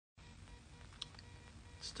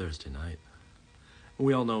Thursday night.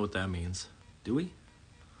 We all know what that means. Do we?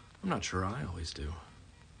 I'm not sure, I always do.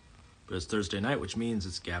 But it's Thursday night, which means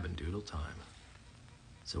it's Gab and Doodle time.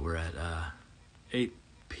 So we're at 8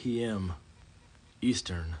 p.m.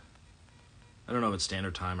 Eastern. I don't know if it's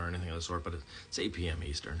standard time or anything of the sort, but it's 8 p.m.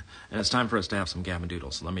 Eastern. And it's time for us to have some Gab and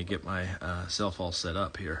Doodle. So let me get my self all set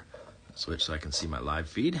up here. Switch so I can see my live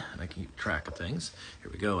feed and I can keep track of things.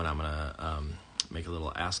 Here we go, and I'm going to make a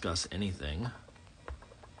little Ask Us Anything.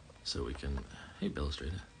 So we can, hey,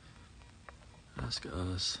 illustrator, ask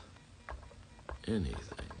us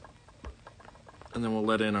anything. And then we'll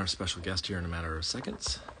let in our special guest here in a matter of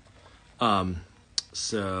seconds.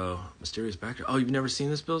 So, mysterious backdrop. Oh, you've never seen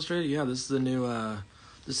this illustrator? Yeah, this is the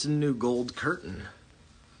new gold curtain.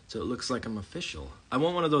 So it looks like I'm official. I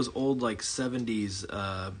want one of those old, like, 70s,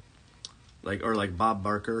 like Bob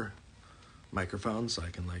Barker microphones, so I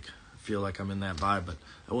can, like, feel like I'm in that vibe. But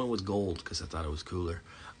I went with gold because I thought it was cooler.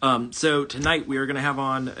 So tonight we are going to have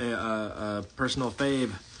on a personal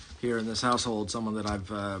fave here in this household, someone that I've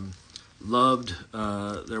loved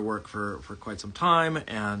their work for quite some time,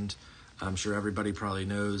 and I'm sure everybody probably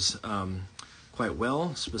knows quite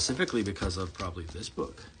well, specifically because of probably this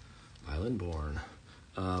book, Island Born.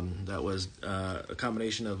 That was a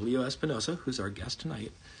combination of Leo Espinosa, who's our guest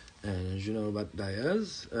tonight, and as you know about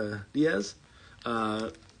Diaz,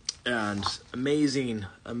 and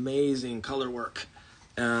amazing color work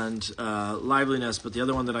and liveliness. But the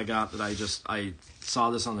other one that I got that I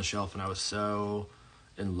saw this on the shelf and I was so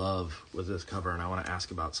in love with this cover, and I want to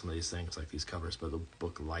ask about some of these things, like these covers, but the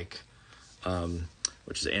book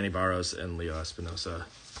which is Annie Barros and Leo Espinosa.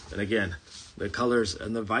 And again, the colors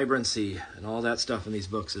and the vibrancy and all that stuff in these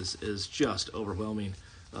books is just overwhelming.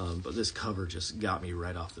 But this cover just got me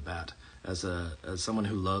right off the bat. As someone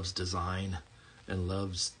who loves design and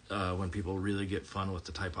loves when people really get fun with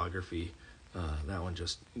the typography, that one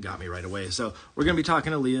just got me right away. So we're going to be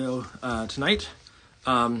talking to Leo tonight.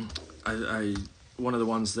 One of the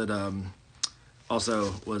ones that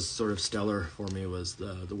also was sort of stellar for me was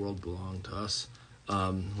The World Belonged to Us,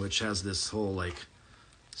 which has this whole like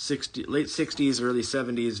late 60s, early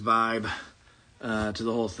 70s vibe to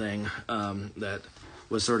the whole thing that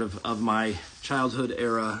was sort of my childhood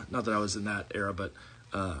era. Not that I was in that era, but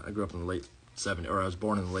I grew up in the late 70s, or I was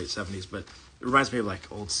born in the late 70s, but it reminds me of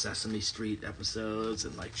like old Sesame Street episodes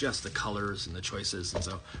and like just the colors and the choices. And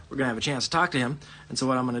so we're going to have a chance to talk to him. And so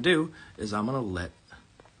what I'm going to do is I'm going to let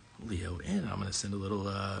Leo in. I'm going to send a little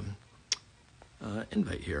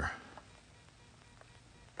invite here.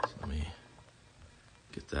 So let me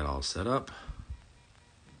get that all set up.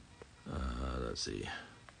 Let's see.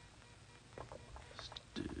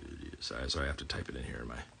 Sorry, I have to type it in here.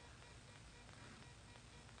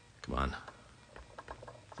 Come on.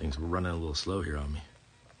 Things were running a little slow here on me.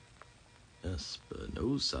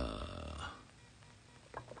 Espinosa.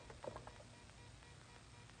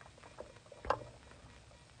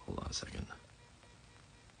 Hold on a second.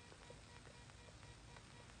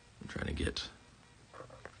 I'm trying to get...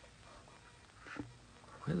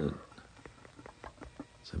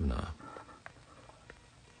 It's having a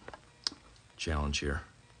challenge here.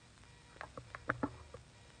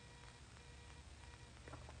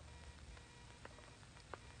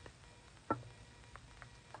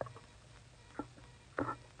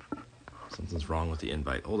 Something's wrong with the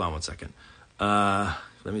invite. Hold on one second. Let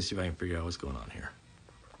me see if I can figure out what's going on here.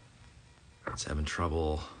 It's having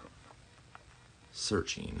trouble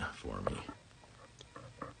searching for me.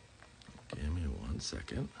 Give me 1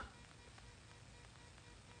 second.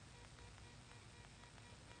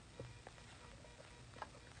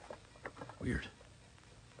 Weird.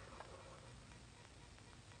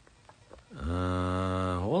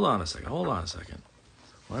 Hold on a second.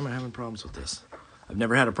 Why am I having problems with this? I've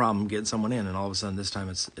never had a problem getting someone in, and all of a sudden this time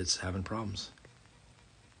it's having problems.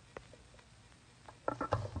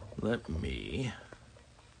 Let me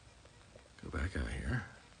go back out here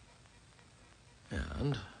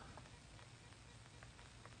and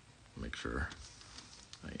make sure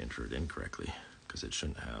I enter it incorrectly, because it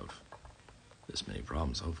shouldn't have this many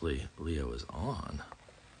problems. Hopefully Leo is on.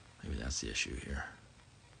 Maybe that's the issue here.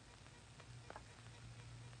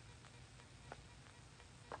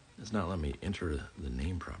 It's not letting me enter the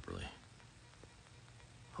name properly.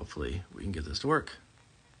 Hopefully we can get this to work.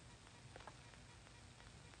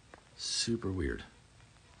 Super weird.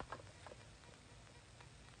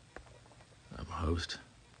 I'm host.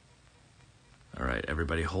 All right,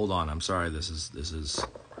 everybody, hold on. I'm sorry. This is.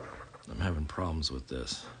 I'm having problems with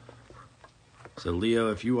this. So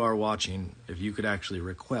Leo, if you are watching, if you could actually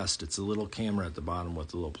request, it's a little camera at the bottom with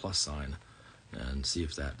the little plus sign, and see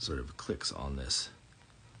if that sort of clicks on this.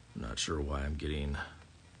 I'm not sure why I'm getting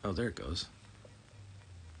Oh, there it goes.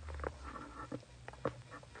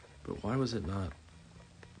 But why was it not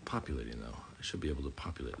populating though? I should be able to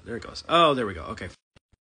populate it. There it goes. Oh, there we go. Okay.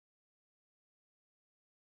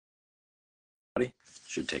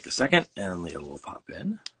 Should take a second, and Leo will pop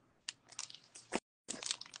in.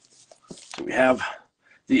 So we have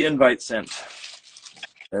the invite sent.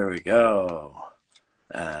 There we go.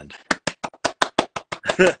 And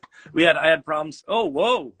I had problems. Oh,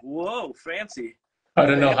 whoa, fancy. I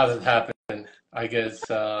don't know how that happened. I guess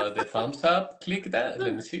the thumbs up. Click that.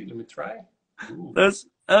 Let me see. Let me try.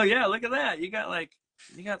 Oh yeah, look at that. You got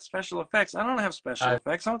special effects. I don't have special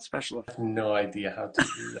effects. I want special effects. I have no idea how to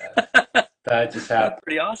do that. That just happened. That's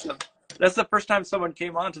pretty awesome. That's the first time someone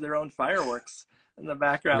came on to their own fireworks in the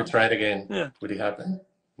background. Let me try it again. Yeah. Would it happen?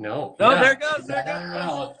 No. Oh, yeah. There it goes. There it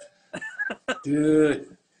goes.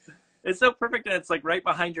 Dude. It's so perfect, and it's like right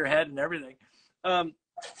behind your head and everything. So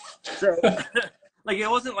like it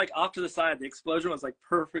wasn't like off to the side. The explosion was like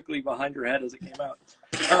perfectly behind your head as it came out.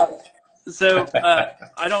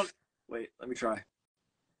 I don't wait. Let me try.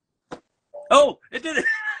 Oh, it did it.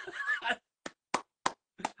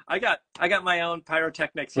 I got my own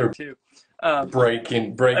pyrotechnics here too.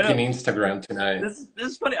 Breaking Instagram tonight. This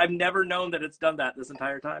is funny. I've never known that it's done that this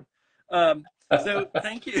entire time. So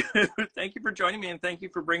thank you, thank you for joining me, and thank you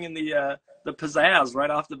for bringing the pizzazz right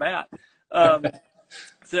off the bat.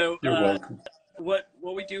 So you're welcome. What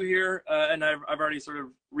we do here, and I've already sort of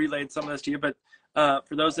relayed some of this to you, but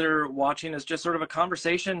for those that are watching, is just sort of a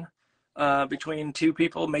conversation between two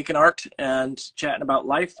people making art and chatting about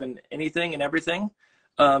life and anything and everything.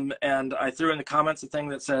 And I threw in the comments a thing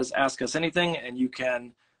that says "Ask us anything," and you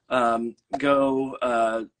can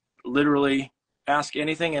go literally ask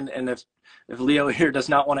anything. And if Leo here does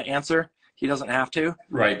not want to answer, he doesn't have to.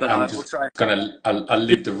 Right. But I'm just I'll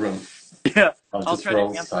leave the room. Yeah. I'll try to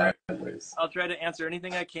answer. I'll try to answer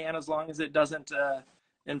anything I can, as long as it doesn't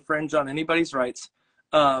infringe on anybody's rights.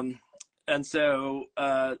 And so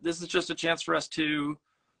this is just a chance for us to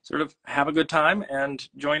sort of have a good time and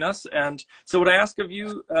join us. And so what I ask of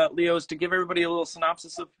you, Leo, is to give everybody a little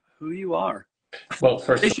synopsis of who you are. Well,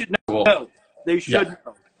 first they should know. They should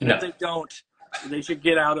know. And no. If they don't, they should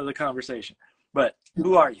get out of the conversation. But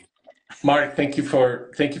who are you? Mark, thank you for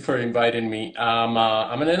inviting me.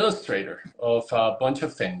 I'm an illustrator of a bunch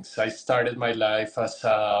of things. I started my life as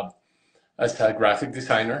a graphic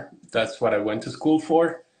designer. That's what I went to school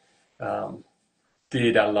for.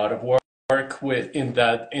 Did a lot of work in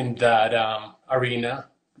that arena.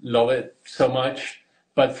 Love it so much.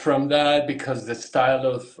 But from that, because the style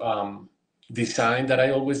of design that I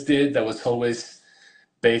always did, that was always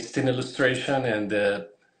based in illustration, and the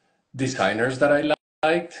designers that I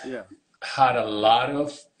liked had a lot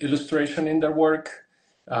of illustration in their work.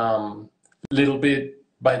 Little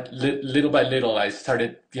by little, I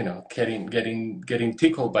started, getting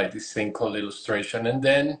tickled by this thing called illustration. And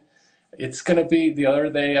then it's gonna be, the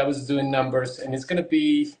other day I was doing numbers, and it's gonna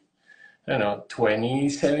be, I don't know,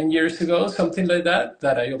 27 years ago, something like that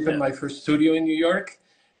I opened my first studio in New York.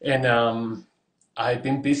 And I've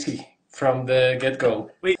been busy from the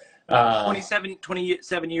get-go. Wait, 27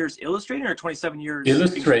 years illustrating, or 27 years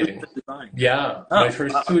illustrating? Design? Yeah, my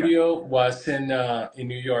first studio was in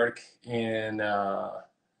New York in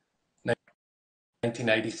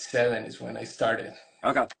 1997 is when I started.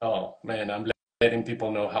 Okay. Oh man, I'm letting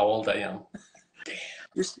people know how old I am. Damn.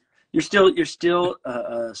 You're still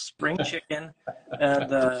a spring chicken,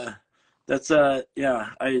 and that's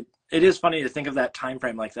it is funny to think of that time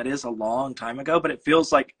frame. Like, that is a long time ago, but it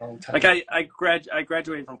feels like I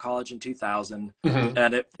graduated from college in 2000,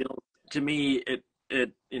 and it feels, to me,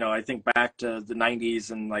 I think back to the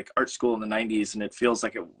 90s and like art school in the 90s, and it feels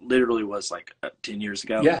like it literally was like 10 years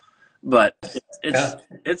ago. Yeah. But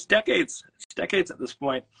it's decades. It's decades at this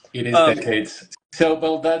point. It is decades. So,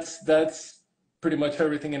 well, that's pretty much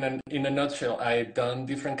everything in a nutshell. I've done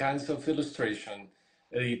different kinds of illustration,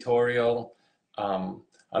 editorial,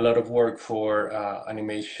 a lot of work for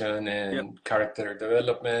animation and character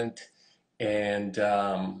development, and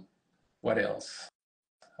what else?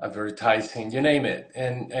 Advertising, you name it.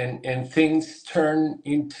 And things took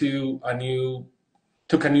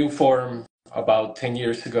a new form about 10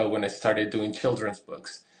 years ago when I started doing children's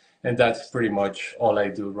books. And that's pretty much all I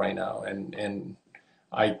do right now. And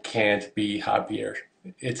I can't be happier.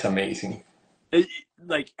 It's amazing.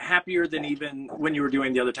 Like, happier than even when you were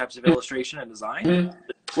doing the other types of illustration and design?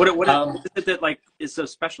 What is it that like is so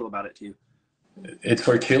special about it to you? It's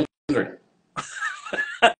for children.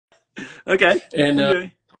 Okay.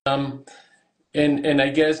 And and I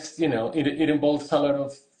guess, it involves a lot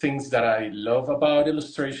of things that I love about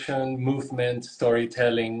illustration: movement,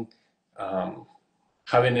 storytelling,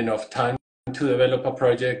 having enough time to develop a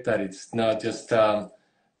project, that it's not just,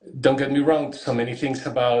 don't get me wrong, so many things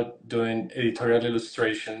about doing editorial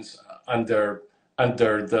illustrations under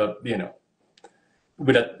the,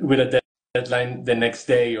 with a deadline the next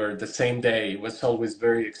day or the same day was always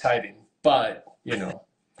very exciting. But,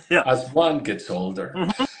 Yeah. as one gets older, Hmm.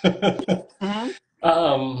 Hmm.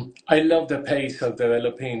 I love the pace of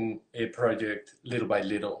developing a project little by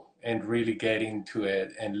little and really get into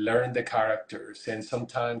it and learn the characters. And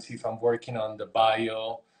sometimes if I'm working on the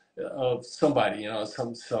bio of somebody,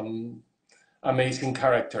 some amazing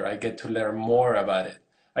character, I get to learn more about it.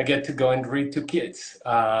 I get to go and read to kids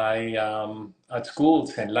at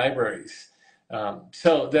schools and libraries.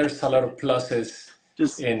 So there's a lot of pluses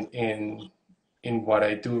Just in what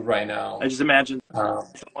I do right I now. just imagine Um,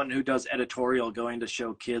 someone who does editorial going to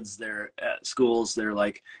show kids their at schools. They're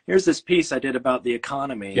like, here's this piece I did about the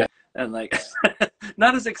economy, yeah. and like,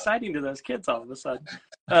 not as exciting to those kids all of a sudden.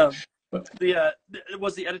 Um,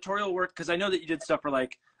 was the editorial work, because I know that you did stuff for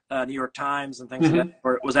like New York Times and things like that. Mhm.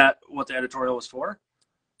 Or was that what the editorial was for?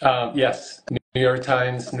 Yes, New York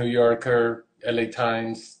Times, New Yorker, LA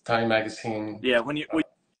Times, Time Magazine, Yeah, when you all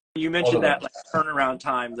mentioned of them. that like turnaround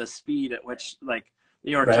time, the speed at which like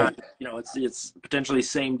New York Times, Right? it's potentially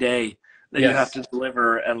same day that you have Yes, to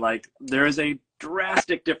deliver, and like there is a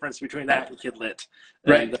drastic difference between that and kidlit.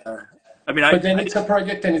 And right. I mean, But then I it's a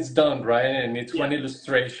project and it's done, right? And it's yeah, one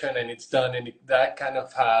illustration and it's done, and that kind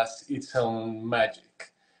of has its own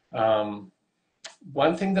magic. Um,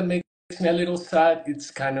 One thing that makes me a little sad,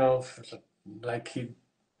 it's kind of like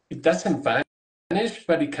it doesn't vanish,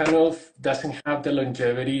 but it kind of doesn't have the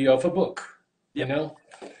longevity of a book, you yep, know?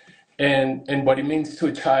 And what it means to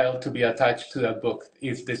a child to be attached to that book.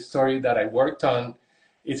 If the story that I worked on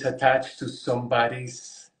is attached to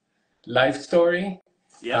somebody's life story,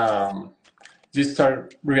 yep. um, you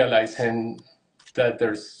start realizing that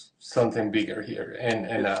there's something bigger here,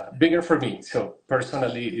 and bigger for me. So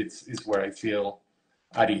personally, it's where I feel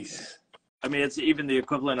at ease. I mean, it's even the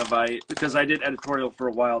equivalent of because I did editorial for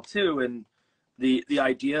a while too, and the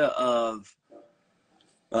idea of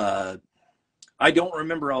uh, I don't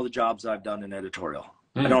remember all the jobs I've done in editorial.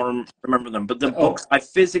 I Mm. don't remember them, but the books Oh, I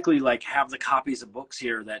physically like have the copies of books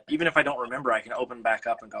here that even if I don't remember, I can open back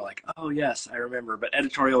up and go like, oh yes, I remember. But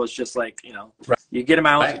editorial is just like you get them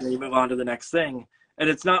out and right. then you move on to the next thing. And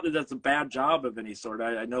it's not that that's a bad job of any sort.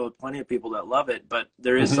 I know plenty of people that love it, but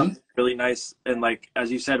there is Hmm. something really nice. And like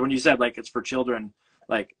as you said, when you said like it's for children,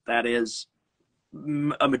 like that is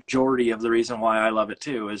a majority of the reason why I love it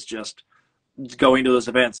too. Is just going to those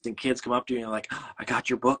events and kids come up to you and like, oh, I got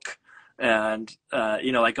your book. And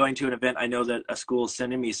like going to an event, I know that a school is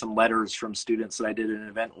sending me some letters from students that I did an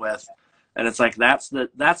event with, and it's like that's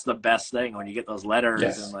the best thing when you get those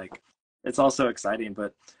letters, and Yes. like it's also exciting.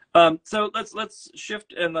 But so let's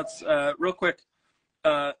shift and let's real quick,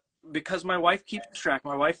 uh because my wife keeps track.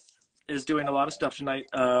 My wife is doing a lot of stuff tonight.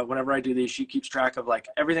 Whenever I do these, she keeps track of like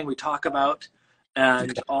everything we talk about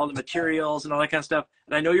and all the materials and all that kind of stuff.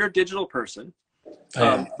 And I know you're a digital person, I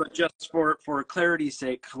am. but just for clarity's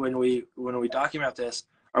sake, when we document this,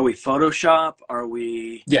 are we Photoshop? Are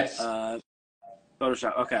we Yes. uh,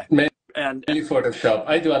 Photoshop? Okay, Mainly and Photoshop.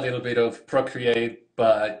 I do a little bit of Procreate,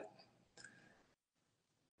 but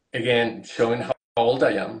again, showing how old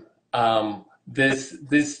I am.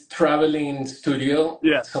 This traveling studio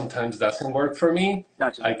yeah, sometimes doesn't work for me.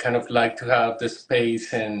 gotcha. I kind of like to have the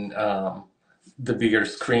space and the bigger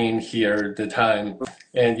screen here, the time,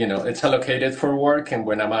 and it's allocated for work. And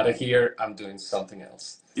when I'm out of here, I'm doing something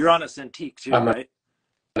else. You're on a Cintiq too, I'm an right?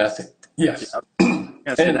 asset. Yeah, Yes. I was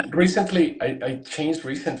gonna say that. And recently, I changed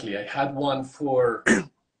recently. I had one for,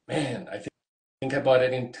 man, I think I bought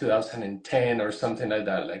it in 2010 or something like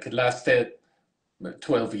that. Like it lasted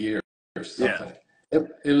 12 years or Yeah, something.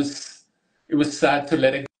 It was sad to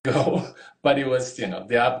let it go, but it was, the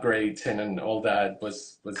upgrades and all that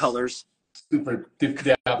was colors. super,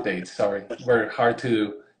 the updates, sorry, were hard to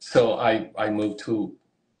do. So I moved to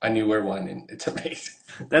a newer one, and it's amazing.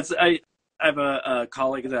 That's I have a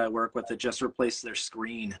colleague that I work with that just replaced their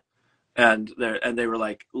screen, and they were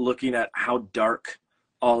like looking at how dark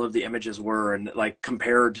all of the images were, and like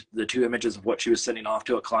compared the two images of what she was sending off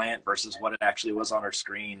to a client versus what it actually was on her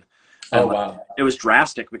screen. Oh, And like wow. it was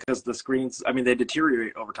drastic because the screens, I mean, they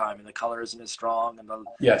deteriorate over time and the color isn't as strong, and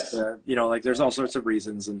Yes. like there's all sorts of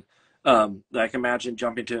reasons. And I can imagine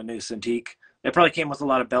jumping to a new Cintiq. It probably came with a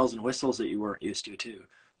lot of bells and whistles that you weren't used to too,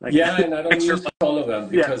 like Yeah, and I don't extra. use all of them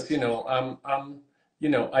Yeah, because,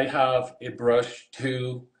 I have a brush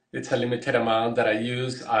too. It's a limited amount that I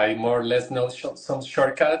use. I more or less know some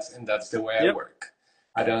shortcuts, and that's the way I yep, work.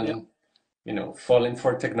 I yep. don't. falling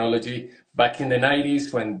for technology back in the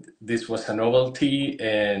 90s when this was a novelty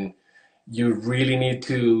and you really need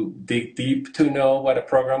to dig deep to know what a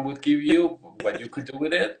program would give you, what you could do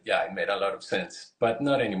with it. Yeah, it made a lot of sense, but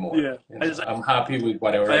not anymore. Yeah. I'm happy with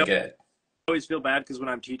whatever I get. Always feel bad because when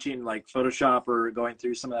I'm teaching like Photoshop or going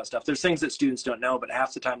through some of that stuff, there's things that students don't know, but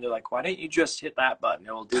half the time they're like, why don't you just hit that button?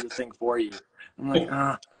 It will do the thing for you. I'm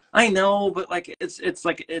like, I know, but like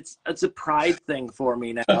it's a pride thing for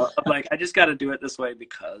me now. I'm like, I just got to do it this way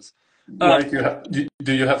because. Do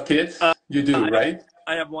you have kids? You do, right?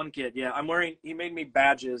 I have one kid. Yeah, he made me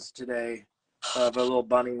badges today of a little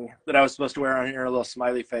bunny that I was supposed to wear on here, a little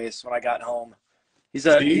smiley face when I got home. He's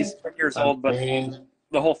 10 years old, but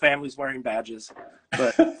the whole family's wearing badges.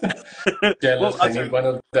 But jealous, I need one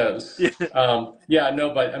of those. Yeah,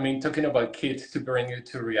 no, but I mean, talking about kids to bring you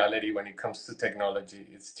to reality when it comes to technology,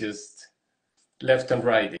 it's just left and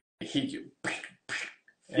right. They hit you.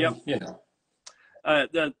 And,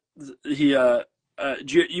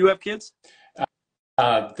 do you have kids?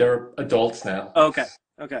 They're adults now. Okay.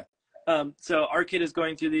 So our kid is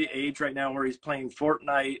going through the age right now where he's playing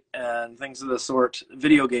Fortnite and things of the sort,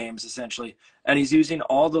 video games essentially, and he's using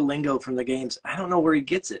all the lingo from the games. I don't know where he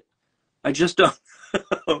gets it. I just don't.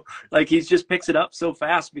 Like he just picks it up so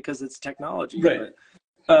fast because it's technology. Right.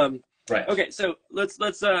 Right. Okay. So let's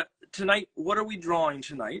tonight. What are we drawing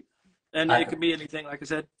tonight? And it could be anything. Like I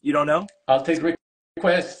said, you don't know. I'll take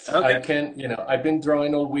requests. Okay. I can. I've been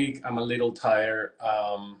drawing all week. I'm a little tired.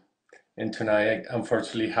 And tonight, I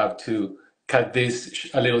unfortunately have to cut this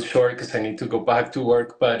a little short because I need to go back to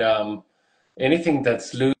work. But anything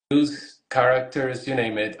that's loose, characters, you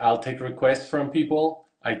name it, I'll take requests from people.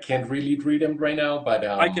 I can't really read them right now, but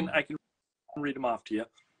I can read them off to you.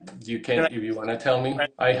 You can if you want to tell me.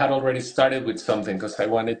 I had already started with something because I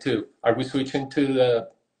wanted to. Are we switching to the?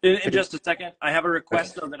 In just a second, I have a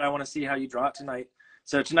request though that I want to see how you draw it tonight.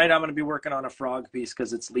 So tonight I'm going to be working on a frog piece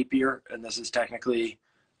because it's leap year, and this is technically.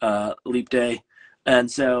 Leap day, and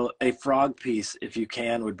so a frog piece, if you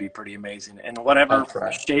can, would be pretty amazing. And whatever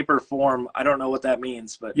shape or form, I don't know what that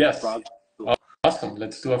means, but yes, frog. Awesome.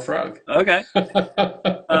 Let's do a frog. Okay.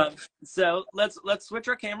 So let's switch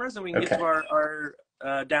our cameras and we can get to our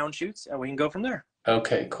down shoots and we can go from there.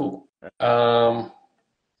 Okay. Cool. So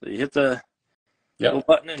you hit the little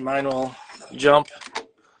button and mine will jump.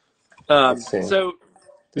 So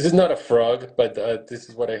this is not a frog, but this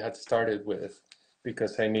is what I had started with.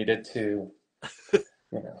 Because I needed to,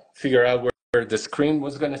 figure out where the screen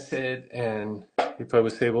was going to sit and if I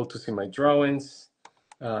was able to see my drawings.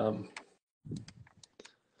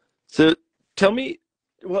 So tell me,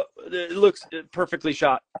 it looks perfectly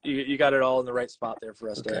shot. You got it all in the right spot there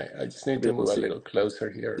for us. Okay, I just need to move a little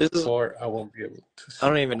closer here, or I won't be able to see. I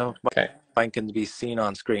don't even know if mine can be seen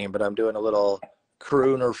on screen, but I'm doing a little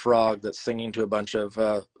crooner frog that's singing to a bunch of,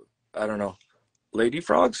 I don't know. Lady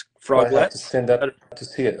frogs, froglets. I have to stand up to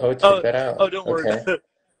see it. Oh, check that out. Oh, don't worry.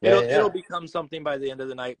 It'll become something by the end of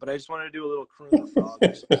the night. But I just wanted to do a little crooner frog.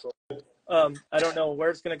 I don't know where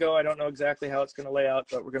it's going to go. I don't know exactly how it's going to lay out,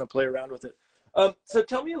 but we're going to play around with it. So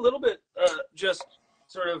tell me a little bit, just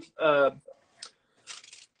sort of.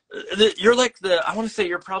 You're like I want to say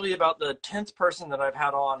you're probably about the 10th person that I've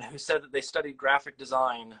had on who said that they studied graphic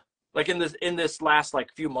design, like in this last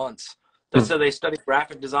like few months. So they studied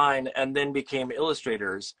graphic design and then became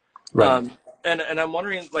illustrators. Right. And I'm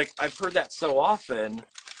wondering, like, I've heard that so often.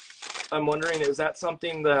 I'm wondering, is that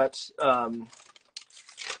something that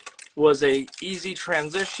was a easy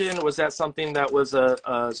transition? Was that something that was a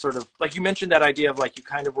sort of, like you mentioned that idea of like you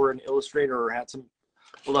kind of were an illustrator or had some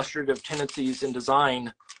illustrative tendencies in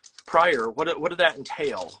design prior. What did that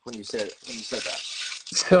entail when you said that?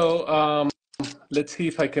 So let's see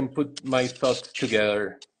if I can put my thoughts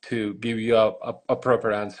together to give you a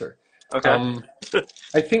proper answer. Okay.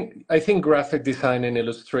 I think graphic design and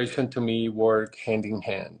illustration to me work hand in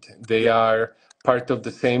hand. They are part of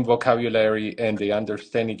the same vocabulary and they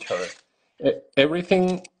understand each other.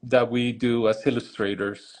 Everything that we do as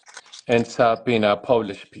illustrators ends up in a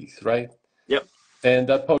published piece, right? Yep. And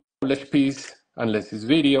that published piece, unless it's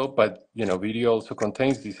video, but video also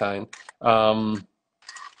contains design,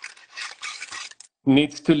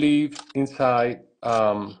 needs to live inside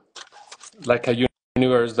like a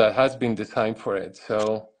universe that has been designed for it.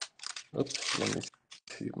 So, oops, let me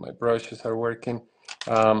see if my brushes are working.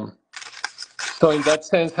 So in that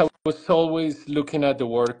sense, I was always looking at the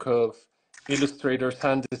work of illustrators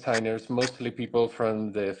and designers, mostly people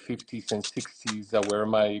from the 50s and 60s that were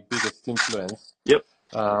my biggest influence. Yep.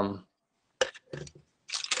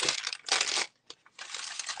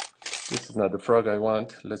 This is not the frog I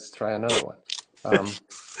want. Let's try another one.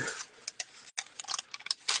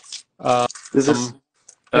 This is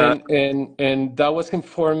uh, And that was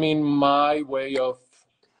informing my way of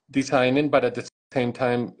designing, but at the same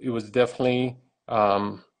time, it was definitely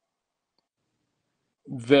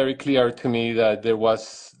very clear to me that there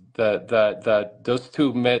was that those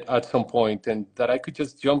two met at some point, and that I could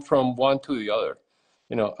just jump from one to the other.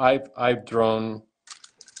 You know, I've drawn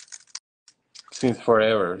since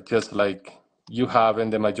forever, just like you have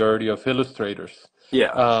and the majority of illustrators.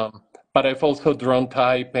 yeah. But I've also drawn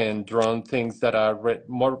type and drawn things that are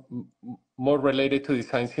more related to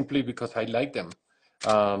design simply because I like them,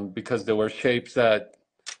 because there were shapes that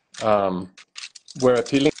were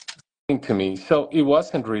appealing to me. So it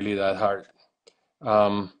wasn't really that hard.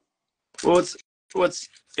 Um, Well, what's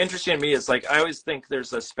interesting to me is like I always think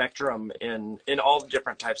there's a spectrum in all the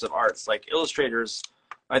different types of arts. Like illustrators,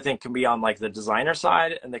 I think can be on like the designer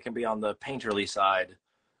side, and they can be on the painterly side,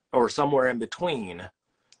 or somewhere in between.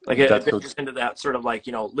 Like it that's what, ventures into that sort of like,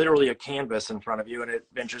 literally a canvas in front of you, and it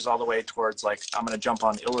ventures all the way towards like I'm going to jump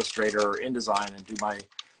on Illustrator or InDesign and do my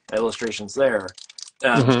illustrations there.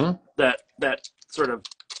 And hmm that sort of,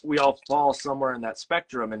 we all fall somewhere in that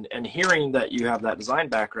spectrum, and hearing that you have that design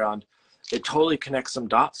background, it totally connects some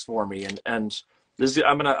dots for me. And this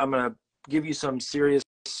I'm gonna give you some serious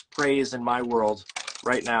praise in my world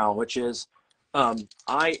right now, which is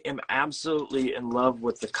I am absolutely in love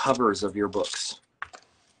with the covers of your books,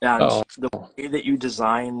 and Oh, the way that you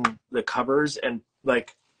design the covers, and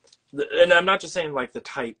like and I'm not just saying like the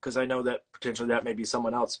type, because I know that potentially that may be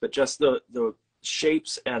someone else, but just the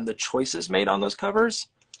shapes and the choices made on those covers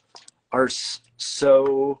are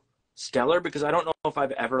so stellar, because I don't know if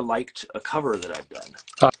I've ever liked a cover that I've done.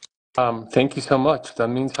 thank you so much. That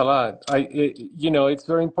means a lot. It's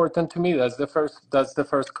very important to me. That's the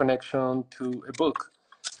first connection to a book.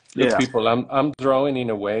 Look, Yeah. people, I'm drawing in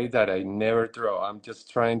a way that I never draw. I'm just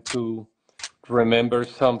trying to remember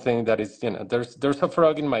something that is, there's a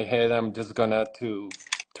frog in my head. I'm just gonna to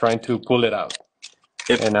trying to pull it out,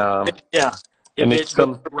 If and yeah, and if it's it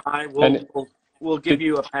goes some awry, and we'll give it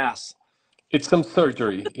you a pass. it's some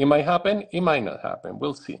surgery. It might happen. It might not happen.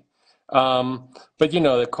 We'll see. Um, but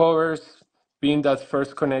the covers being that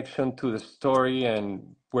first connection to the story,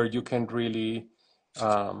 and where you can really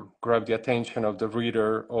grab the attention of the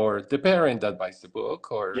reader or the parent that buys the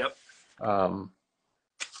book, or Yep. um,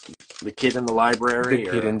 The kid in the the library,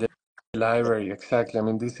 kid or in the library. Exactly. I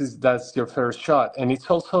mean, that's your first shot, and it's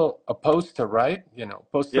also a poster, right?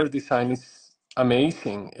 yep. Poster design is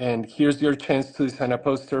amazing, and here's your chance to design a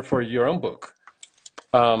poster for your own book.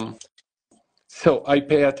 Um, So I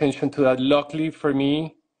pay attention to that. Luckily for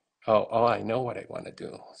me, I know what I want to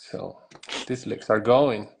do. So these legs are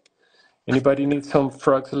going. Anybody need some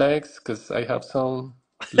frog's legs? Because I have some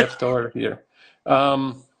left over here.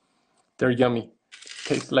 Um, they're yummy.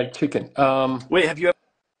 Taste like chicken. Wait, have you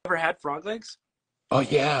ever had frog legs? Oh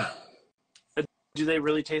yeah. Do they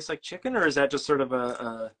really taste like chicken, or is that just sort of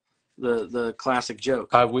a the classic joke?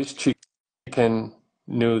 I wish chicken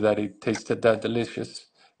knew that it tasted that delicious.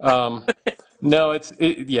 No,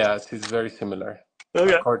 yes, it's very similar.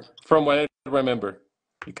 Okay. From what I remember,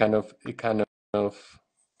 it kind of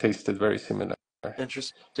tasted very similar.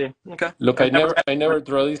 Interesting. Okay. Look, I've never had I one. never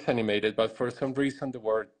draw this animated, but for some reason the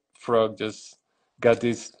word frog just got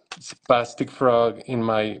this spastic frog in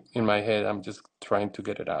my head. I'm just trying to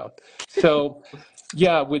get it out. So,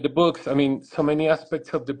 yeah, with the books, I mean, so many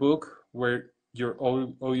aspects of the book where you're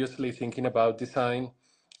obviously thinking about design,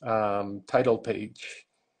 title page,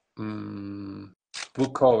 um,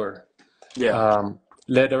 book cover, Yeah. um,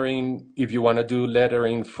 lettering if you want to do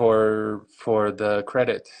lettering for the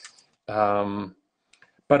credits. Um,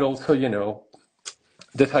 but also,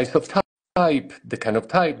 the size of type, the kind of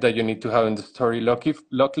type that you need to have in the story.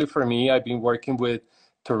 Luckily for me, I've been working with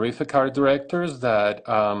terrific art directors that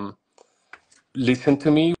listen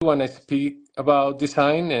to me when I speak about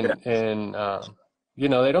design, Yeah. and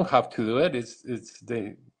they don't have to do it. It's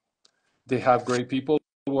they have great people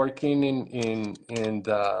working in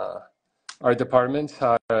the art departments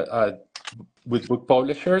with book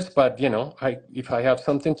publishers. But if I have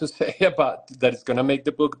something to say about that is going to make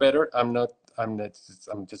the book better, I'm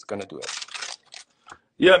just going to do it.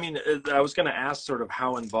 Yeah, I mean, I was going to ask sort of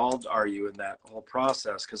how involved are you in that whole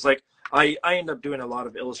process? Because like I end up doing a lot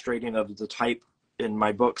of illustrating of the type in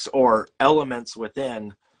my books, or elements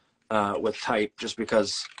within with type, just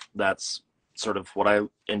because that's sort of what I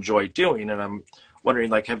enjoy doing. And I'm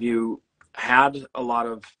wondering, like, have you had a lot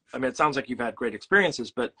of? I mean, it sounds like you've had great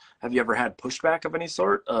experiences, but have you ever had pushback of any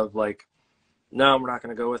sort? Of like, no, we're not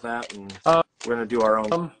going to go with that, and we're going to do our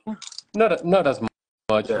own. Um, not as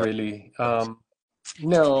much Yeah. really.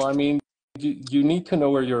 No, I mean you need to know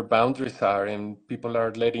where your boundaries are, and people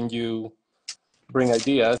are letting you. bring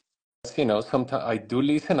ideas. You know, sometimes I do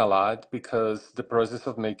listen a lot because the process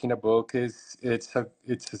of making a book it's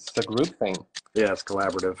a group thing. Yeah, it's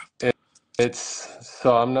collaborative. It's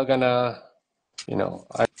so I'm not gonna, you know,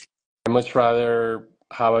 I much rather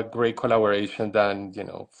have a great collaboration than, you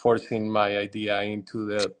know, forcing my idea into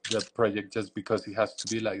the project just because it has to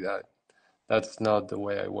be like that. That's not the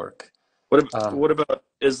way I work. Um, What about,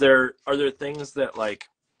 are there things that, like,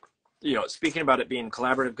 you know, speaking about it being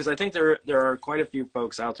collaborative, because I think there are quite a few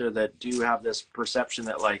folks out there that do have this perception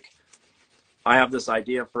that, like, I have this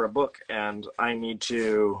idea for a book and I need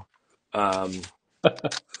to, um,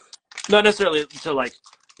 not necessarily to like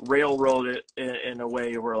railroad it in a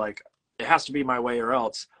way where like it has to be my way or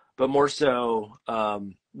else, but more so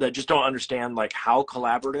that just don't understand like how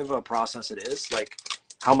collaborative a process it is, like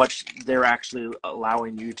how much they're actually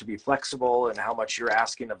allowing you to be flexible and how much you're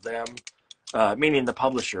asking of them, meaning the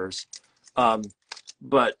publishers. Um,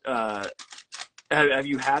 but have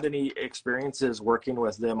you had any experiences working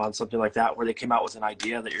with them on something like that where they came out with an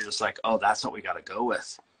idea that you're just like, oh, that's what we got to go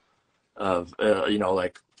with? Of you know,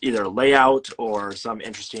 like either layout or some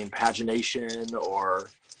interesting pagination or,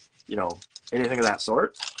 you know, anything of that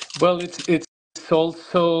sort? well, it's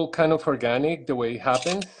also kind of organic the way it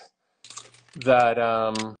happens. That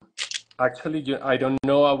actually, I don't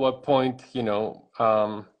know at what point, you know,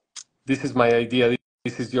 this is my idea,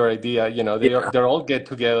 this is your idea. You know, Yeah, they're all get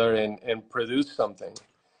together and produce something,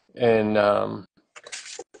 and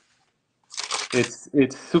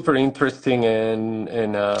it's super interesting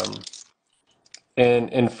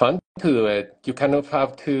and fun to do it. You kind of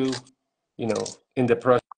have to, you know, in the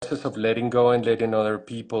process of letting go and letting other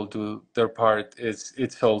people do their part,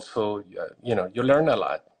 it's also, you know, you learn a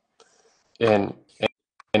lot, and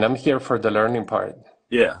and I'm here for the learning part.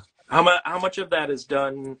 yeah. How much of that is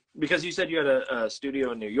done, because you said you had a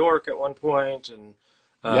studio in New York at one point, and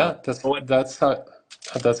Yeah, what? that's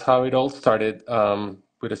how it all started,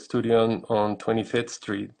 with a studio on 25th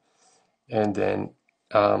Street, and then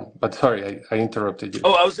but sorry, I interrupted you.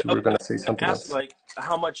 Oh, You I were was gonna say gonna something ask, else. like,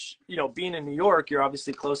 how much, you know, being in New York, you're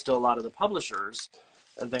obviously close to a lot of the publishers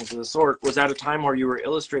and things of the sort. Was that a time where you were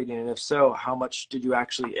illustrating, and if so, how much did you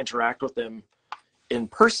actually interact with them in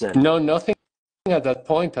person? No, nothing at that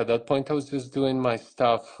point. At that point, I was just doing my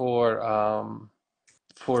stuff for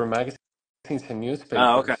magazines and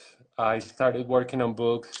Oh, okay. newspapers. I started working on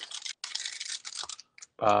books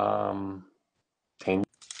um, 10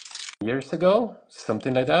 years ago,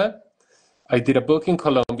 something like that. I did a book in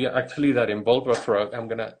Colombia, actually, that involved a frog. I'm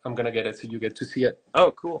gonna get it so you get to see it.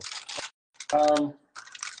 Oh, cool. Um,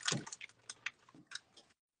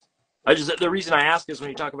 I just, the reason I ask is when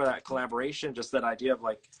you talk about that collaboration, just that idea of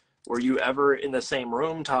like, were you ever in the same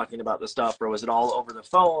room talking about the stuff, or was it all over the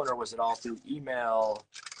phone, or was it all through email?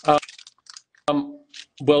 um,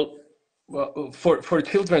 well, for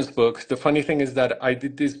children's books, the funny thing is that I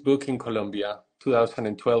did this book in Colombia,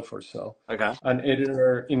 2012 or so. Okay. An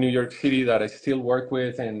editor in New York City that I still work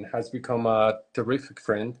with and has become a terrific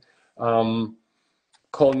friend, um,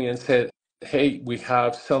 called me and said, "Hey, we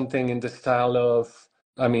have something in the style of,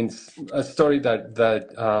 I mean, a story that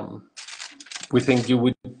we think you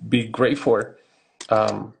would be great for,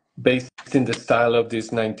 based in the style of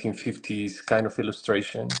this 1950s kind of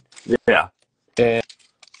illustration." Yeah.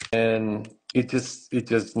 And it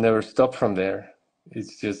just never stopped from there.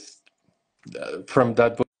 It's just, from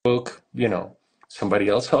that book, you know, somebody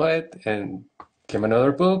else saw it and came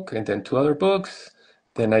another book and then two other books.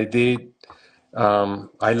 Then I did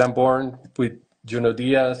Island Born with Juno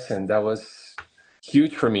Diaz, and that was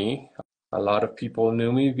huge for me. A lot of people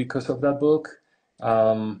knew me because of that book.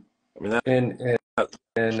 Um, I mean, that,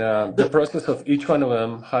 and the process of each one of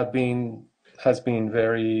them has been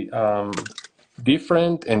very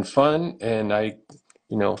different and fun. And I,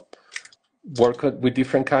 you know, work with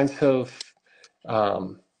different kinds of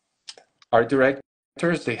um, art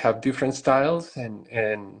directors. They have different styles,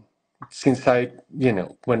 and since I, you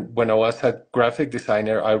know, when I was a graphic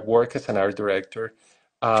designer, I work as an art director.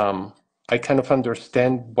 I kind of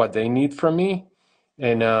understand what they need from me,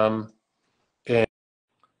 and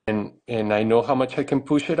and and I know how much I can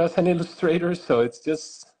push it as an illustrator. So it's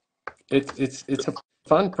just it's a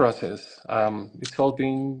fun process. It's all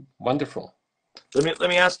been wonderful. let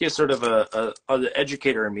me ask you sort of the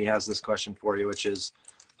educator in me has this question for you, which is,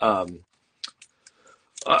 um,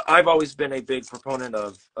 I've always been a big proponent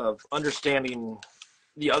of understanding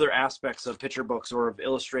the other aspects of picture books or of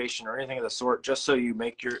illustration or anything of the sort, just so you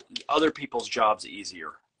make your other people's jobs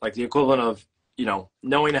easier. Like the equivalent of, you know,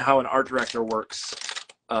 knowing how an art director works,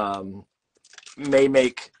 um, may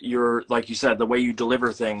make your, like you said, the way you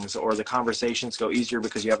deliver things or the conversations go easier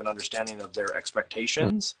because you have an understanding of their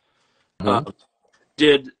expectations. Mhm.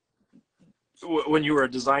 did when you were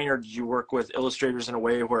a designer, did you work with illustrators in a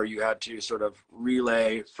way where you had to sort of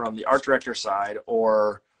relay from the art director side,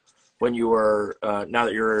 or when you were now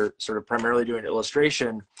that you're sort of primarily doing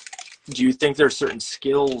illustration, do you think there's certain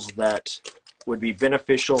skills that would be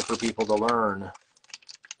beneficial for people to learn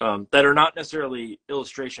that are not necessarily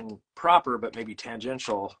illustration proper, but maybe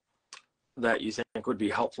tangential, that you think would be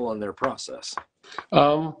helpful in their process?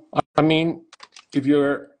 I mean, if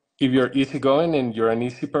you're easygoing and you're an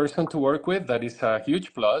easy person to work with, that is a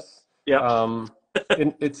huge plus. Yep. And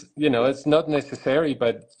it's, it's not necessary,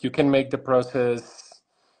 but you can make the process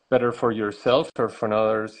better for yourself or for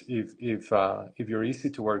others if you're easy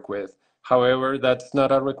to work with. However, that's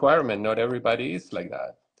not a requirement. Not everybody is like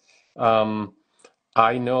that.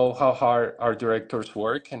 I know how hard our directors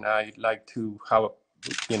work, and I like to have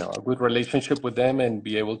a good relationship with them and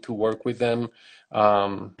be able to work with them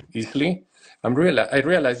easily. I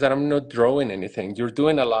realize that I'm not drawing anything. You're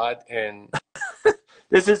doing a lot, and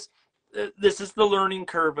this is the learning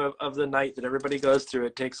curve of the night that everybody goes through.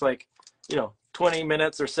 It takes 20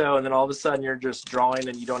 minutes or so, and then all of a sudden you're just drawing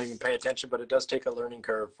and you don't even pay attention. But it does take a learning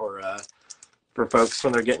curve for folks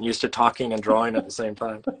when they're getting used to talking and drawing at the same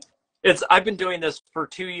time. I've been doing this for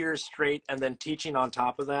 2 years straight, and then teaching on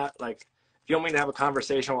top of that. Like, if you want me to have a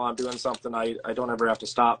conversation while I'm doing something, I don't ever have to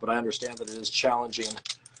stop, but I understand that it is challenging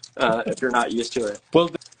if you're not used to it. Well,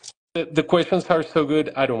 the questions are so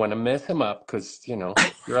good, I don't want to mess them up because,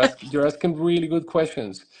 you're asking really good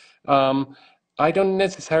questions. I don't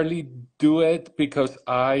necessarily do it because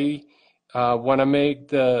I want to make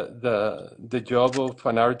the job of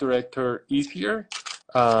an art director easier.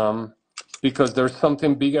 Because there's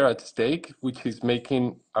something bigger at stake, which is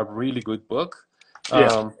making a really good book.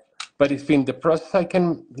 Yeah. But if in the process I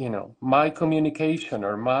can, my communication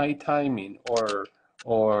or my timing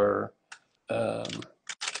or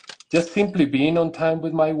just simply being on time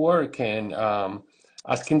with my work and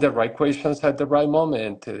asking the right questions at the right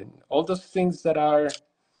moment, and all those things that are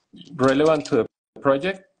relevant to the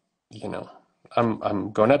project,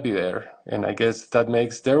 I'm gonna be there, and I guess that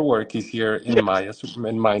makes their work easier in mine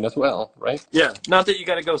as well, right? Yeah, not that you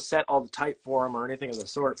got to go set all the type for them or anything of the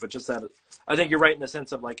sort, but just that I think you're right in the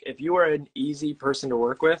sense of, like, if you are an easy person to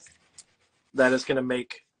work with, that is going to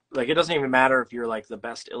make, like, it doesn't even matter if you're like the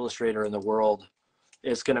best illustrator in the world.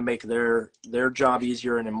 It's going to make their job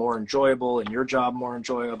easier and more enjoyable, and your job more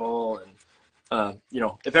enjoyable. And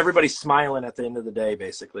if everybody's smiling at the end of the day,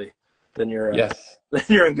 basically, then you're Yes. then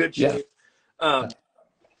you're in good Yeah. shape.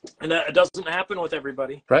 And that doesn't happen with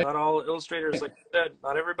everybody. Right. Not all illustrators, like you said,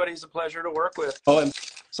 not everybody's a pleasure to work with. Oh, and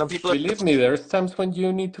Some people believe me, there's times when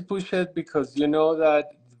you need to push it because you know that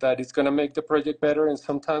it's going to make the project better, and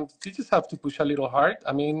sometimes you just have to push a little hard.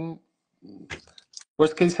 I mean,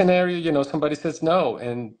 worst case scenario, somebody says no,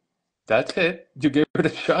 and that's it. You give it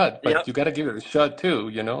a shot, but Yep. you got to give it a shot too,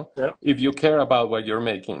 Yep. if you care about what you're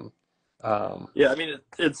making. Yeah, I mean,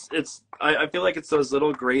 I feel like it's those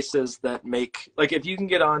little graces that make, like, if you can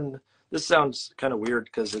get on, this sounds kind of weird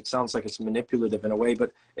because it sounds like it's manipulative in a way,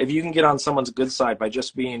 but if you can get on someone's good side by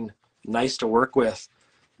just being nice to work with,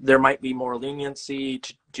 there might be more leniency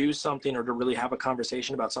to do something or to really have a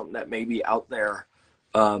conversation about something that may be out there.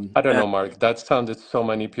 I don't know, Mark. That sounded so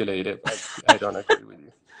manipulative. I don't agree with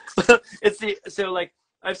you. So like,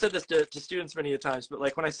 I've said this to students many times, but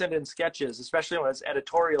like when I send in sketches, especially when it's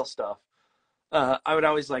editorial stuff, I would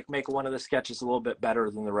always like make one of the sketches a little bit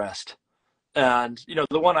better than the rest. And,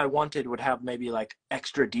 the one I wanted would have maybe like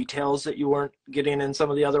extra details that you weren't getting in some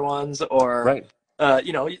of the other ones, or, Right.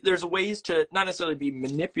 There's ways to not necessarily be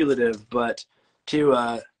manipulative, but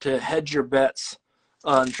to hedge your bets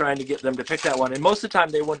on trying to get them to pick that one. And most of the time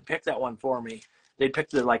they wouldn't pick that one for me. They'd pick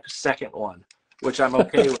the like second one, which I'm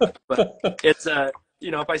okay with. But it's,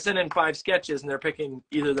 if I send in 5 sketches and they're picking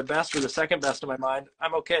either the best or the second best in my mind,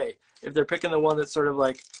 I'm okay. If they're picking the one that's sort of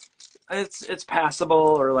like, it's passable,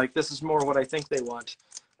 or like, this is more what I think they want,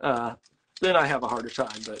 then I have a harder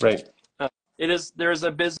time. But Right. there's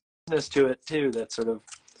a business to it too that sort of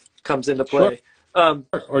comes into play. Sure.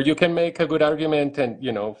 Or you can make a good argument and,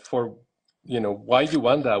 for, why you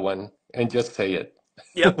want that one, and just say it.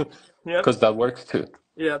 Yep. Because that works too.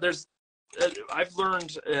 Yeah, I've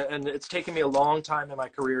learned, and it's taken me a long time in my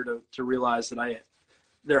career to realize that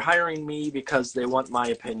they're hiring me because they want my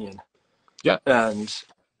opinion. Yeah. And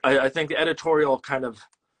I think the editorial kind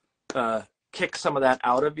of kicks some of that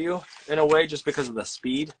out of you in a way, just because of the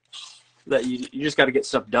speed that you just got to get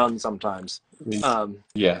stuff done sometimes.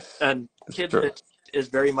 Yes. And Kidlit is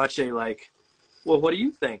very much a like, well, what do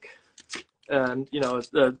you think? And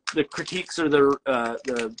the critiques or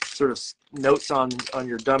the sort of notes on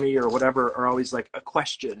your dummy or whatever are always like a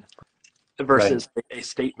question. right. versus a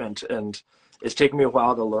statement. And it's taken me a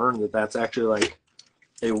while to learn that that's actually like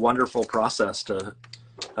a wonderful process to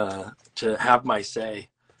have my say.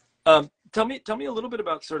 Tell me a little bit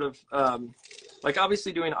about sort of like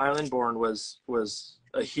obviously doing Islandborn was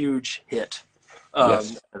a huge hit.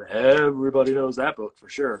 Yes. And everybody knows that book for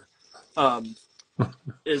sure. Um,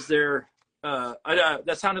 is there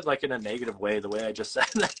that sounded like in a negative way the way I just said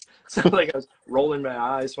that. Sounded like I was rolling my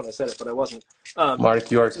eyes when I said it, but I wasn't.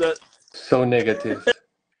 Mark, you are The so negative.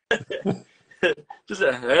 just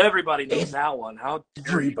everybody knows that one. How dare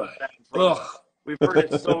you Everybody. put that in front of us? Ugh. We've heard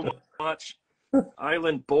it so much.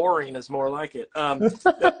 Island boring is more like it. The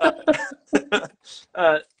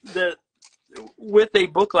with a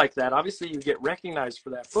book like that, obviously you get recognized for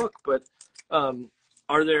that book, but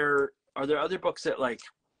are there other books that like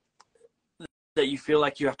that you feel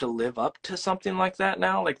like you have to live up to something like that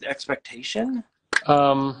now, like the expectation?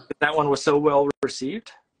 That one was so well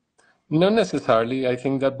received. Not necessarily. I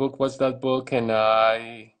think that book was that book, and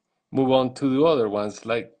I move on to the other ones.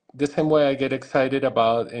 Like the same way I get excited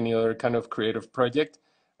about any other kind of creative project,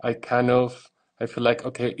 I kind of I feel like,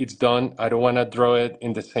 okay, it's done. I don't want to draw it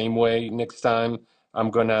in the same way next time.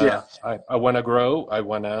 Yeah, I want to grow. I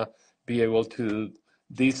want to be able to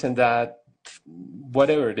this and that,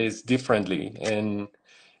 whatever it is, differently, and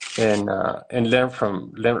learn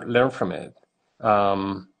from it.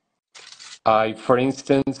 Um, for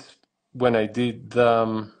instance, when I did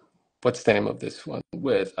what's the name of this one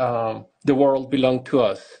with The World Belonged to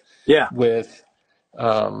Us yeah, with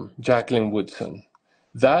Jacqueline Woodson,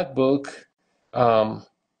 that book um,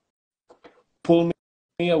 pulled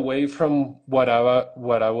me away from what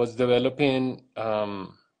I was developing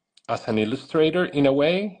as an illustrator in a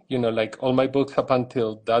way. You know, like all my books up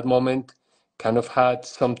until that moment kind of had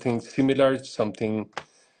something similar, something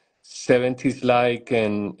 70s like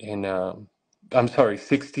and I'm sorry,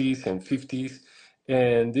 60s and 50s.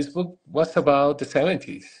 And this book was about the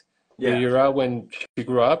 70s, the yeah, era when she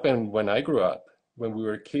grew up and when I grew up, when we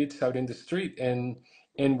were kids out in the street. And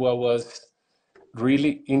what was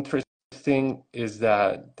really interesting is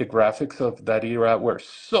that the graphics of that era were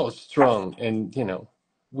so strong. And you know,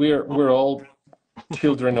 we're all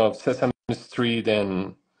children of Sesame Street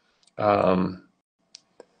and um,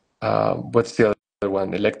 what's the other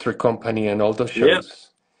one? Electric Company and all those yep, shows.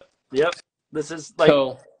 yep. This is like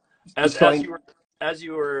So, so I, as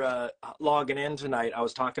you were logging in tonight, I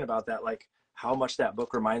was talking about that, like how much that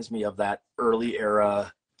book reminds me of that early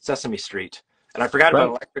era Sesame Street. And I forgot about right.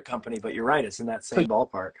 Electric Company, but you're right; it's in that So same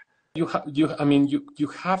ballpark. I mean, you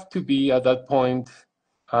have to be at that point.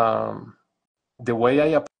 Um, the way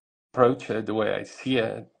I approach it, the way I see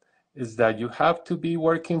it, is that you have to be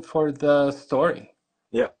working for the story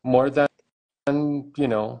Yeah. more than, you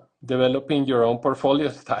know, developing your own portfolio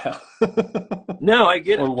style No, I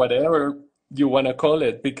get it. or whatever you want to call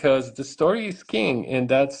it, because the story is king, and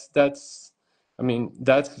that's I mean,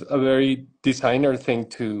 that's a very designer thing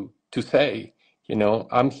to say. You know,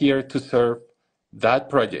 I'm here to serve that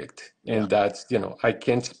project, Yeah. and that's, you know, I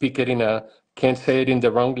can't speak it in a can't say it in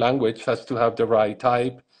the wrong language, has to have the right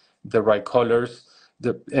type, the right colors.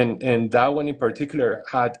 And that one in particular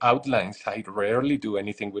had outlines. I rarely do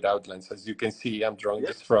anything with outlines. As you can see, I'm drawing Yeah.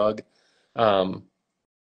 this frog, um,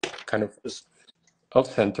 kind of Just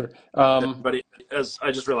off center. everybody, as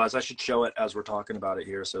I just realized, I should show it as we're talking about it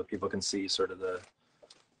here, so people can see sort of the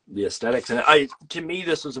aesthetics. And to me,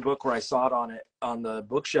 this was a book where I saw it on the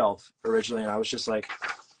bookshelf originally, and I was just like,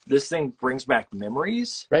 this thing brings back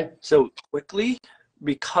memories Right. so quickly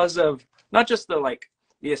because of not just the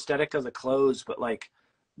aesthetic of the clothes, but like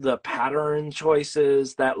the pattern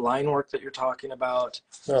choices, that line work that you're talking about,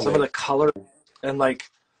 Oh, some of man. the color, and like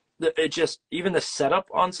it just even the setup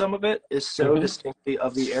on some of it is so Hmm. distinctly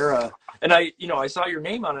of the era. And I saw your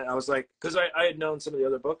name on it, and I was like, because I had known some of the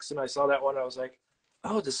other books, and I saw that one, and I was like,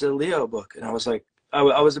 oh, this is a Leo book. And I was like, I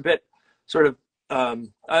was a bit sort of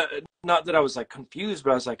not that I was like confused, but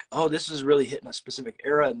I was like, oh, this is really hitting a specific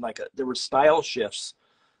era, and like there were style shifts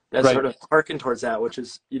that sort Right. of harken towards that, which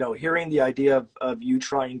is, hearing the idea of you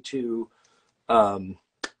trying to, um,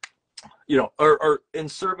 or in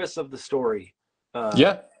service of the story, uh,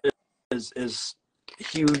 Yeah. is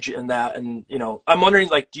huge in that. And I'm wondering,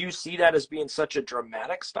 like, do you see that as being such a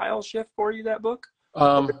dramatic style shift for you, that book,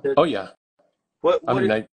 or Oh, yeah. I what mean,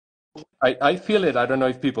 did I feel it. I don't know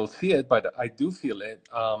if people see it, but I do feel it.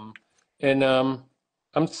 And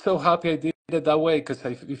I'm so happy I did it that way, because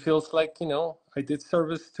it feels like, you know, I did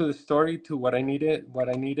service to the story, to yeah, what it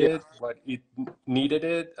needed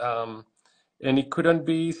it. And it couldn't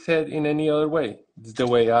be said in any other way. It's the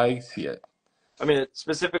way I see it. I mean,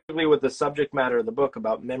 specifically with the subject matter of the book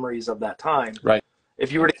about memories of that time, Right.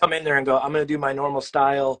 if you were to come in there and go, I'm going to do my normal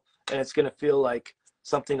style and it's going to feel like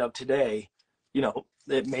something of today, you know,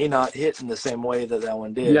 it may not hit in the same way that that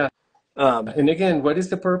one did. Yeah. And again, what is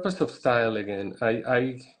the purpose of style again?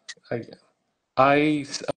 I, I,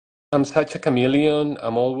 I'm such a chameleon.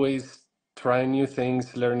 I'm always trying new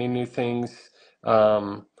things, learning new things.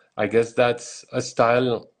 I guess that's a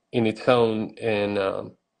style in its own, and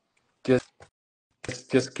just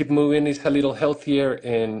just keep moving is a little healthier.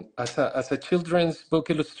 And as a children's book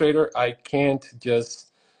illustrator, I can't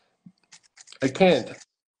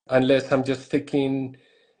unless I'm just taking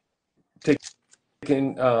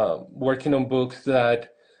working on books that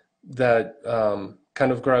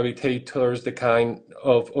kind of gravitate towards the kind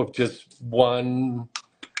of just one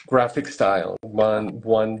graphic style,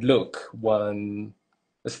 one look, one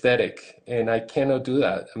aesthetic, and I cannot do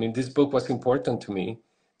that. I mean, this book was important to me,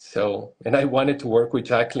 so, and I wanted to work with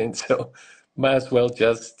Jacqueline, so might as well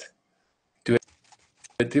just do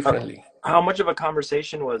it differently. How much of a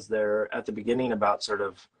conversation was there at the beginning about sort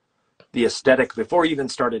of the aesthetic before you even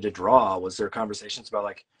started to draw? Was there conversations about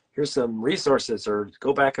like, here's some resources, or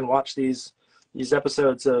go back and watch these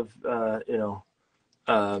episodes of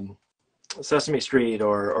Sesame Street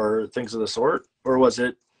or things of the sort? Or was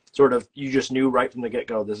it sort of you just knew right from the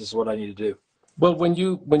get-go, this is what I need to do? Well, when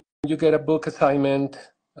you get a book assignment,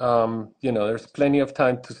 there's plenty of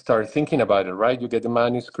time to start thinking about it, right? You get the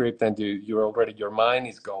manuscript and you're already, your mind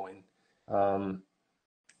is going.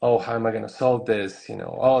 Oh, how am I going to solve this?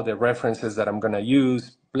 All the references that I'm going to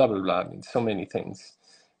use, blah, blah, blah. I mean, so many things.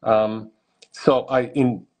 So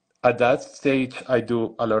at that stage, I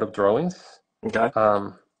do a lot of drawings. Okay.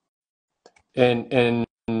 And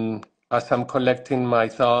as I'm collecting my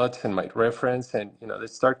thoughts and my reference, and they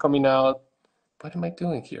start coming out, what am I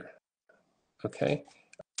doing here? Okay.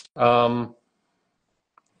 As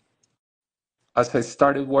I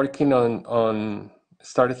started working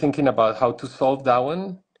started thinking about how to solve that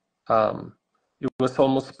one, it was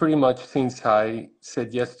almost pretty much since I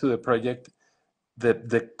said yes to the project,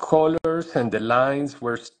 the colors and the lines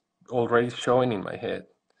were already showing in my head.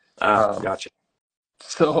 Gotcha.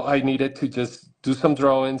 So I needed to just do some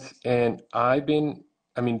drawings, and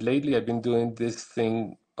lately I've been doing this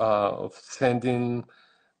thing of sending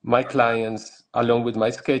my clients along with my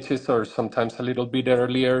sketches, or sometimes a little bit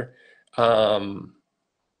earlier, a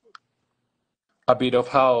bit of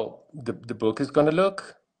how the book is going to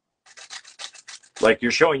look. Like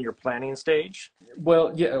you're showing your planning stage?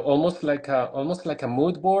 Well, yeah, almost like a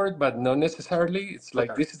mood board, but not necessarily. It's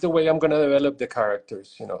like, this is the way I'm going to develop the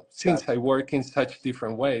characters. Since I work in such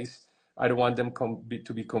different ways, I don't want them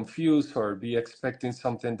to be confused or be expecting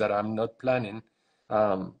something that I'm not planning.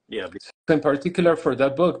 So in particular for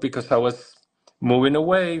that book, because I was moving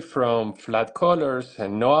away from flat colors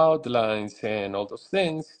and no outlines and all those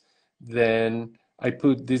things, then I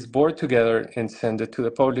put this board together and sent it to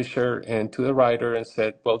the publisher and to the writer and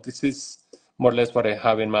said, well, this is more or less what I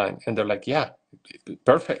have in mind. And they're like, yeah,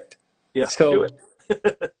 perfect. Yeah, so do it.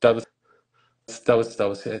 that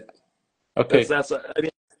was it. Okay.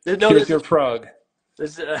 Here's your frog.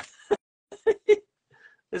 He's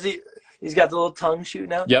got the little tongue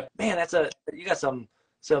shooting out. Yep. Man, you got some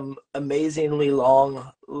amazingly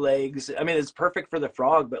long legs. I mean, it's perfect for the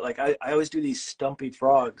frog, but like I always do these stumpy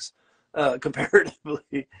frogs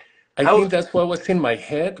comparatively. I think that's what was in my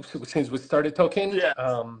head since we started talking. Yeah.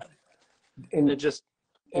 And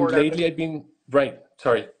lately I've been right.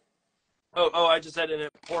 Sorry. Oh, I just said, and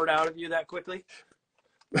it poured out of you that quickly.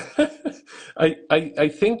 I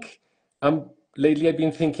think lately I've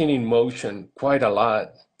been thinking in motion quite a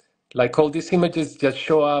lot. Like all these images just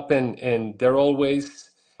show up and they're always,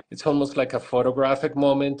 it's almost like a photographic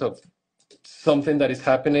moment of something that is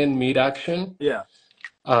happening mid-action. Yeah.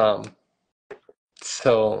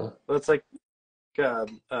 So it's like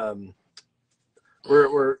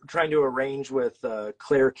we're trying to arrange with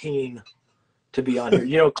Claire Keane to be on here.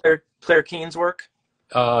 You know Claire Keane's work?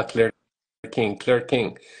 Claire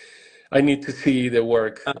King. I need to see the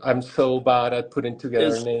work. I'm so bad at putting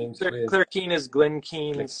together names. Claire Keane is Glenn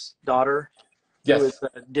Keane's daughter. Yes. Who is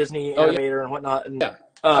a Disney animator and whatnot. And, yeah,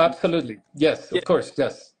 absolutely. Yes, of course,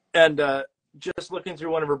 yes. And just looking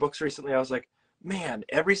through one of her books recently, I was like, man,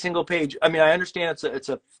 every single page. I mean, I understand it's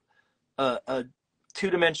a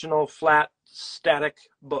two-dimensional, flat, static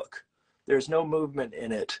book. There's no movement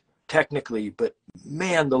in it technically, but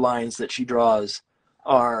man, the lines that she draws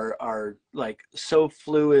are like so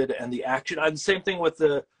fluid, and the action. The same thing with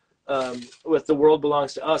the World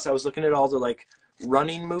Belongs to Us. I was looking at all the like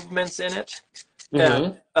running movements in it.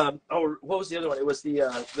 Mm-hmm. And what was the other one? It was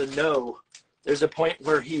the No. There's a point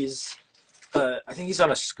where he's I think he's on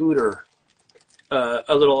a scooter,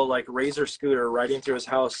 a little like razor scooter riding through his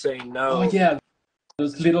house saying Oh no. yeah,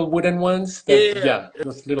 those little wooden ones that, Yeah, yeah,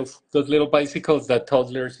 those little bicycles that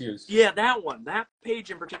toddlers use. yeah, that one, that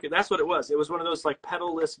page in particular, that's what it was. It was one of those like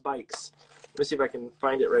pedal-less bikes. Let me see if I can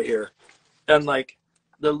find it right here. And like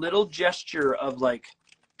the little gesture of like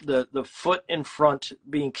the foot in front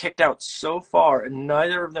being kicked out so far, and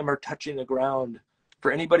neither of them are touching the ground.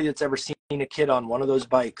 For anybody that's ever seen a kid on one of those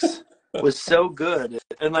bikes, was so good.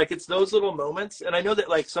 And like it's those little moments. And I know that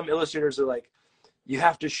like some illustrators are like, you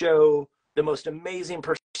have to show the most amazing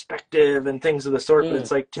perspective and things of the sort. But Mm. it's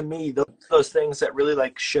like, to me, those things that really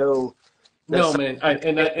like show that No, man,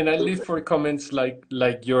 and I live for comments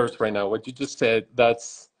like yours right now. What you just said,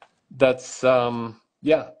 that's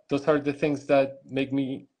yeah, those are the things that make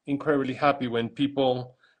me incredibly happy when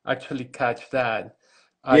people actually catch that.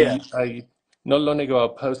 yeah, I not long ago I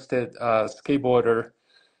posted a skateboarder,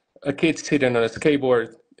 a kid sitting on a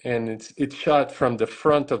skateboard, and it's shot from the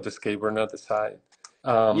front of the skateboard, not the side.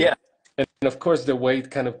 yeah, And of course, the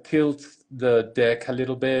weight kind of tilts the deck a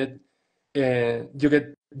little bit, and you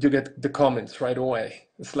get the comments right away.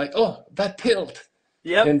 It's like, oh, that tilt,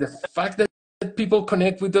 yep. and the fact that people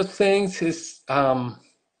connect with those things is,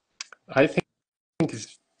 I think,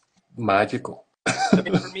 is magical. I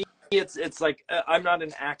mean, for me, it's like I'm not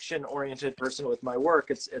an action oriented person with my work.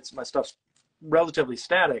 It's my stuff's relatively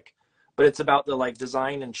static, but it's about the like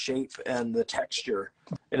design and shape and the texture.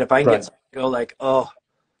 And if I can get Right. something to go like, oh,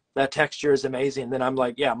 that texture is amazing, then I'm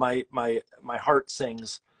like, yeah, my heart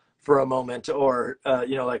sings for a moment. Or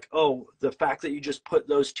like, oh, the fact that you just put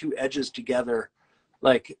those two edges together,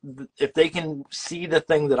 like if they can see the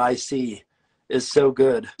thing that I see, is so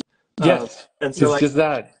good. Yes, And so it's like just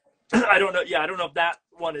that. I don't know. Yeah, I don't know if that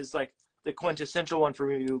one is like the quintessential one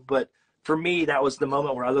for you, but for me, that was the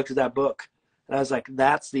moment where I looked at that book and I was like,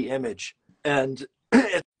 "That's the image." And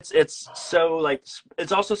it's so like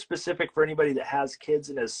it's also specific for anybody that has kids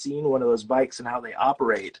and has seen one of those bikes and how they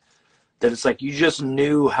operate. That it's like you just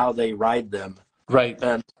knew how they ride them, Right.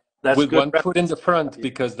 and that's With good. one foot in the front,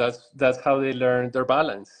 because that's how they learn their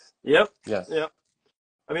balance. Yep, Yes. yep.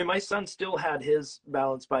 I mean, my son still had his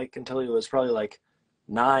balance bike until he was probably like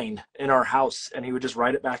 9 in our house, and he would just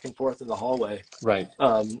ride it back and forth in the hallway. Right.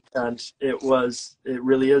 And it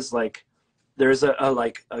really is like there's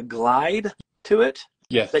like a glide to it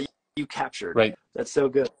that Yes. you captured. Right. That's so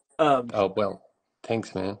good. Oh, well,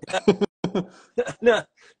 thanks, man. No,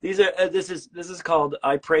 these are this is called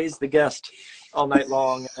I Praise the Guest all night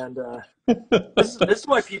long, and this is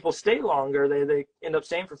why people stay longer. They end up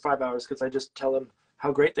staying for 5 hours because I just tell them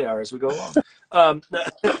how great they are as we go along. Um,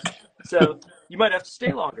 so you might have to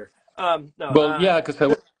stay longer. No, Well, yeah, because I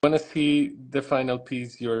want to see the final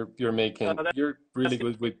piece you're making. that, You're really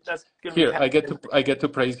good with. that's gonna be Here, I get packed to I get to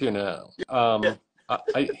praise you now. in.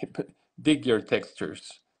 I dig your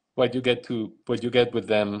textures. What you get with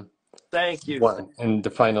them, Thank you. one, and the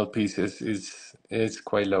final piece is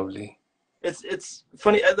quite lovely. It's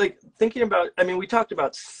funny. Like thinking about. I mean, we talked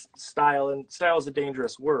about style, and style is a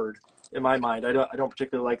dangerous word in my mind. I don't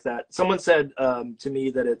particularly like that. Someone said to me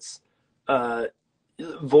that it's uh,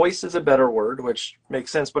 voice is a better word, which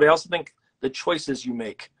makes sense. But I also think the choices you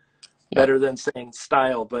make Yeah. better than saying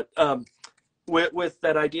style. But with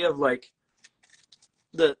that idea of like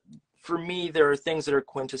for me, there are things that are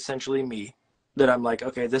quintessentially me that I'm like,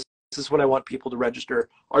 okay, this is what I want people to register.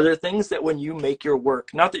 Are there things that when you make your work,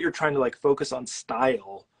 not that you're trying to like focus on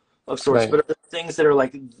style of sorts, Right. but are there things that are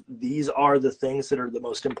like, these are the things that are the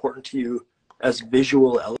most important to you as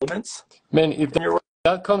visual elements Man, if in your work?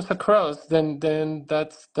 that comes across, then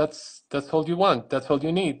that's all you want. That's all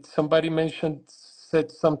you need. Somebody said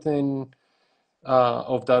something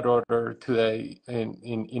of that order today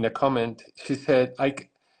in a comment. She said,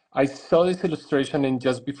 I saw this illustration, and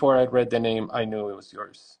just before I read the name, I knew it was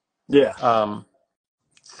yours. Yeah.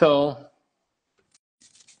 So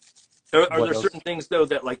Are what there else? certain things though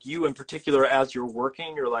that like you in particular, as you're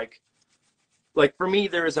working, you're like for me,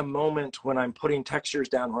 there is a moment when I'm putting textures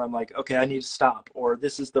down where I'm like, okay, I need to stop, or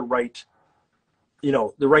this is the right,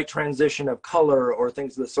 the right transition of color or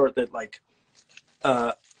things of the sort that like,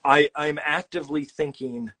 I'm actively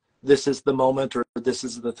thinking this is the moment or this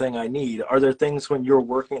is the thing I need. Are there things when you're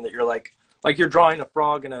working that you're like you're drawing a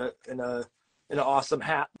frog in an awesome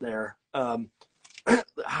hat there?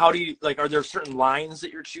 How do you like? Are there certain lines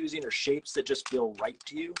that you're choosing or shapes that just feel right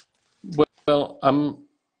to you? Well, I'm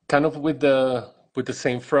kind of with the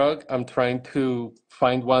same frog. I'm trying to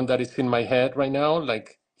find one that is in my head right now.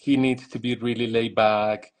 Like, he needs to be really laid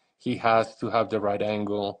back. He has to have the right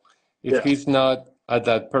angle. If Yeah, he's not at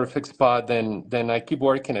that perfect spot, then I keep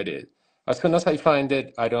working at it. As soon as I find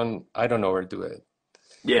it, I don't overdo it.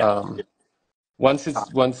 yeah, Um, Once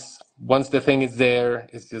the thing is there,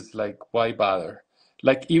 it's just like, why bother?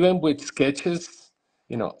 Like even with sketches,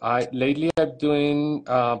 I lately I'm doing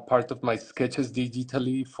part of my sketches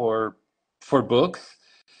digitally for books,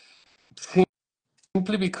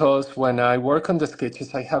 simply because when I work on the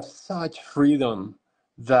sketches, I have such freedom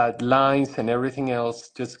that lines and everything else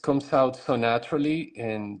just comes out so naturally,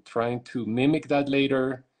 and trying to mimic that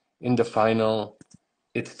later in the final,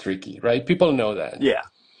 it's tricky, right? People know that. Yeah.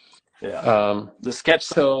 Yeah. The sketch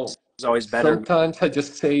So is always better. sometimes I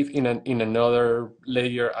just save in another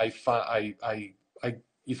layer. I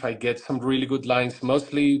if I get some really good lines,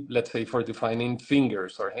 mostly let's say for defining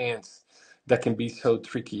fingers or hands that can be so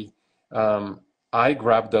tricky, I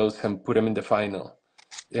grab those and put them in the final,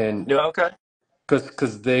 and Yeah. Okay.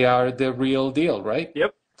 because they are the real deal, right?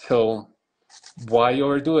 Yep. So why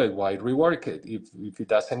overdo it? Why rework it if it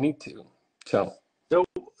doesn't need to? So So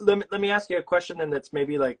let me ask you a question, and that's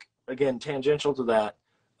maybe like again tangential to that.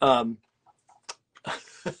 Um,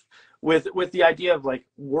 with the idea of like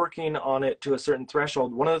working on it to a certain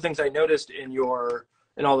threshold, one of the things I noticed in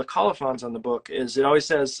all the colophons on the book is it always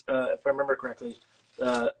says, if I remember correctly,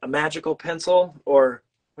 a magical pencil, or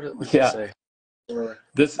what does it yeah, say? Or,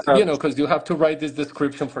 this uh, because you have to write this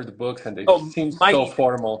description for the books, and they oh, seem so mighty.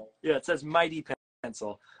 formal. Yeah, it says mighty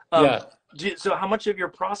pencil. Um, Yeah. so how much of your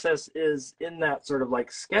process is in that sort of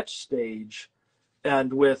like sketch stage,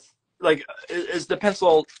 and with like, is the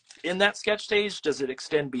pencil in that sketch stage? Does it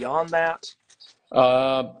extend beyond that?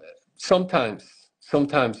 Uh, sometimes,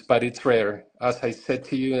 but it's rare. As I said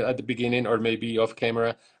to you at the beginning, or maybe off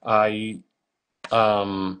camera,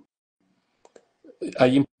 um, I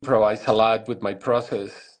improvise a lot with my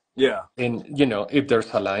process. Yeah. And if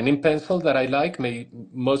there's a line in pencil that I like,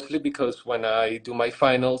 mostly because when I do my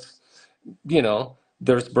finals,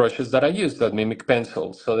 there's brushes that I use that mimic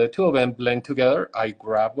pencil. So the two of them blend together. I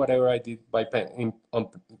grab whatever I did by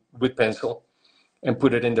with pencil and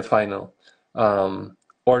put it in the final,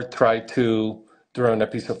 or try to draw on a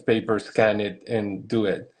piece of paper, scan it, and do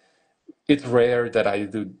it. It's rare that I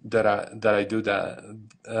do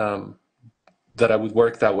um, that I would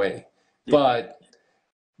work that way, Yeah. but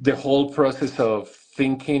the whole process of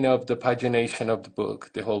thinking of the pagination of the book,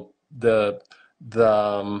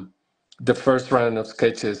 the first round of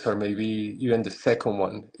sketches, or maybe even the second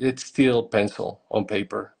one, it's still pencil on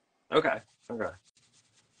paper. Okay. Okay.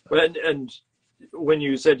 And when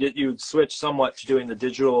you said that you'd switch somewhat to doing the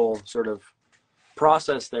digital sort of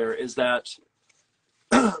process there, is that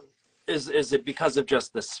is it because of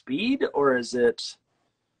just the speed, or is it,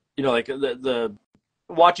 like the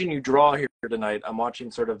watching you draw here tonight, I'm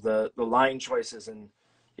watching sort of the line choices, and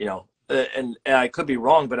and I could be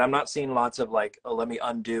wrong, but I'm not seeing lots of like, oh, let me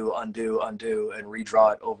undo, undo, undo, and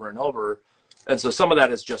redraw it over and over. And so some of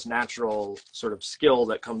that is just natural sort of skill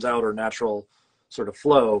that comes out, or natural sort of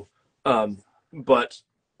flow. But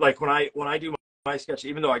like when I do my sketch,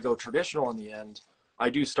 even though I go traditional in the end, I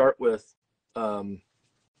do start with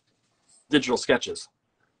digital sketches,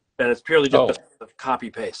 and it's purely just Oh, copy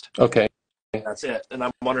paste. okay. That's it. And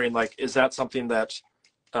I'm wondering, like, is that something that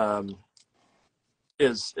um,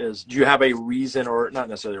 do you have a reason, or not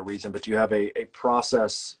necessarily a reason, but do you have a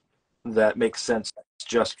process that makes sense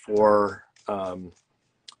just for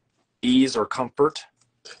ease or comfort?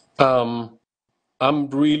 I'm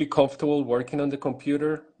really comfortable working on the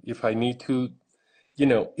computer. If I need to,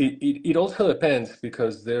 it also depends,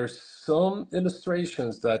 because there's some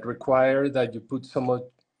illustrations that require that you put some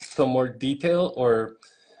more detail, or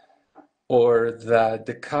that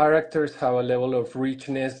the characters have a level of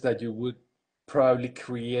richness that you would probably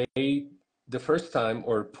create the first time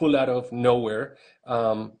or pull out of nowhere,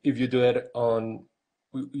 if you do it on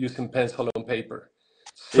using pencil on paper.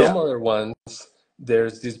 Some Yeah. other ones,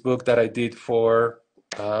 there's this book that I did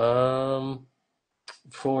um,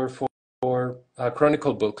 for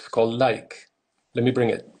chronicle books called Like. Let me bring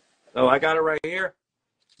it. Oh, I got it right here.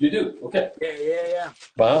 You do? Okay. Yeah, yeah, yeah.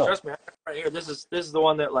 Oh, Wow. trust me, I got it right here. This is the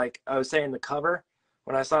one that, like I was saying, the cover.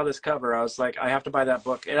 When I saw this cover, I was like, I have to buy that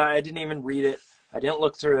book, and I didn't even read it. I didn't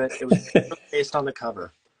look through it. It was based on the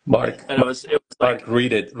cover, Mark, and it was like, Mark,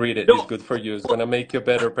 read it. Read it. It's no, good for you. It's gonna make you a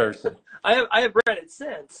better person. I have read it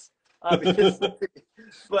since, obviously,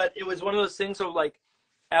 but it was one of those things of like,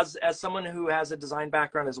 as someone who has a design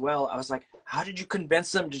background as well, I was like, how did you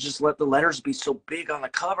convince them to just let the letters be so big on the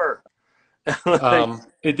cover? Like,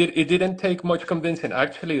 It didn't take much convincing.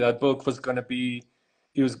 Actually, that book was gonna be,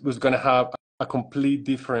 it was gonna have a complete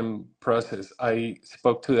different process. I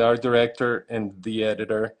spoke to the art director and the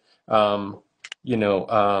editor. Um, you know,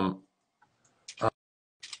 um,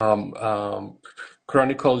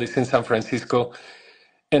 Chronicle is in San Francisco,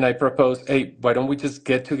 And I proposed, hey, why don't we just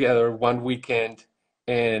get together one weekend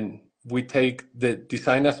and we take the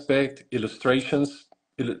design aspect, illustrations,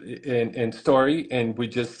 and story, and we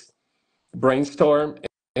just brainstorm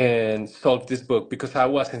and solve this book, because I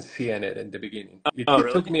wasn't seeing it in the beginning. Oh, It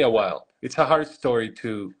really? took me a while. It's a hard story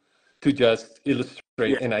to just Yeah.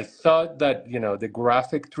 illustrate. And I thought that, the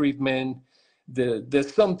graphic treatment,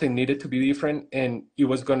 there's something needed to be different, and it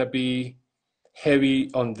was going to be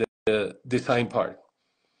heavy on the design part.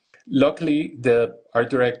 Luckily, the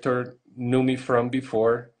art director knew me from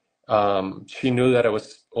before. She knew that I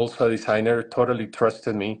was also a designer, totally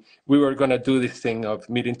trusted me. We were going to do this thing of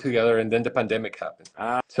meeting together, and then the pandemic happened.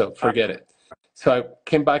 Uh, So forget it. So I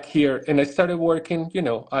came back here and I started working,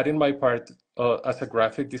 adding my part as a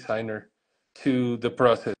graphic designer to the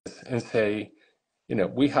process, and say,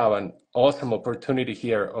 we have an awesome opportunity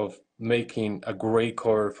here of making a great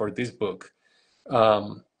cover for this book.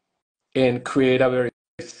 And create a very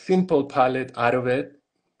simple palette out of it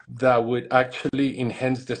that would actually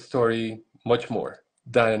enhance the story much more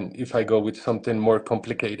than if I go with something more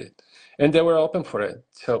complicated. And they were open for it.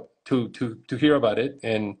 So to hear about it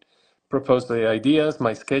and propose the ideas,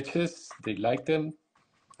 my sketches, they liked them,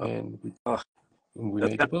 and oh, we that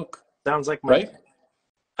made the book, sounds like my. right?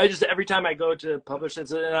 I just every time I go to publish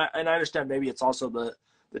it, and I understand maybe it's also the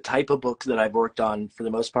type of book that I've worked on for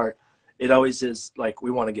the most part. It always is like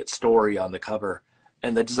we want to get story on the cover,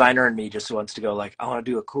 and the designer in me just wants to go like I want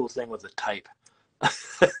to do a cool thing with the type,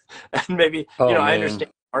 and maybe Oh I man.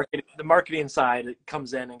 understand the marketing side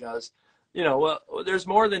comes in and goes, well, there's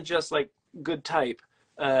more than just like good type,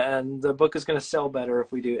 and the book is going to sell better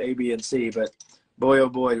if we do A, B, and C. But boy, oh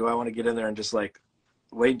boy, do I want to get in there and just like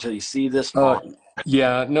wait until you see this font.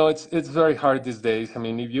 Yeah, no, it's very hard these days. I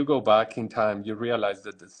mean, if you go back in time, you realize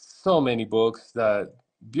that there's so many books, that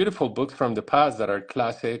beautiful books from the past that are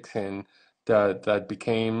classics and that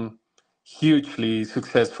became hugely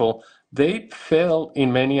successful. They fail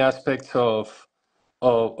in many aspects of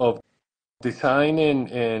design,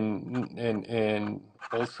 and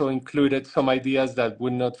also included some ideas that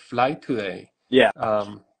would not fly today. Yeah.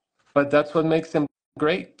 Um, but that's what makes them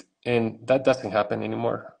great, and that doesn't happen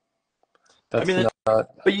anymore. I That's mean, not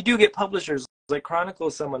but you do get publishers like Chronicle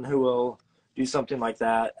is someone who will do something like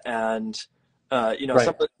that, and right.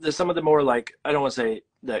 some of the more like I don't want to say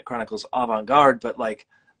that Chronicle's avant-garde, but like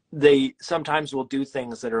they sometimes will do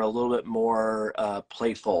things that are a little bit more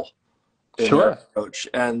playful in their Sure. approach.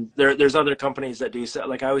 And there's other companies that do so.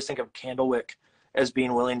 Like I always think of Candlewick as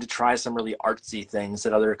being willing to try some really artsy things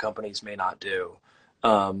that other companies may not do.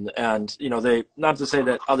 And they not to say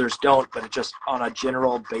that others don't, but it just on a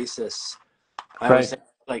general basis I always Right. think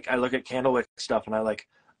like I look at Candlewick stuff and I like,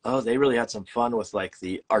 oh, they really had some fun with like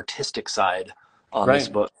the artistic side on this Right.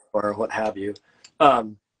 book or what have you.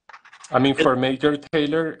 Um, I mean, and for Major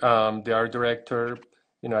Taylor, the art director,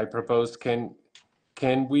 I proposed, can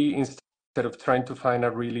we, instead of trying to find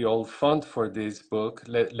a really old font for this book,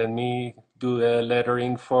 let me do the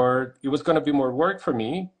lettering for, it was going to be more work for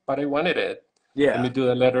me, but I wanted it. Let yeah, me do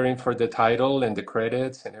the lettering for the title and the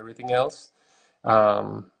credits and everything else.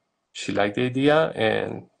 Um, she liked the idea,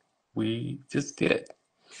 and we just did it.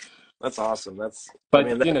 that's awesome. I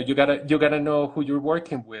mean, But you gotta know who you're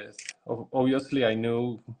working with. Obviously, I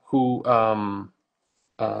knew who um,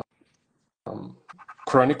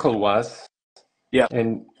 Chronicle was, yeah,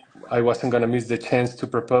 and I wasn't gonna miss the chance to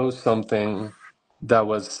propose something that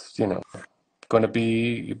was, it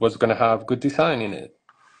was gonna have good design in it.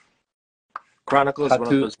 Chronicle is Had one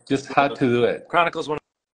of to those. just had to do it. Chronicle is one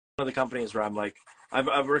of the companies where I'm like, I've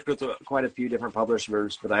worked with quite a few different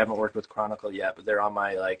publishers, but I haven't worked with Chronicle yet. But they're on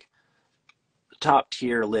my like top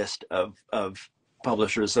tier list of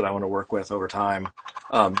publishers that I want to work with over time.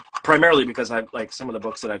 Primarily because I've like some of the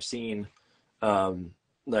books that I've seen.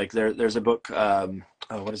 Like there's a book.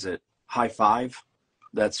 Oh, what is it? High Five.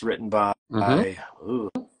 That's written by Hmm.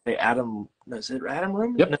 Adam. Is it Adam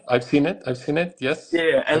Room? No. Yep, I've seen it. I've seen it. Yes,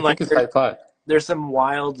 Yeah, I and like think it's high five. there's some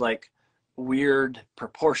wild like weird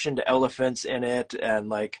proportioned elephants in it, and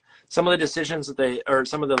like some of the decisions that they or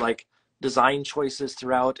some of the like design choices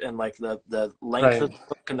throughout, and like the length of Right. the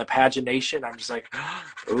book and the pagination. I'm just like,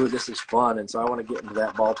 oh, this is fun, and so I want to get into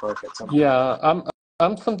that ballpark at some point. Yeah,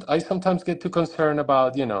 I sometimes get too concerned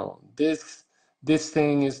about, this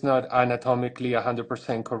thing is not anatomically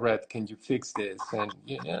 100% correct. Can you fix this? And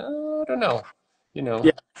I don't know. You know,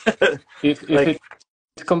 Yeah. if Like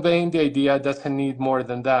it's conveying the idea, it doesn't need more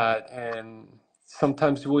than that. And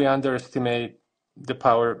sometimes we underestimate the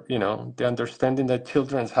power, the understanding that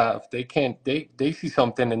children have. They see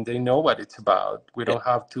something and they know what it's about. We yeah, don't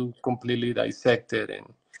have to completely dissect it and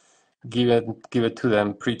give it to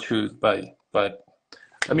them pre-chewed, but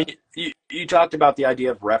I mean, you talked about the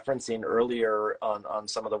idea of referencing earlier on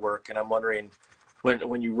some of the work, and I'm wondering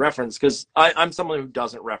when you reference, because I'm someone who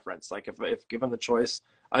doesn't reference. Like if given the choice,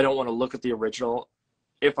 I don't want to look at the original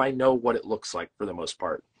if I know what it looks like for the most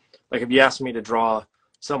part. Like if you ask me to draw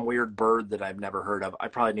some weird bird that I've never heard of, I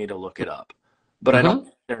probably need to look it up. But I don't Hmm.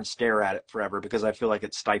 sit there and stare at it forever because I feel like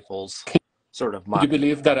it stifles sort of Could my. you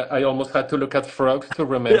believe that I almost had to look at frogs to Yeah.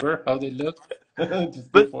 remember how they looked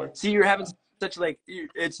just But before? see, you're having such like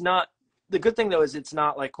it's not the good thing though is it's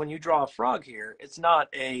not like when you draw a frog here, it's not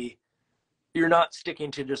a you're not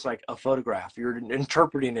sticking to just like a photograph. You're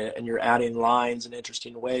interpreting it and you're adding lines in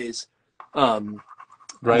interesting ways. Um,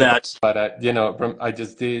 Right, that but I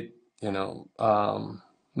just did,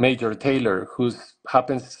 Major Taylor, who's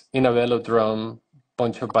happens in a velodrome,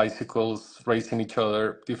 bunch of bicycles racing each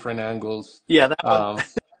other, different angles, yeah, that one. um,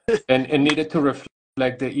 and needed to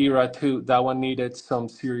reflect the era too. That one needed some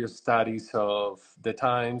serious studies of the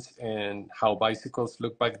times and how bicycles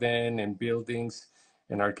looked back then, and buildings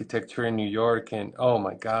and architecture in New York, and oh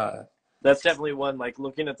my God. That's definitely one. Like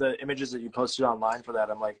looking at the images that you posted online for that,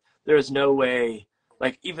 I'm like, there is no way.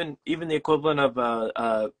 Like even the equivalent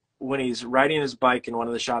of when he's riding his bike in one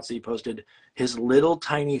of the shots that he posted, his little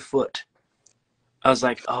tiny foot. I was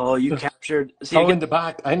like, oh, you captured. See Oh, again. in the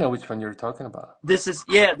back, I know which one you're talking about. This is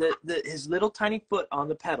yeah, the his little tiny foot on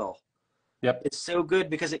the pedal. Yep. It's so good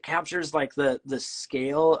because it captures like the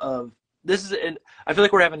scale of this is. I feel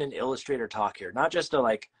like we're having an illustrator talk here, not just a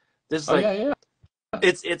like. This is Oh like yeah, yeah.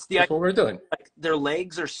 it's the That's what we're doing. like their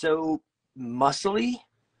legs are so muscly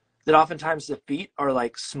that oftentimes the feet are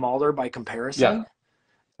like smaller by Yeah, comparison.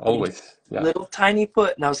 And you just always. Yeah. little tiny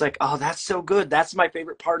foot, and I was like, oh, that's so good. That's my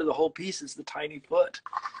favorite part of the whole piece is the tiny foot.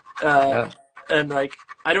 Uh, Yeah. and like,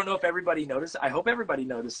 I don't know if everybody noticed. I hope everybody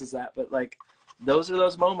notices that, but like, those are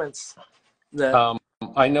those moments that. Um,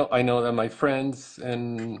 I know that my friends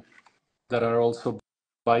and that are also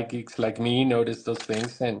bike geeks like me notice those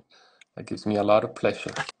things, and that gives me a lot of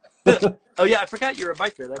pleasure. Oh yeah, I forgot you're a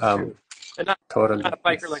biker. That's Um, true, and not totally. a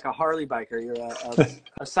biker It's like a Harley biker. You're a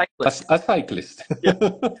a, cyclist. a cyclist. Yeah,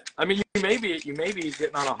 I mean, you may be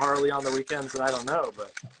getting on a Harley on the weekends, and I don't know,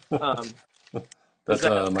 but is That's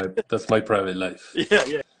that my private life. yeah,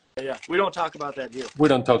 yeah, yeah. We don't talk about that here. We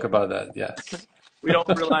don't talk about that. Yes. We don't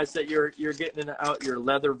realize that you're getting out your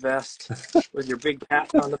leather vest with your big hat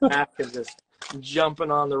on the back and just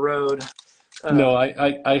jumping on the road. No, Uh,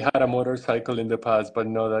 I had a motorcycle in the past, but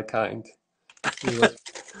not that kind. It was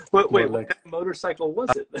more wait, what like kind of motorcycle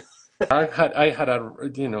was it? I had a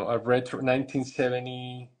retro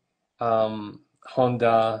 1970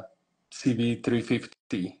 Honda CB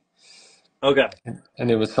 350, Okay,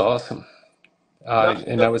 and it was awesome. I not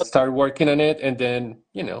and I would start working on it, and then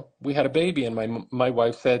we had a baby, and my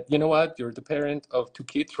wife said, "You know what? You're the parent of two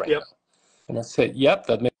kids right yep. now." And I said, "Yep,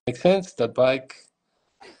 that makes sense. That bike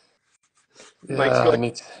The bike's going.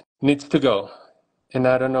 needs to go." And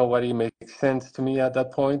I don't know what it makes sense to me at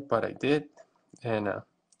that point, but I did, and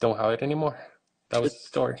don't have it anymore. That Is, was the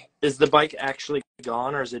story. is the bike actually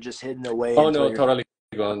gone, or is it just hidden away Oh until no, you're? totally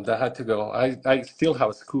gone. That had to go. I still have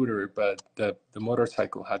a scooter, but the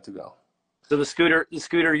motorcycle had to go. So the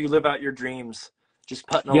scooter, you live out your dreams, just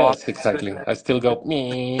putting along, Yes, exactly. I still go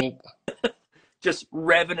me. just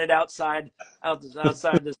revving it outside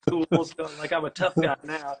the schools, going like I'm a tough guy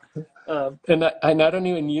now. Um, And I don't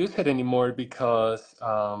even use it anymore because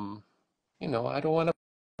I don't want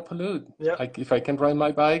to pollute. yep. Like if I can ride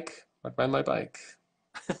my bike, I ride my bike.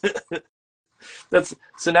 That's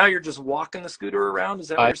so now you're just walking the scooter around. Is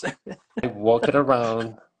that what I, you're saying? I walk it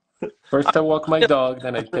around. First I walk my dog,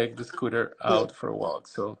 then I take the scooter out for a walk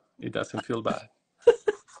so it doesn't feel bad.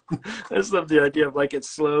 I just love the idea of like it's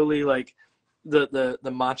slowly like the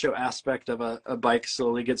macho aspect of a bike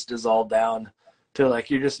slowly gets dissolved down to like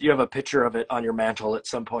you have a picture of it on your mantle at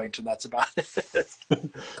some point and that's about it.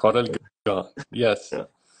 Totally gone. Yes, Yeah.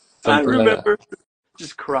 I something like that. remember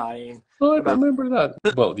just crying Oh, I about remember that.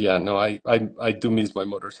 Well, yeah, no, I do miss my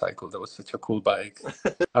motorcycle. That was such a cool bike.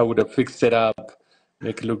 I would have fixed it up,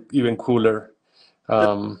 make it look even cooler.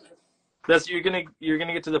 Um, that's you're gonna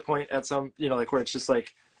get to the point at some like where it's just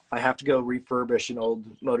like I have to go refurbish an old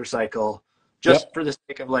motorcycle just yep. for the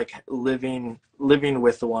sake of like living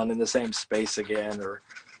with the one in the same space again. Or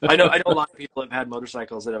I know a lot of people have had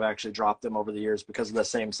motorcycles that have actually dropped them over the years because of the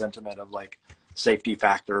same sentiment of like safety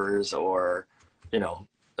factors or you know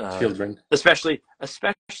uh, Children. especially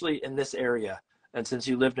in this area. And since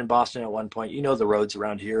you lived in Boston at one point, you know the roads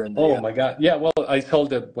around here and Oh the my God. Yeah, well, I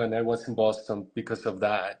sold it when I was in Boston because of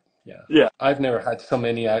that. Yeah. yeah. I've never had so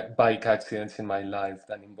many bike accidents in my life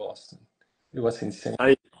than in Boston. It was insane.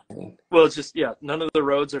 Well, it's just, yeah, none of the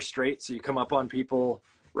roads are straight, so you come up on people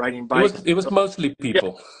riding It bikes. was it was mostly Yeah,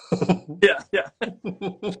 people. yeah, yeah.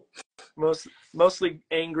 Mostly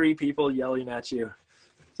angry people yelling at you,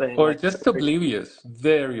 saying Or like, just oblivious,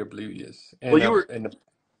 very oblivious, "Well, and a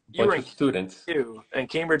you were bunch in of students. Cambridge, and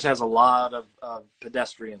Cambridge has a lot of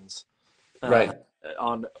pedestrians uh, Right.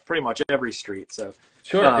 on pretty much every street." So,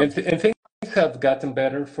 Sure. um, And things have gotten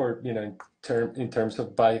better for, in terms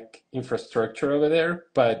of bike infrastructure over there,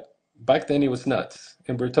 but back then it was nuts.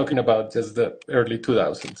 And we're talking about just the early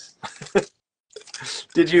 2000s.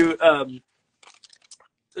 did you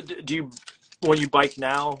do you when you bike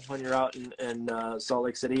now when you're out in Salt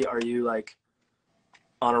Lake City? Are you like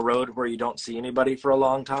on a road where you don't see anybody for a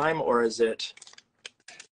long time, or is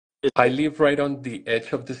I it live right on the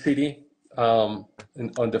edge of the city, on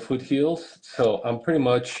the foothills. So I'm pretty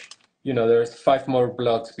much, there's 5 more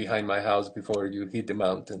blocks behind my house before you hit the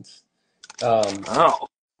mountains. Um, oh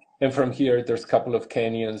and from here, there's a couple of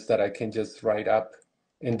canyons that I can just ride up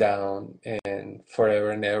and down and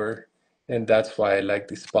forever and ever. And that's why I like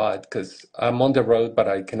this spot because I'm on the road, but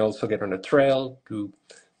I can also get on a trail.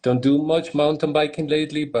 Don't do much mountain biking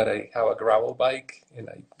lately, but I have a gravel bike and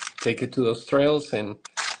I take it to those trails, and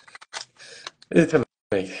it's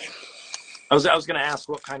amazing. I was going to ask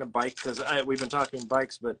what kind of bike, because we've been talking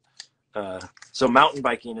bikes, but so mountain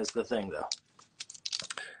biking is the thing though.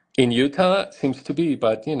 In Utah, it seems to be,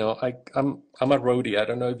 but I'm a roadie. I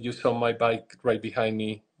don't know if you saw my bike right behind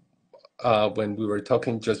me when we were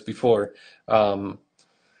talking just before. Um,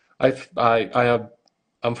 I have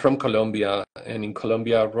I'm from Colombia, and in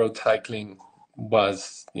Colombia, road cycling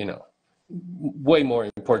was, way more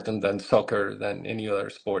important than soccer, than any other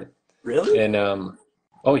sport. Really? And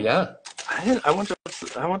oh yeah, I wouldn't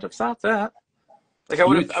have thought that. Like I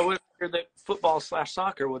huge. would have figured that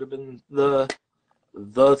football/soccer would have been the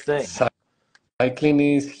thing. Cycling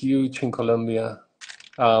is huge in Colombia.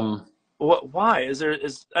 Um, What? Why is there?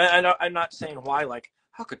 I'm not saying why. Like,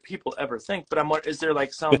 how could people ever think? But is there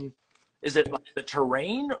like some? Is it like the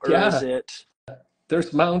terrain, or is yeah, it?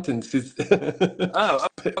 there's mountains. It's Oh,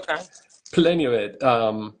 okay. plenty of it.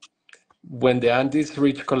 When the Andes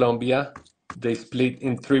reach Colombia, they split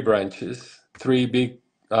in 3 branches, 3 big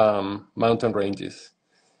mountain ranges.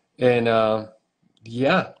 And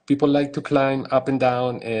yeah, people like to climb up and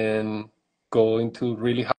down and go into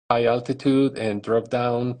really high altitude and drop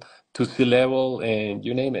down to sea level and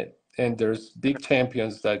you name it. And there's big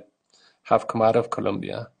champions that have come out of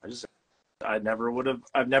Colombia. I just I never would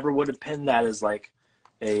have pinned that as like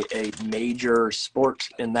a major sport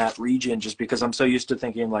in that region, just because I'm so used to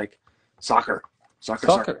thinking like soccer, soccer,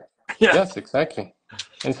 soccer. Soccer. Yeah, Yes, exactly.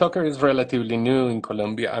 And soccer is relatively new in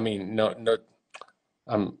Colombia. I mean, not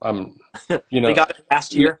I'm you they know, got it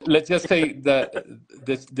last year. let's just say that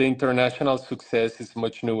the international success is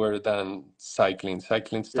much newer than cycling.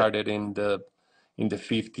 Cycling Yeah. started in the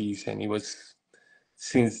 50s, and it was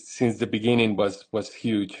since the beginning was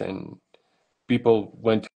huge, and people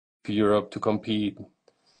went to Europe to compete.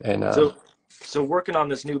 And So working on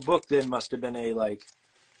this new book then must have been a like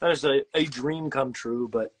not just a dream come true,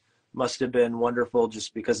 but must have been wonderful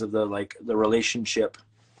just because of the relationship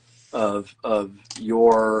of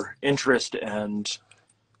your interest and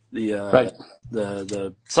the right,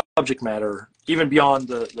 the subject matter, even beyond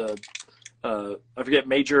the I forget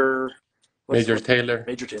major Major Taylor.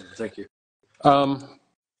 Major Taylor. Thank you. Um,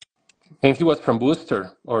 and he was from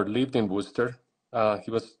Worcester, or lived in Worcester.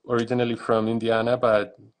 He was originally from Indiana,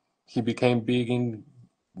 but he became big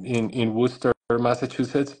in Worcester,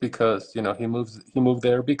 Massachusetts, because he moved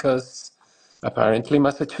there because apparently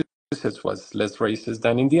Massachusetts was less racist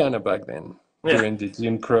than Indiana back then Yeah. during the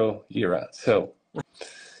Jim Crow era. So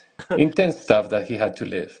intense stuff that he had to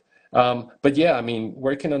live. But yeah, I mean,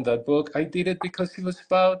 working on that book, I did it because it was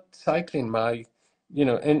about cycling.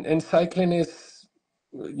 And cycling is,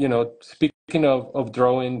 speaking of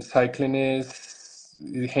drawing, cycling is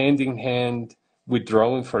hand in hand with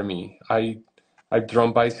drawing for me. I've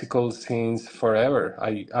drawn bicycles since forever.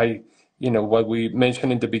 What we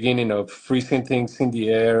mentioned in the beginning of freezing things in the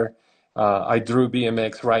air. I drew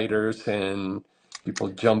BMX riders and people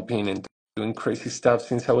jumping and doing crazy stuff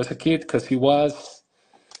since I was a kid because he was,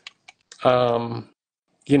 um,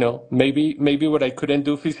 maybe what I couldn't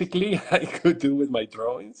do physically, I could do with my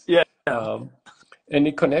drawings. Yeah. Um, and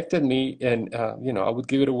it connected me, and I would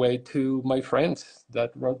give it away to my friends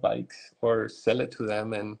that rode bikes or sell it to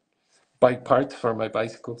them and buy parts for my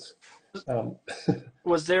bicycles. Um,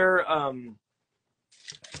 Was there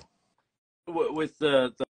with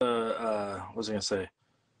the what was I gonna say?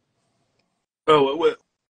 Oh,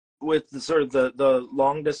 with the sort of the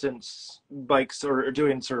long distance bikes or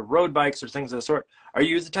doing sort of road bikes or things of the sort, are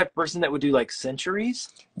you the type of person that would do like centuries?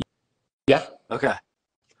 Yeah. Okay.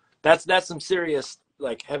 That's some serious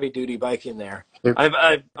like heavy duty biking there. It- I've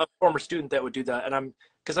a former student that would do that, and I'm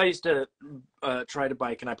because I used to try to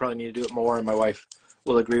bike, and I probably need to do it more. And my wife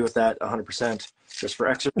will agree with that 100% just for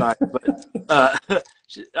exercise. But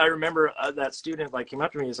I remember that student like came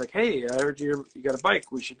up to me. He's like, "Hey, I heard you got a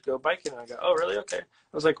bike. We should go biking." And I go, "Oh, really? Okay."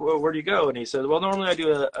 I was like, "Well, where do you go?" And he said, "Well, normally I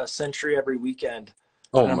do a century every weekend."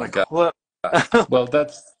 oh And I'm my like, God. "What?" Well,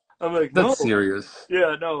 I'm like, that's "No." serious.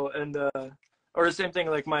 Yeah, no, and or the same thing.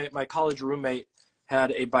 Like my college roommate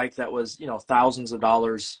had a bike that was thousands of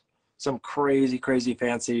dollars, some crazy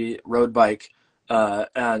fancy road bike,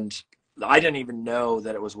 and I didn't even know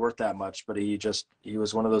that it was worth that much. But he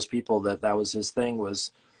was one of those people that was his thing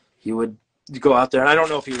was he would go out there, and I don't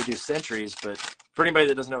know if he would do centuries, but for anybody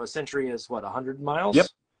that doesn't know, a century is what 100 Yep.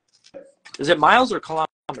 miles. Is it miles or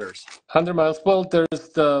kilometers? 100 miles. Well,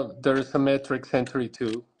 there's a metric century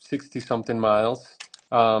too, 60 something miles.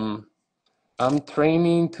 Um, I'm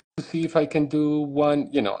training to see if I can do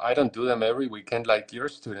one. I don't do them every weekend like your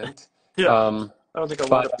student. Yeah, Um, I don't think a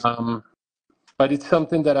lot but of um, but it's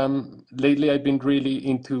something that lately I've been really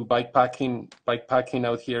into bike packing. Bike packing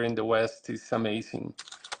out here in the West is amazing.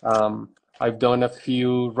 Um, I've done a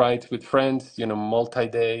few rides with friends,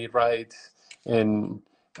 multi-day rides and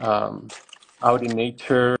um, out in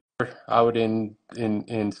nature, out in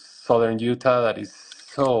southern Utah. That is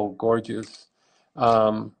so gorgeous.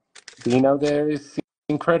 Um, Being out there is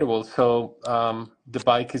incredible. So the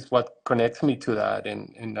bike is what connects me to that,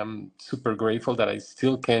 and I'm super grateful that I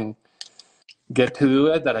still can get to do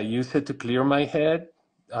it, that I use it to clear my head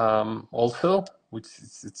also, which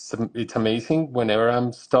is, it's amazing. Whenever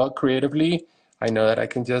I'm stuck creatively, I know that I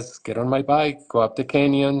can just get on my bike, go up the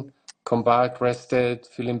canyon, come back rested,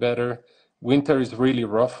 feeling better. Winter is really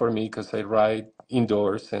rough for me because I ride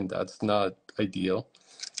indoors and that's not ideal.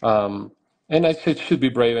 Um, and I should be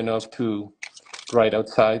brave enough to ride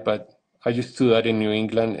outside, but I used to do that in New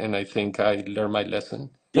England and I think I learned my lesson.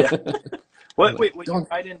 yeah. I'm What like, wait when you don't.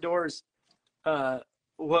 ride indoors? Uh,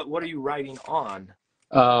 what are you riding on?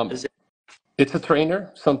 Um, Is it It's a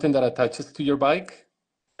trainer, something that attaches to your bike.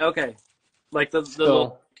 okay? Like the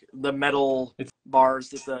little So the metal it's bars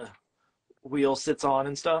that the wheel sits on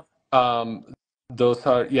and stuff. um, those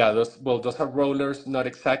are yeah, those are rollers, not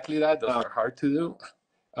exactly that. Those Oh, are hard to do.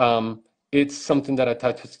 It's something that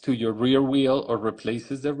attaches to your rear wheel or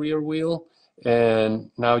replaces the rear wheel, and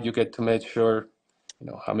now you get to measure,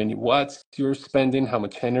 how many watts you're spending, how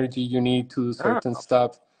much energy you need to do certain oh,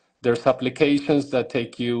 stuff. There's applications that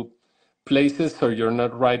take you places so you're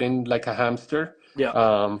not riding like a hamster, yeah.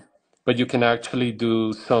 um, but you can actually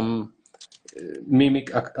do some mimic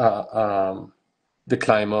the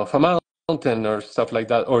climb of a mountain or stuff like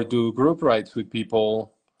that, or do group rides with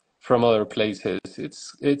people from other places.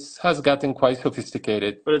 It's has gotten quite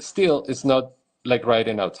sophisticated. But it's Still, it's not like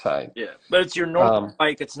riding outside. yeah. But it's your normal Um,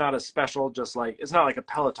 bike. It's not a special. Just like it's not like a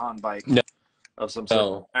Peloton bike no, of some sort.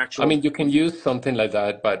 no. I Actual. mean, you can use something like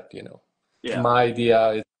that, but Yeah. my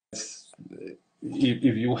idea is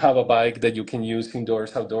if you have a bike that you can use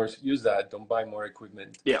indoors, outdoors, use that. Don't buy more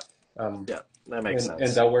equipment. Yeah. Um, Yeah. That makes and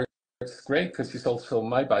sense. that works great because it's also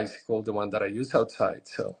my bicycle, the one that I use outside.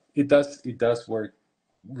 So it does work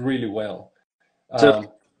really well. So Um,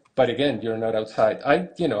 but again, you're not outside. I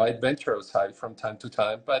venture outside from time to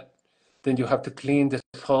time, but then you have to clean the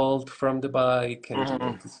salt from the bike and do mhm.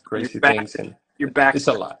 all these your crazy back things, and your back's it's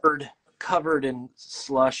a lot. covered in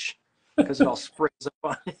slush because it all sprays up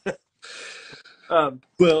on you. Um.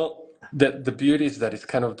 Well, the beauty is that it's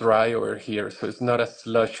kind of dry over here, so it's not as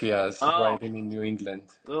slushy as Oh. riding in New England.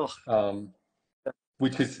 Ugh. Um,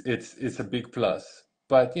 which is it's a big plus.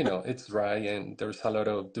 But it's dry and there's a lot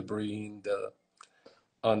of debris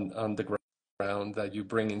on the ground that you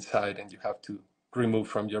bring inside and you have to remove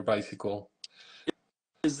from your bicycle.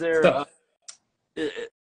 Is It's there tough.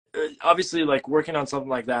 obviously like working on something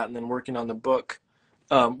like that and then working on the book,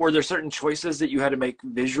 were there certain choices that you had to make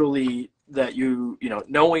visually that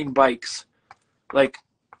knowing bikes, like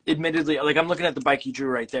admittedly, like I'm looking at the bike you drew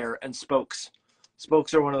right there, and spokes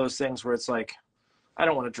are one of those things where it's like I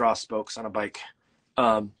don't want to draw spokes on a bike,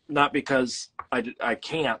 not because I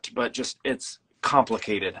can't, but just it's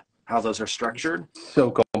complicated how those are structured.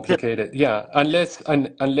 So complicated. Yeah, unless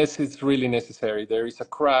it's really necessary. There is a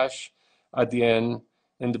crash at the end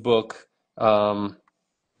in the book,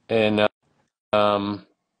 and um,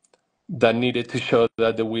 that needed to show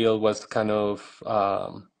that the wheel was kind of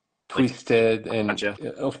Like twisted, and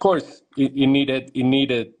gotcha. of course it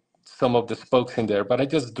needed some of the spokes in there, but I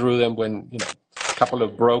just drew them when couple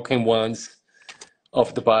of broken ones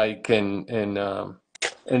of the bike, and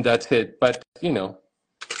that's it. But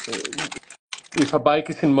if a bike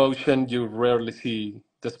is in motion, you rarely see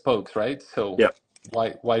the spokes, right? So Yeah.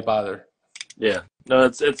 why bother? Yeah. No,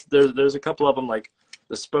 it's there's a couple of them, like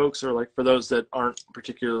the spokes are like, for those that aren't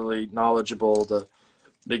particularly knowledgeable,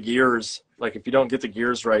 the gears, like if you don't get the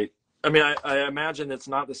gears right, I mean, I imagine it's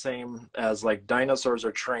not the same as like dinosaurs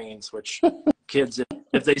or trains, which kids,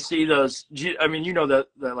 if they see those, I mean, that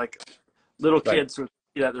like little Right. kids who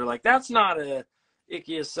see that, they're like, that's not a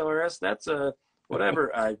Ichthyosaurus, that's a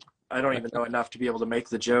whatever. I don't even know enough to be able to make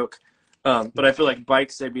the joke. But I feel like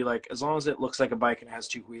bikes, they'd be like, as long as it looks like a bike and has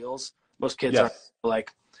two wheels, most kids are Yes.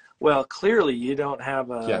 like, well, clearly you don't have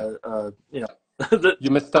Yeah. the, You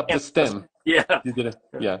messed up the stem. yeah. You did it.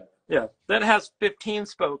 Yeah. Yeah, that has 15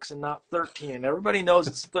 spokes and not 13. Everybody knows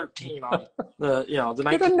it's 13 on the You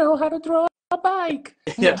 19. don't know how to draw a bike.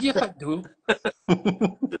 Yeah. Yes, I do.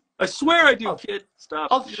 I swear I do, kid. Stop.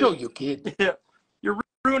 I'll show you, kid. Yeah, you're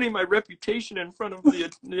ruining my reputation in front of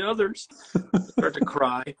the others. Start to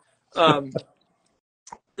cry.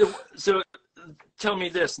 So tell me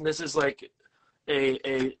this, and this is like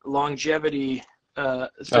a longevity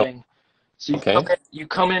thing. So you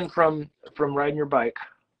come in from riding your bike.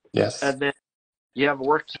 Yes. And then you have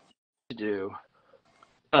work to do.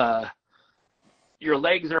 Your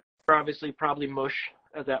legs are obviously probably mush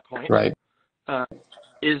at that point. Right.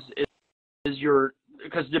 Is your,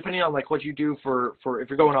 because depending on like what you do for if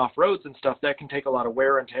you're going off roads and stuff, that can take a lot of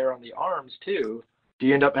wear and tear on the arms too. Do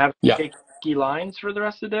you end up having to take key lines for the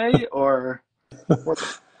rest of the day, or?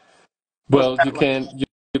 Well, you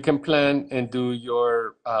can plan and do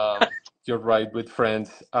your ride with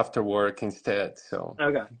friends after work instead. So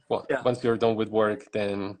once you're done with work,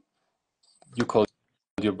 then you call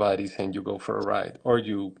your buddies and you go for a ride, or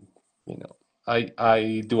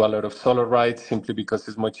I do a lot of solo rides simply because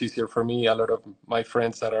it's much easier for me. A lot of my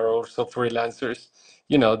friends that are also freelancers,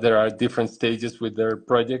 there are different stages with their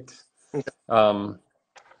projects.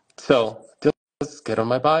 So just get on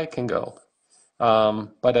my bike and go.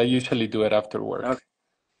 But I usually do it after work.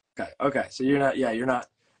 Okay. So you're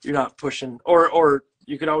not pushing, or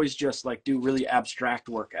you could always just like do really abstract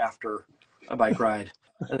work after a bike ride,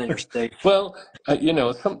 and then you're safe. Well,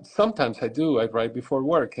 sometimes I do. I ride before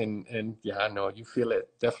work, and yeah, no, you feel it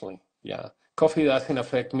definitely. Yeah, coffee doesn't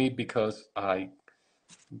affect me because I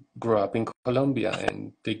grew up in Colombia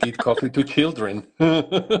and they give coffee to children.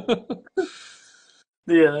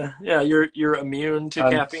 Yeah, you're immune to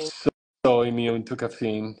caffeine. So immune to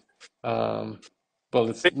caffeine. Well,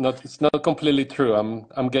 it's not completely true.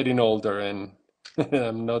 I'm getting older and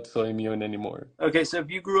I'm not so immune anymore. Okay, so if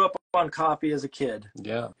you grew up on coffee as a kid,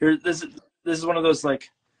 yeah, this is one of those like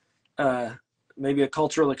maybe a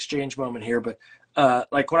cultural exchange moment here, but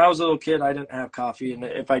like when I was a little kid, I didn't have coffee, and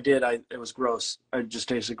if I did, it was gross. It just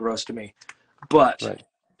tasted gross to me. But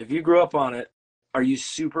if you grew up on it, are you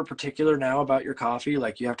super particular now about your coffee?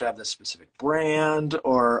 Like you have to have this specific brand,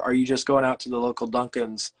 or are you just going out to the local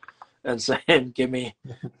Dunkins and saying, give me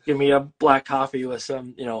a black coffee with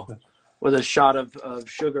some, with a shot of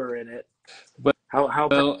sugar in it? But how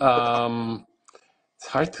it's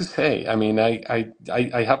hard to say. I mean, I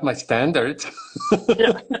have my standards.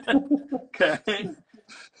 Yeah. Okay.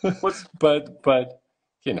 But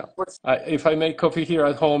if I make coffee here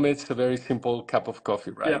at home, it's a very simple cup of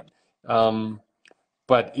coffee, right? Yeah.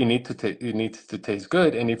 But it needs to taste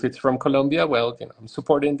good. And if it's from Colombia, well, I'm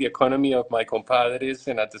supporting the economy of my compadres,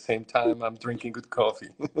 and at the same time, I'm drinking good coffee.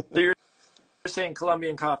 So you're saying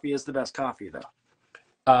Colombian coffee is the best coffee,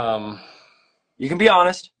 though? You can be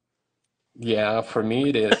honest. Yeah, for me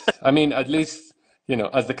it is. I mean, at least,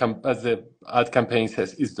 as the ad campaign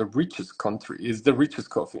says, it's the richest country, it's the richest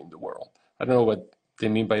coffee in the world. I don't know what they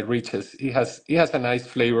mean by richest. It has a nice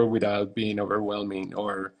flavor without being overwhelming,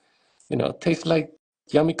 or tastes like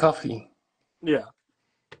yummy coffee. Yeah.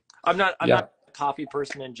 I'm not Yeah. a coffee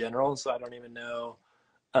person in general, so I don't even know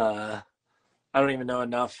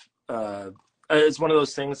enough. It's one of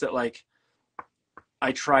those things that like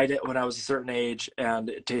I tried it when I was a certain age and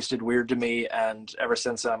it tasted weird to me, and ever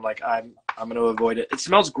since I'm like I'm going to avoid it. It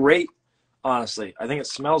smells great, honestly. I think it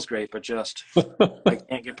smells great, but just I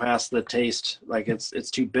can't get past the taste. Like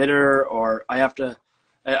it's too bitter, or I have to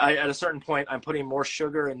at a certain point I'm putting more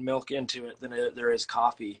sugar and milk into it than there is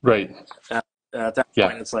coffee. Right. At that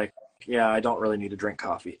point it's like, yeah, I don't really need to drink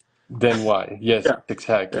coffee. Then why? Yes,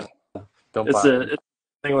 exactly. Yeah. Don't it's buy a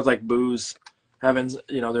thing with like booze. Having,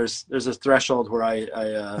 there's a threshold where I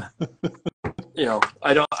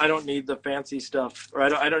don't need the fancy stuff, or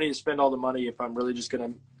I don't need to spend all the money if I'm really just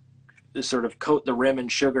gonna sort of coat the rim in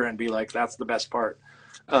sugar and be like, that's the best part.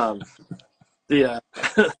 the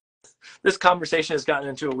this conversation has gotten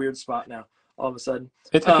into a weird spot now. All of a sudden,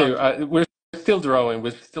 It's okay. We're still drawing.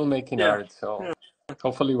 We're still making yeah, art. So yeah.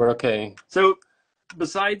 hopefully we're okay. So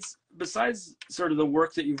besides sort of the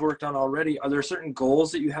work that you've worked on already, are there certain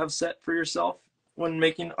goals that you have set for yourself when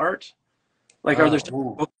making art? Like, are there certain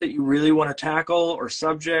Ooh. books that you really want to tackle, or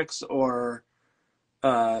subjects, or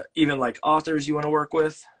even like authors you want to work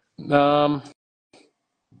with? Um,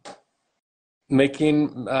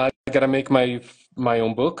 making. I gotta make my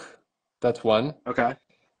own book. That's one. Okay.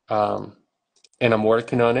 Um, and I'm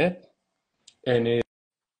working on it. And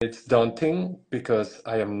it's daunting because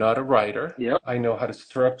I am not a writer. Yep. I know how to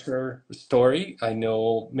structure a story. I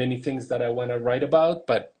know many things that I want to write about,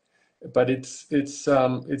 but it's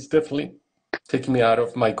definitely taking me out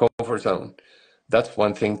of my comfort zone. That's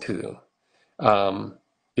one thing to do.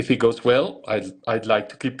 If it goes well, I'd like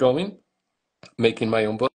to keep going, making my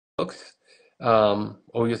own books.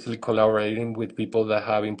 Obviously, collaborating with people that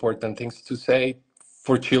have important things to say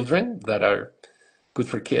for children that are good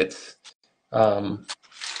for kids. Um,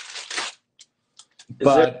 Is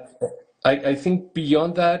there? but I think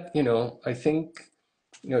beyond that, I think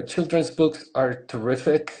children's books are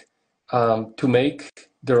terrific to make.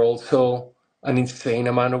 They're also an insane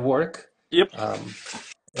amount of work, Yep. um,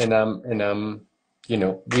 and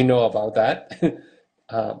we know about that.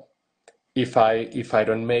 um, if I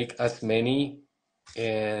don't make as many,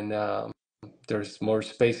 and there's more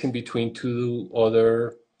space in between to do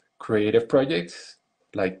other creative projects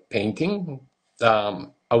like painting,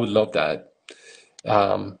 I would love that.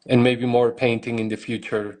 And maybe more painting in the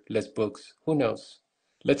future, less books. Who knows?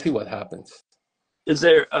 Let's see what happens. Is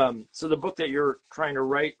there? So the book that you're trying to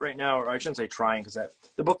write right now, or I shouldn't say trying, because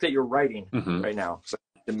the book that you're writing Hmm. right now, so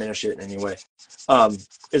diminish it in any way.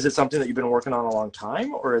 Is it something that you've been working on a long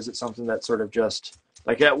time, or is it something that sort of just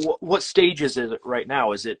like at what stage is it right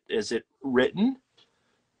now? Is it written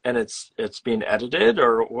and it's being edited,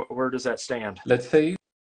 or where does that stand? Let's say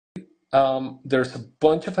there's a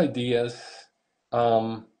bunch of ideas,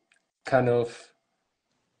 um, kind of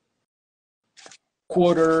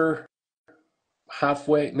quarter,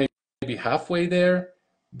 halfway, maybe halfway there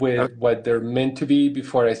Okay. with what they're meant to be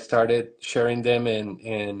before I started sharing them and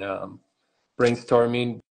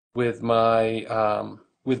brainstorming with my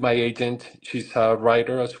agent. She's a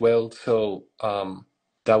writer as well, so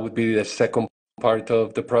that would be the second part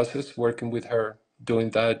of the process, working with her, doing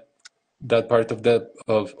that part of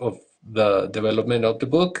the development of the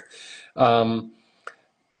book. Um,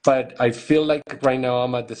 but I feel like right now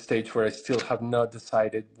I'm at the stage where I still have not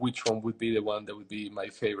decided which one would be the one that would be my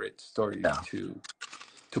favorite story Yeah.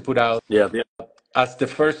 to put out Yeah. Yeah. as the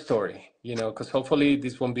first story, because hopefully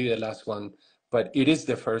this won't be the last one, but it is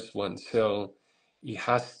the first one, so it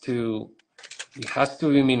has to it has to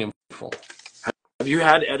be meaningful. Have you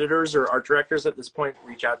had editors or art directors at this point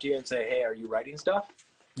reach out to you and say, "Hey, are you writing stuff?"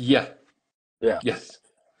 Yeah, Yeah. yes.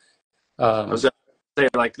 I was Um, gonna say,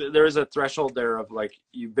 like, there is a threshold there of like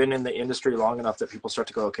you've been in the industry long enough that people start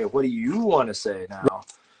to go, okay, what do you want to say now,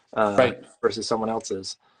 right, versus someone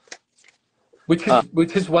else's. which is Uh,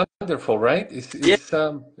 which is wonderful, right? It's yeah, it's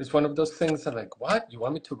um it's one of those things that, like, what, you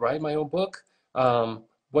want me to write my own book?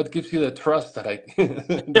 What gives you the trust that I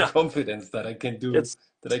the yeah. confidence It's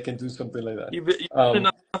that I can do something like that? you've written Um,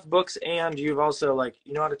 enough books, and you've also like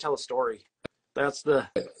you know how to tell a story. That's the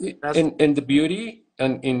that's and the beauty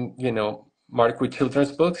and in Mark, with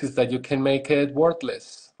children's books, is that you can make it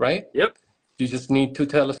wordless, right? yep, You just need to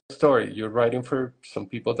tell a story. You're writing for some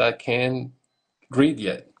people that can't read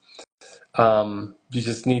yet. You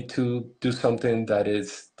just need to do something that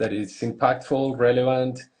is impactful,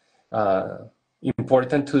 relevant, uh,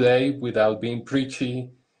 important today without being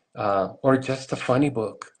preachy, or just a funny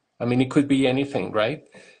book. I mean, it could be anything, right?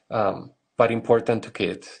 But important to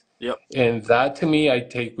kids. yep. And that, to me, I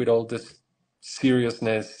take with all this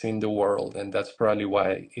seriousness in the world, and that's probably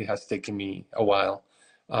why it has taken me a while.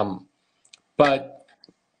 Um, but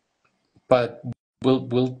but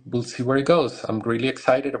we'll see where it goes. I'm really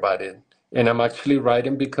excited about it, and I'm actually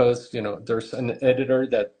writing because there's an editor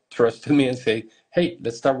that trusted me and say, "Hey,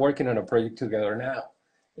 let's start working on a project together now,"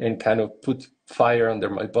 and kind of put fire under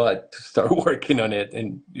my butt to start working on it,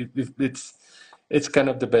 and it's kind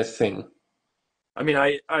of the best thing. I mean,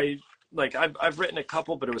 I like I've written a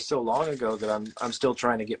couple, but it was so long ago that I'm still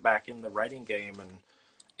trying to get back in the writing game, and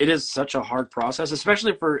it is such a hard process,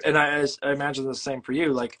 especially for, and I imagine the same for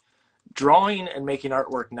you. Like drawing and making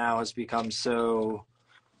artwork now has become so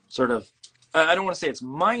sort of, I don't want to say it's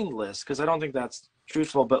mindless because I don't think that's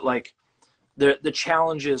truthful, but like the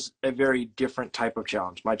challenge is a very different type of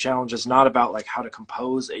challenge. My challenge is not about like how to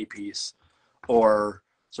compose a piece or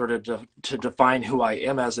sort of to define who I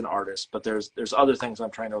am as an artist, but there's other things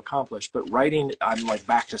I'm trying to accomplish. But writing, I'm like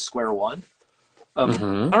back to square one. I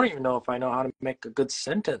don't even know if I know how to make a good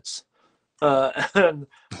sentence. And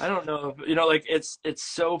I don't know if, like it's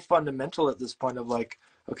so fundamental at this point of like,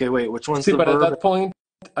 okay, wait, which one's See, the but verb?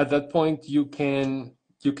 at that point, you can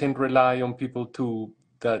rely on people to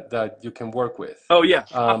that you can work with. Oh yeah,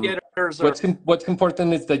 copy editors are What's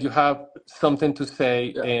important is that you have something to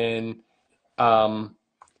say yeah. and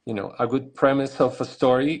a good premise of a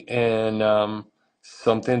story and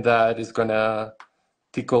something that is gonna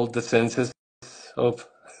tickle the senses of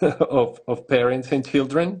of parents and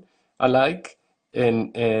children alike,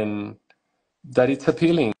 and that it's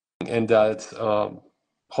appealing and that's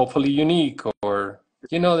hopefully unique, or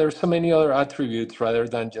there's so many other attributes rather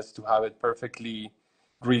than just to have it perfectly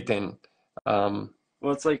written. Um,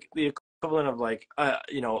 Well, it's like the equivalent of like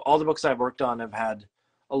all the books I've worked on have had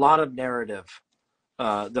a lot of narrative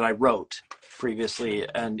that I wrote previously,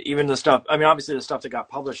 and even the stuff. I mean, obviously the stuff that got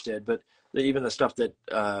published did, but even the stuff that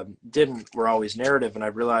didn't were always narrative. And I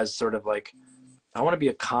realized sort of like I want to be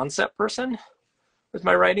a concept person with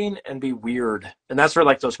my writing and be weird, and that's where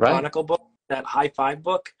like those right, chronicle books, that high five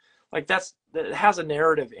book, like that it has a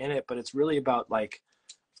narrative in it, but it's really about like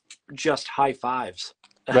just high fives.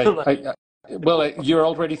 right. Like, You're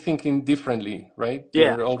already thinking differently, right?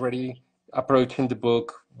 yeah. You're already approaching the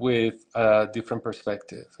book with a different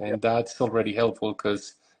perspective, Yeah. and that's already helpful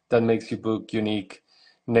because that makes your book unique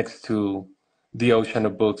next to the ocean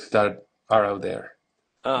of books that are out there.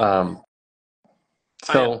 Um, Um,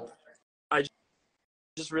 I so, I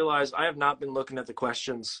just realized I have not been looking at the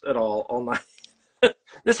questions at all night.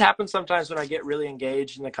 This happens sometimes when I get really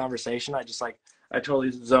engaged in the conversation. I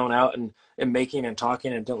totally zone out and am making and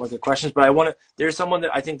talking and don't look at questions. But there's someone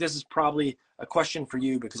that I think this is probably a question for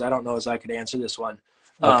you because I don't know as I could answer this one.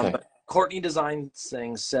 okay. But Courtney Designs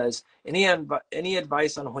things says, any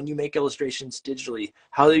advice on when you make illustrations digitally,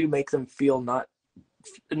 how do you make them feel not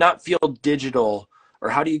feel digital, or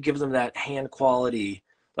how do you give them that hand quality?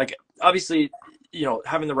 Like obviously,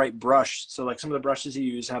 having the right brush. So like some of the brushes you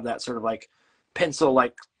use have that sort of like pencil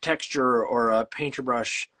like texture or a painter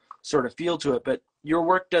brush sort of feel to it, but your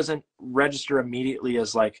work doesn't register immediately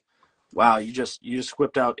as like, wow, you just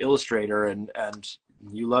whipped out Illustrator and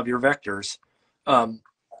you love your vectors.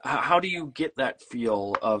 How do you get that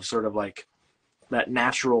feel of sort of like that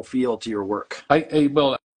natural feel to your work?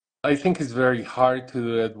 Well, I think it's very hard to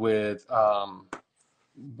do it with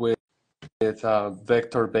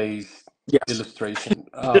vector-based Yes. illustration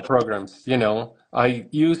programs. I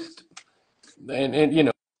used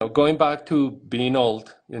and going back to being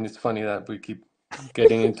old, and it's funny that we keep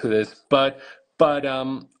getting into this, but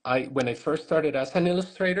I when I first started as an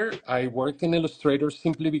illustrator, I worked in Illustrator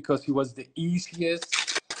simply because it was the easiest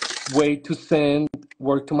way to send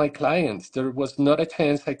work to my clients. There was not a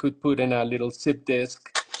chance I could put in a little zip disk,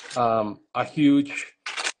 a huge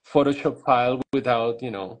Photoshop file without,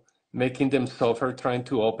 making them suffer trying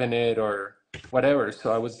to open it or whatever.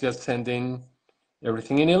 So I was just sending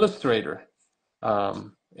everything in Illustrator.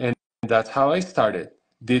 And that's how I started.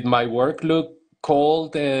 Did my work look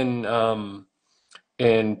cold and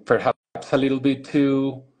perhaps a little bit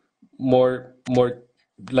too more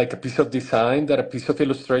like a piece of design than a piece of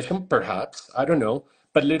illustration? Perhaps, I don't know.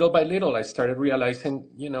 But little by little, I started realizing,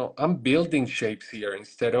 I'm building shapes here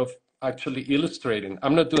instead of actually illustrating.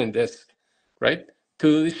 I'm not doing this, right? To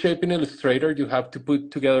do this shape in Illustrator, you have to put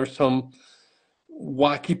together some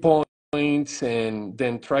wacky points and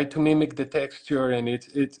then try to mimic the texture, and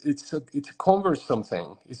it's a cumbersome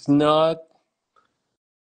thing. It's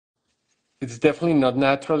definitely not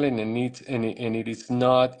natural, and it is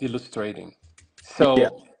not illustrating. Yeah.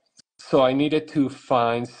 So I needed to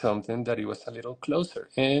find something that it was a little closer,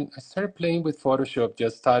 and I started playing with Photoshop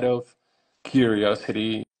just out of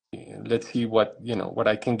curiosity. Let's see what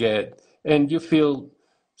I can get, and you feel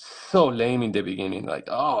so lame in the beginning, like,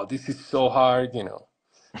 oh, this is so hard,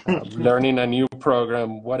 learning a new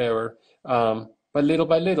program, whatever. But little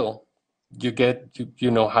by little,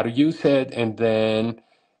 you know how to use it, and then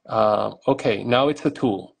okay, now it's a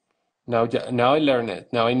tool. Now I learn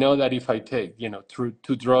it. Now I know that if I take,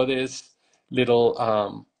 to draw this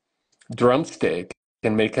little drumstick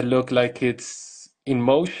and make it look like it's in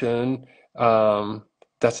motion,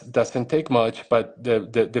 doesn't take much. But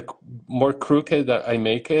the more crooked that I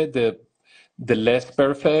make it, the less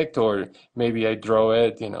perfect, or maybe I draw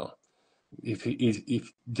it,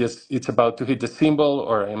 if just it's about to hit the symbol,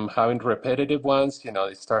 or I'm having repetitive ones,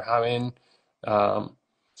 they start having um,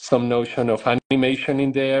 some notion of animation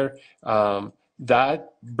in there.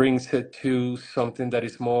 That brings it to something that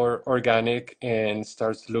is more organic and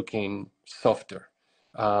starts looking softer.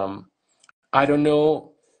 Um, I don't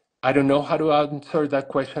know. I don't know how to answer that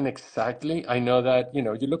question exactly. I know that, you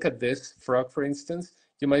look at this frog, for instance,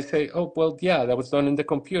 you might say, oh, well, yeah, that was done in the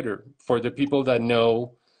computer. For the people that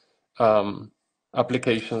know um,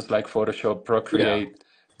 applications like Photoshop, Yeah. Procreate,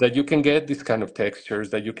 that you can get this kind of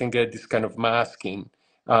textures, that you can get this kind of masking.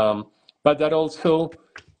 Um, but that also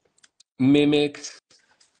mimics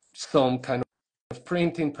some kind of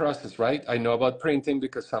printing process, right? I know about printing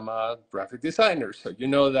because I'm a graphic designer. So you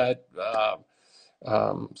know that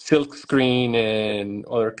silk screen and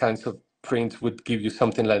other kinds of prints would give you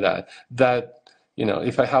something like that. That,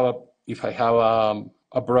 if I have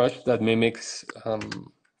a brush that mimics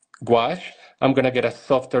gouache, I'm gonna get a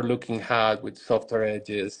softer looking hat with softer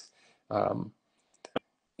edges. Um,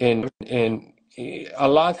 and a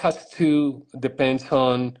lot has to depends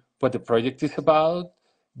on what the project is about,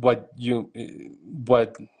 what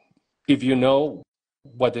if you know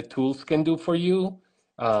what the tools can do for you,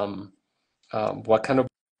 um, what kind of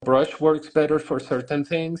brush works better for certain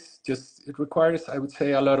things. Just it requires, I would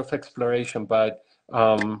say, a lot of exploration. But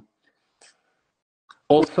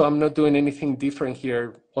also, I'm not doing anything different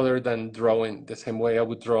here other than drawing the same way I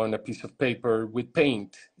would draw on a piece of paper with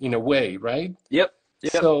paint, in a way, right? Yep.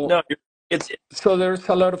 Yep. So No, it's So there's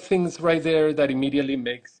a lot of things right there that immediately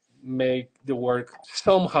make the work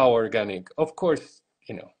somehow organic. Of course,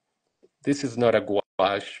 this is not a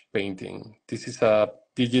gouache painting. This is a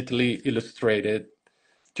digitally illustrated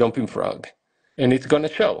jumping frog, and it's gonna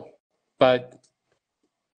show. But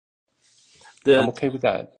I'm the. okay with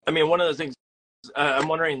that. I mean, one of the things I'm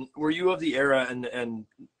wondering, were you of the era and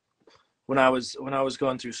when I was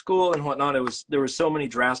going through school and whatnot, there was so many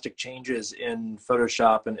drastic changes in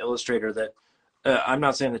Photoshop and Illustrator that I'm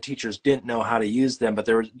not saying the teachers didn't know how to use them, but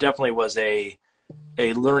definitely was a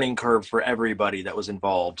learning curve for everybody that was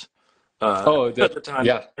involved Oh, at the time.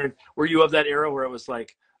 yeah. Were you of that era where it was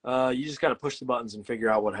like you just got to push the buttons and figure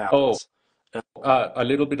out what Oh, happens? a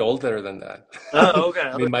little bit older than that. Oh, okay,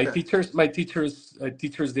 I mean, my okay.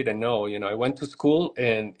 teachers didn't know. I went to school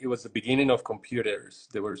and it was the beginning of computers.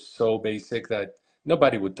 They were so basic that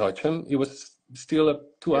nobody would touch them. It was still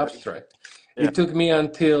too Yeah, abstract. yeah. It took me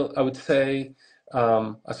until, I would say,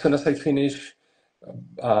 as soon as I finished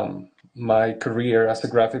my career as a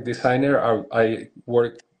graphic designer, I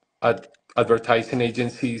worked at advertising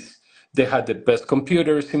agencies. They had the best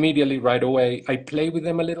computers immediately, right away. I played with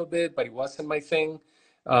them a little bit, but it wasn't my thing.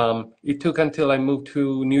 It took until I moved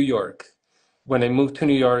to New York. When I moved to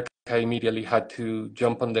New York, I immediately had to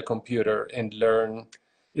jump on the computer and learn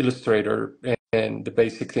Illustrator and the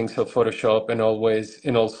basic things of Photoshop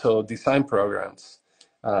and also design programs.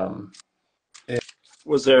 Um,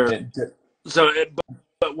 Was there and, so?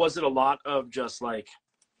 But was it a lot of just like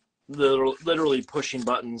literally pushing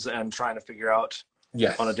buttons and trying to figure out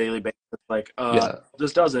on a yes, daily basis, like, yeah,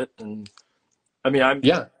 this does it? And I mean,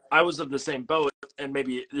 yeah. I was of the same boat, and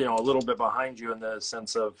maybe a little bit behind you in the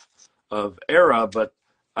sense of era, but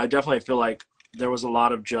I definitely feel like there was a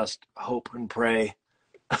lot of just hope and pray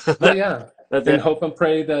Oh that yeah, that and they, hope and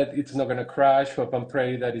pray that it's not gonna crash. Hope and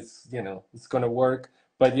pray that it's gonna work.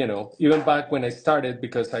 But even back when I started,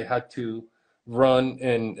 because I had to run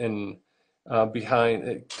and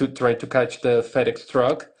behind to try to catch the FedEx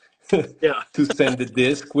truck yeah. to send the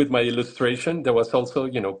disc with my illustration. There was also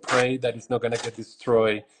pray that it's not gonna get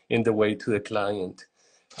destroyed in the way to the client.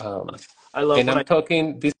 Um, I love and when I'm I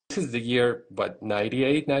talking. This is the year what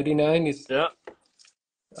 98, 99 is. yeah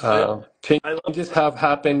I I love Changes have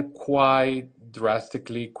happened quite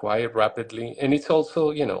drastically, quite rapidly, and it's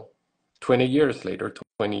also, 20 years later,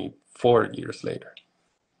 24 years later.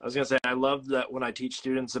 I was gonna say I love that when I teach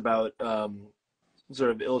students about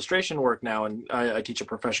sort of illustration work now, and I teach a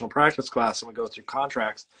professional practice class, and we go through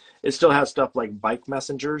contracts. It still has stuff like bike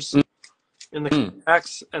messengers in the Mm,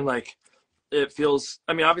 contracts, and like it feels.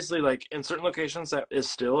 I mean, obviously, like in certain locations, that is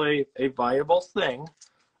still a viable thing,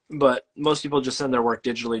 but most people just send their work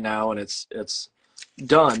digitally now, and it's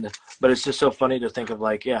done. But it's just so funny to think of,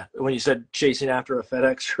 like, yeah, when you said chasing after a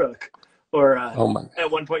FedEx truck, or oh my, at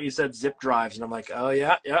one point you said zip drives, and I'm like, oh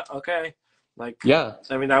yeah, yeah, okay. Like, yeah.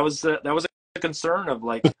 I mean, that was a concern of,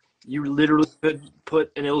 like, you literally could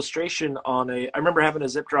put an illustration on a. I remember having a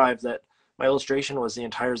zip drive that my illustration was the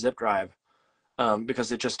entire zip drive,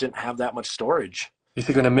 because it just didn't have that much storage. Is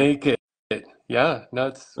he gonna make it? Yeah, no,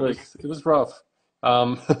 it Like, was it was rough.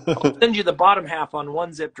 Um, I'll send you the bottom half on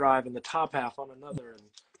one zip drive and the top half on another,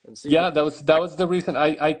 and see if you. yeah, that was the reason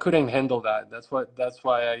I couldn't handle that. That's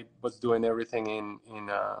why I was doing everything in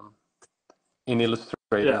Yeah,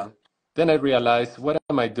 Illustrator. Then I realized, what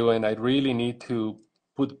am I doing? I really need to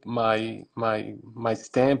put my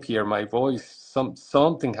stamp here, my voice.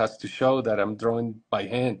 Something has to show that I'm drawing by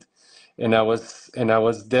hand. And I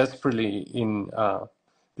was desperately in.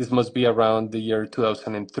 This must be around the year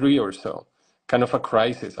 2003 or so. Kind of a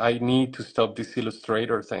crisis. I need to stop this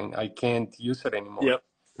Illustrator thing. I can't use it anymore.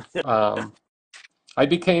 Yep. Um, I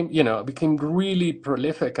became really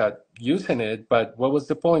prolific at using it, but what was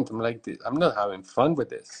the point? I'm like, I'm not having fun with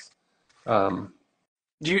this. Um,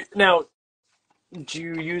 Now, do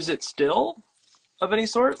you use it still of any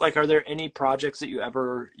sort? Like, are there any projects that you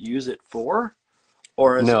ever use it for?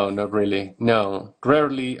 Or is it, no, not really. No,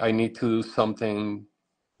 rarely I need to do something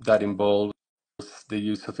that involves the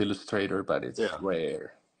use of Illustrator, but it's yeah.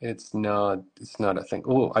 rare. It's not a thing.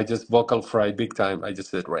 Oh, I just vocal fry big time. I just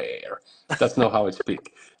said rare. That's not how I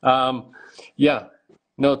speak. Yeah,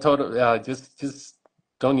 no, total. Just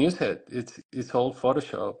don't use it. It's all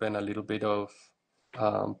Photoshop and a little bit of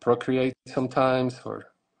Procreate sometimes,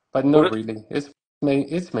 but not What, really. It's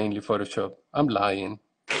mainly Photoshop. I'm lying.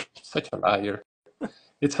 Such a liar.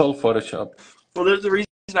 It's all Photoshop. well, the reason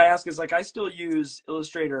I ask is like I still use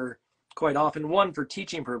Illustrator quite often, one for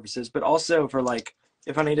teaching purposes, but also for like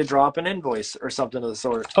if I need to draw up an invoice or something of the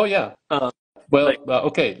sort. Oh yeah. Uh, Well, like,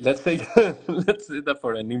 okay. Let's say let's say that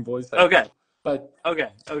for an invoice I okay, do. But okay.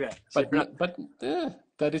 So you're not,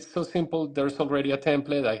 that is so simple. There's already a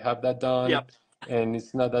template. I have that done, yep, and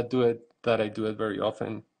it's not that I do it very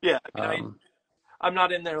often. yeah. I mean, Um, I'm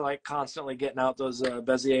not in there like constantly getting out those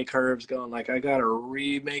Bezier curves, going like I gotta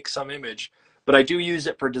remake some image. But I do use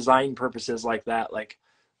it for design purposes like that, like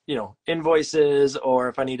invoices, or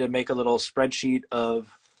if I need to make a little spreadsheet of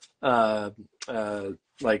uh, uh,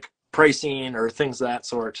 like pricing or things of that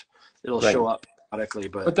sort, it'll show right. up automatically.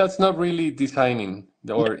 But But that's not really designing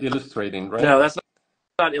or illustrating, right? no, that's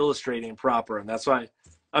not illustrating proper, and that's why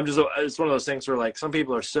it's one of those things where like some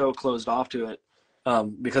people are so closed off to it,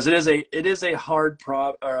 because it is a hard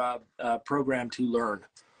program to learn.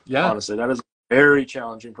 Yeah, Honestly, that is a very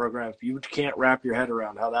challenging program if you can't wrap your head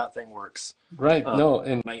around how that thing works. right. uh, No,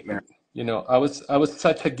 and Nightmare. I was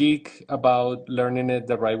such a geek about learning it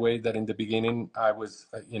the right way that in the beginning I was,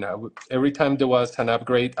 every time there was an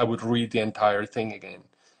upgrade, I would read the entire thing again,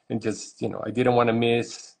 and just, I didn't want to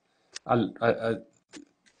miss a, a, a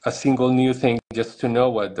a single new thing just to know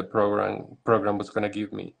what the program was going to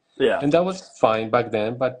give me. Yeah. And that was fine back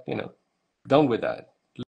then, but done with that.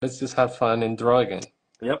 Let's just have fun and draw again.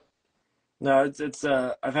 Yep. No, it's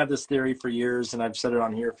I've had this theory for years, and I've said it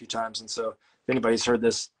on here a few times, and so if anybody's heard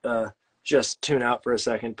this, just tune out for a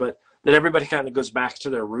second. But that everybody kind of goes back to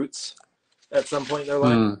their roots at some point in their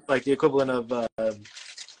life, Hmm. like the equivalent of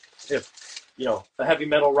if a heavy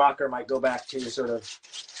metal rocker might go back to sort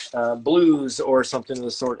of blues or something of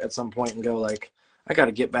the sort at some point and go like, I got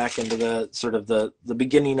to get back into the sort of the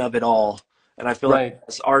beginning of it all. And I feel like Right,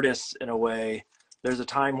 as artists, in a way, there's a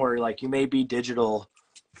time where like you may be digital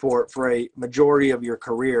for a majority of your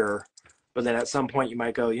career, but then at some point you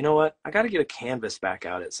might go, you know what, I got to get a canvas back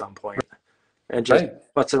out at some point and just right.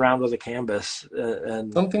 butts around with a canvas,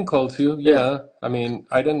 and Something calls you, yeah, yeah. I mean,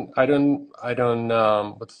 I don't,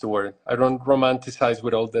 what's the word? I don't romanticize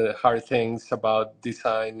with all the hard things about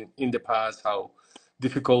design in the past, how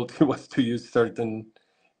difficult it was to use certain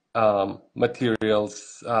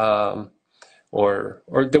materials, or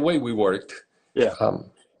the way we worked. yeah,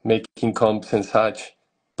 um, Making comps and such.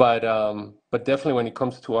 But definitely when it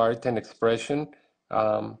comes to art and expression,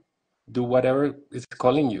 um, do whatever is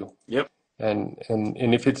calling you, yep. and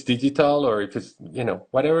if it's digital or if it's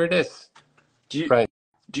whatever it is, Do you right?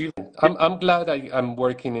 do you I'm glad I'm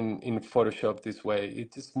working in Photoshop this way.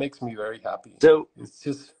 It just makes me very happy. so It's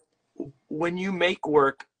just when you make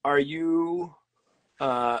work, are you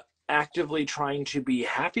uh, actively trying to be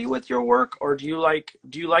happy with your work, or do you like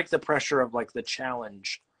the pressure of like the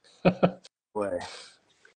challenge way?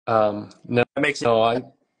 no, That makes it no,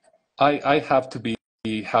 I have to be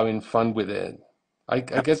having fun with it. I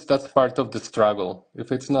guess that's part of the struggle.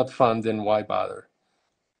 If it's not fun, then why bother?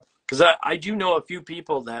 because I do know a few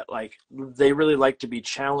people that like they really like to be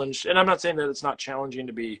challenged, and I'm not saying that it's not challenging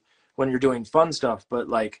to be when you're doing fun stuff, but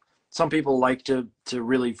like some people like to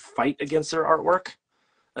really fight against their artwork,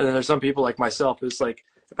 and then there's some people like myself who's like,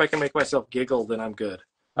 if I can make myself giggle, then I'm good.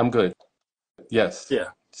 I'm good. Yes.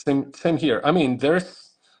 Yeah, Same here. I mean,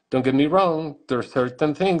 don't get me wrong, there's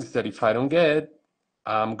certain things that if I don't get,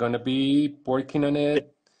 I'm gonna be working on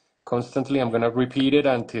it constantly. I'm gonna repeat it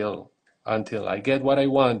until I get what I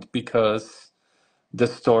want because the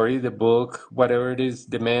story, the book, whatever it is,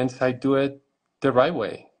 demands I do it the right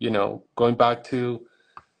way. Going back to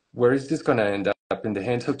where is this gonna end up in the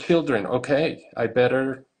hands of children? Okay, I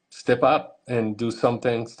better step up and do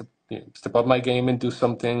something. step up my game and do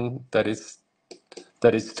something that is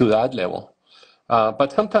to that level.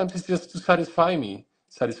 But sometimes it's just to satisfy me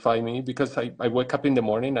because I wake up in the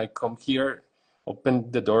morning, I come here,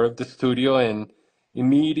 open the door of the studio, and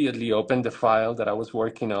immediately open the file that I was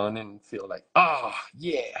working on and feel like, ah,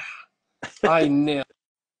 yeah, I nailed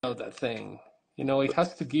that thing. It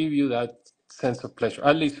has to give you that sense of pleasure,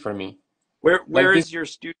 at least for me. Where Like this is your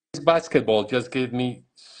studio? basketball just gave me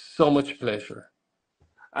so much pleasure.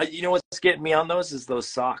 You know what's getting me on those is those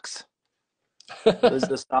socks. Those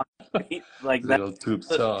the socks like that. Little tube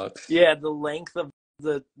socks. Yeah, the length of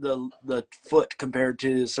the foot compared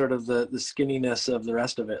to sort of the skinniness of the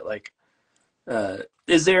rest of it. Like, uh,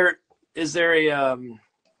 is there a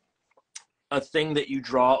thing that you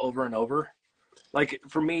draw over and over? Like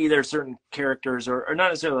for me, there's certain characters, or not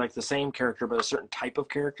necessarily like the same character, but a certain type of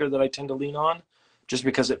character that I tend to lean on, just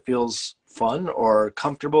because it feels fun or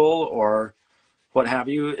comfortable or what have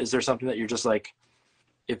you. Is there something that you're just like,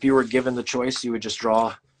 if you were given the choice, you would just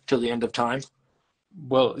draw till the end of time?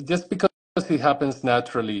 Well, just because it happens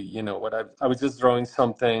naturally, what I was just drawing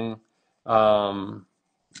something um,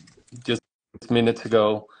 just minutes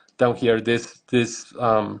ago down here. This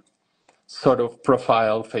sort of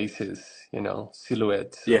profile faces,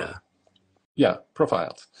 silhouettes Yeah. or yeah,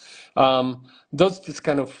 profiles. Those just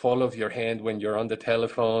kind of fall off your hand when you're on the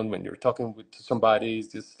telephone, when you're talking with somebody. It's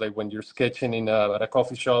just like when you're sketching at a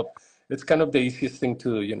coffee shop. It's kind of the easiest thing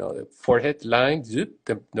to do, the forehead line, zip,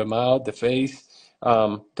 the mouth, the face.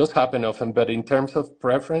 Those happen often, but in terms of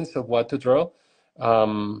preference of what to draw,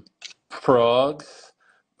 um, frogs,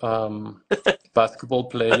 um, basketball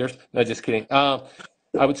players. No, just kidding. I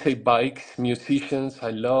would say bikes, musicians. I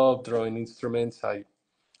love drawing instruments. I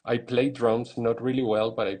play drums, not really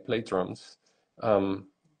well, but I play drums. Um,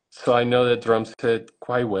 so I know the drum set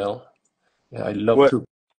quite well. Yeah, I What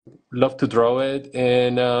love to draw it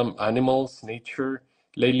and animals, nature.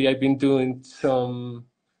 Lately, I've been doing some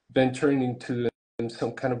venturing into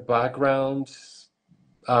some kind of backgrounds,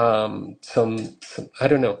 some I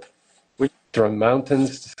don't know, when drawing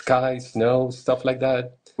mountains, sky, snow, stuff like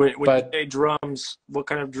that. when you But say drums, what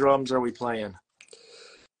kind of drums are we playing?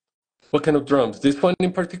 what kind of drums? This one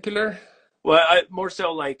in particular? Well, more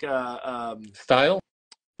so like Style?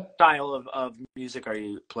 style of music are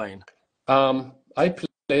you playing? I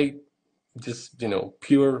play just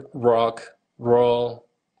pure rock, raw,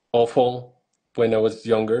 awful when I was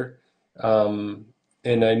younger. Um,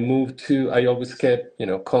 and I always kept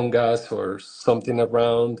congas or something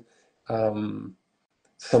around, um,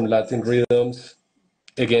 some Latin rhythms.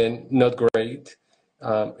 Again, not great.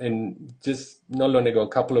 And just not long ago, a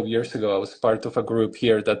couple of years ago, I was part of a group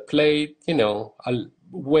here that played a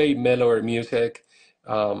way mellower music,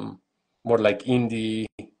 um, more like indie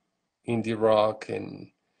rock,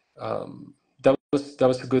 and that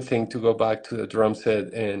was a good thing to go back to the drum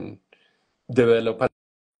set and develop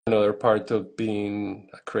another part of being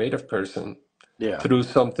a creative person Yeah. through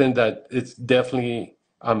something that it's definitely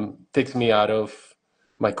takes me out of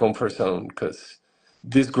my comfort zone because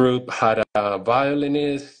this group had a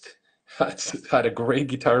violinist, had a great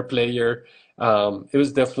guitar player. It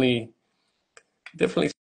was definitely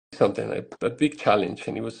something a big challenge,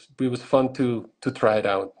 and it was fun to try it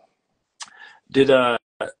out. Did uh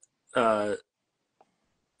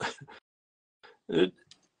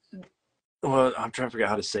well, I'm trying to figure out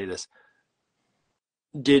how to say this.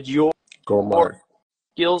 Did your Go, Mark.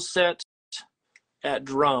 skill set at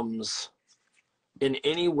drums in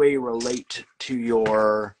any way relate to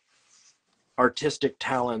your artistic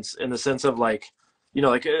talents in the sense of like,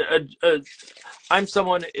 like I'm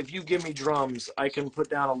someone, if you give me drums, I can put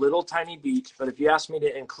down a little tiny beat, but if you ask me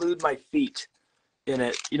to include my feet in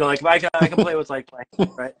it, like I can play with like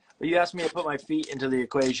right, but you ask me to put my feet into the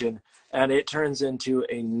equation and it turns into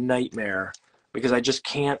a nightmare because I just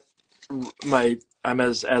can't. I'm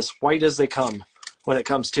as white as they come when it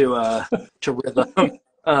comes to rhythm.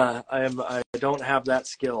 I don't have that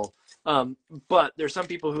skill. But there's some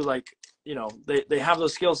people who like, they have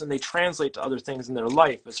those skills and they translate to other things in their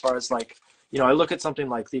life as far as like, I look at something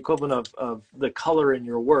like the equivalent of the color in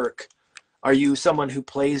your work. Are you someone who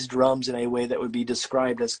plays drums in a way that would be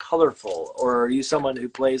described as colorful, or are you someone who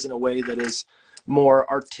plays in a way that is more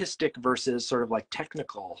artistic versus sort of like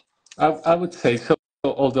technical? I would say so,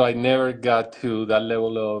 although I never got to that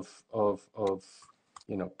level of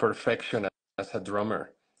perfection as a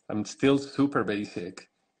drummer. I'm still super basic,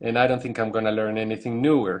 and I don't think I'm gonna learn anything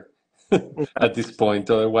newer at this point.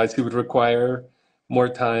 Otherwise, it would require more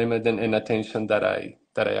time and attention that I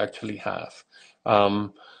actually have.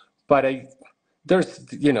 Um, but there's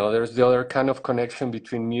the other kind of connection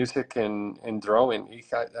between music and drawing.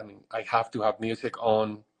 I mean, I have to have music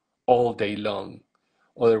on all day long.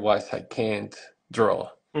 Otherwise, I can't draw.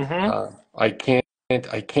 Mm-hmm. I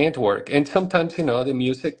can't work. And sometimes, the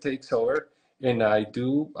music takes over, and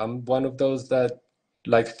I'm one of those that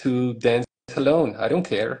likes to dance alone. I don't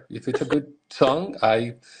care if it's a good song.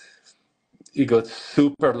 It got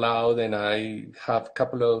super loud, and I have a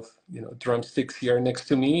couple of drumsticks here next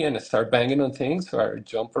to me, and I start banging on things, or I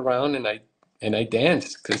jump around and I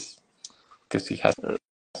dance because it has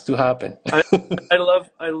to happen. I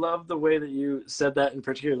I love the way that you said that in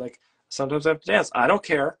particular. Like sometimes I have to dance. I don't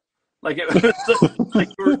care. Like it was like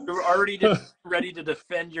you were already ready to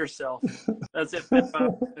defend yourself as if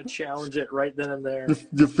to challenge it right then and there.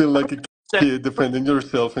 You feel like a That- kid defending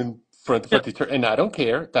yourself in front of a teacher, and I don't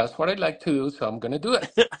care. That's what I like to do, so I'm gonna do it.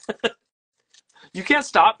 You can't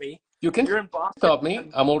stop me. You can You're in Boston. stop me.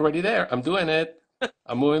 I'm already there. I'm doing it.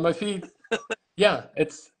 I'm moving my feet. Yeah,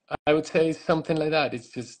 I would say something like that. It's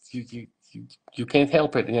just you can't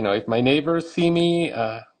help it. If my neighbors see me,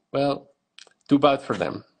 well, too bad for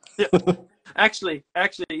them. Yeah. Actually,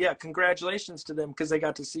 yeah. Congratulations to them because they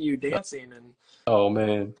got to see you dancing, and Oh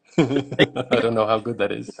man, I don't know how good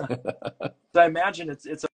that is. I imagine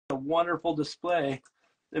it's a wonderful display.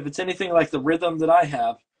 If it's anything like the rhythm that I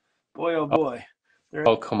have, boy oh boy.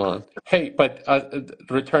 Oh, come on. Hey, but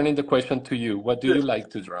returning the question to you, what do you like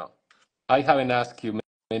to draw? I haven't asked you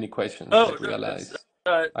many questions, I Oh no, that's realize.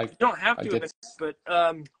 you don't have I to get, admit, but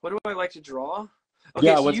what do I like to draw? Okay,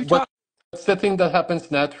 yeah, so you talk what's the thing that happens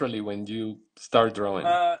naturally when you start drawing?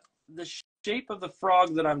 uh the shape of the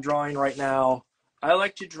frog that I'm drawing right now. I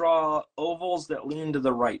like to draw ovals that lean to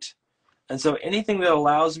the right. And so anything that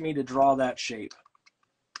allows me to draw that shape,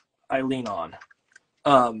 I lean on.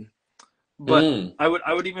 Um, but Mm,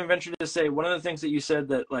 I would even venture to say one of the things that you said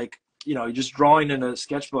that like, just drawing in a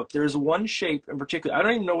sketchbook, there's one shape in particular. I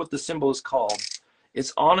don't even know what the symbol is called.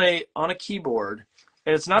 It's on a keyboard,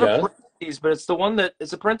 and it's not a yeah, parentheses, but it's the one that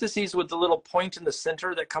it's a parentheses with the little point in the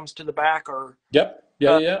center that comes to the back or yep,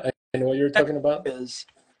 yeah, uh, yeah. I know what you're talking about. is.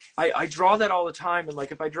 I draw that all the time, and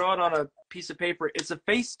like if I draw it on a piece of paper, it's a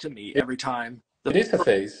face to me It, every time. The it is a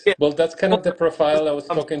face. yeah, Well, that's kind of the profile I was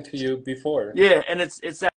um, talking to you before. yeah, and it's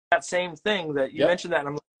that same thing that you Yep. mentioned that, and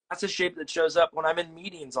I'm like, that's a shape that shows up when I'm in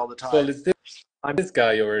meetings all the Well, time. it's I'm this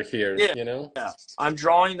guy over here, yeah, you know? yeah, I'm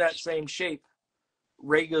drawing that same shape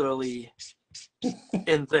regularly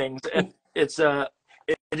in things, and it's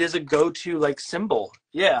it is a go-to like symbol.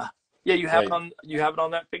 Yeah, yeah, Right. you have it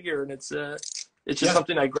on that figure, and it's just Yeah,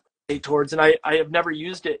 something I gravitate towards, and I have never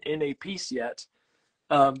used it in a piece yet.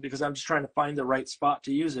 Because I'm just trying to find the right spot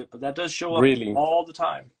to use it. But that does show up really. all the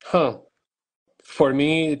time. Huh. For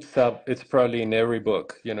me, it's probably in every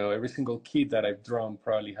book. Every single kid that I've drawn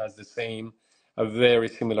probably has a very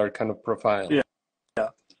similar kind of profile. Yeah. Yeah.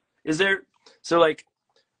 Is there so like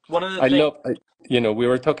one of the I things? love, we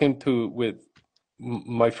were talking with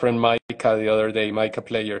my friend Micah the other day, Micah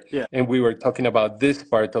Player, Yeah. and we were talking about this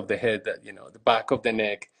part of the head, that the back of the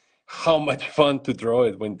neck. How much fun to draw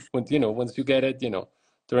it when once you get it,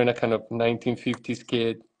 during a kind of 1950s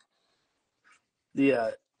kid.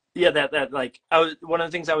 The yeah that like I was one of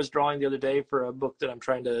the things I was drawing the other day for a book that I'm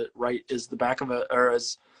trying to write is the back of a or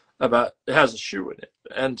as about it has a shoe in it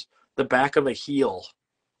and the back of a heel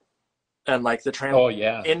and like the transition Oh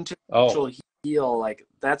yeah. into Oh, actual heel like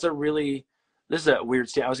that's a really this is a weird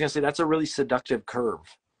state. I was gonna say that's a really seductive curve.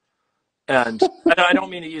 And I don't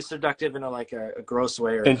mean to use seductive in a gross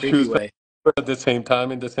way or a and creepy choose way. But at the same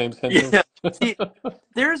time in the same yeah, sentence. see,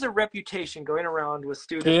 there's a reputation going around with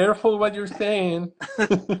students. Careful what you're saying.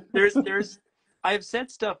 There's I've said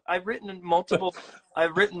stuff. I've written multiple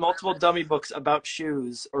dummy books about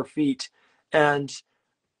shoes or feet, and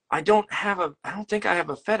I don't think I have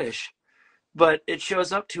a fetish, but it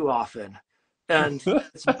shows up too often, and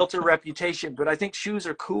it's built a reputation. But I think shoes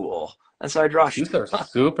are cool, and so I draw shoes. Shoes are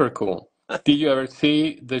super cool. Did you ever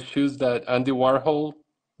see the shoes that Andy Warhol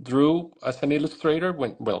drew as an illustrator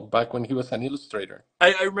back when he was an illustrator?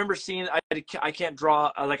 I remember seeing. I can't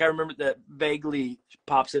draw. Like I remember that vaguely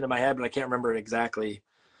pops into my head, but I can't remember it exactly.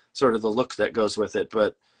 Sort of the look that goes with it,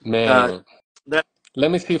 but uh, Man, that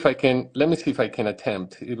let me see if I can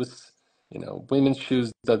attempt. It was, women's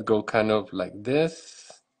shoes that go kind of like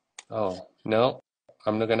this. Oh, no,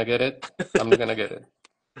 I'm not gonna get it. I'm not gonna get it.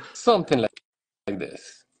 Something like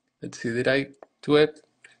this. Let's see, did I do it?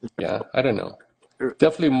 Yeah, I don't know.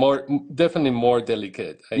 Definitely more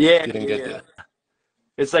delicate. I yeah, didn't yeah, get yeah. it.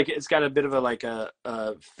 It's like it's got a bit of a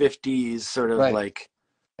 50s sort of Right. like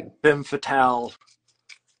femme fatale.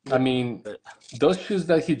 I mean, But those shoes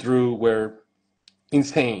that he drew were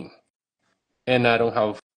insane. And I don't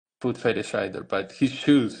have foot fetish either, but his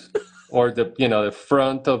shoes or the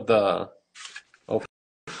front of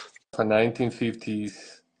a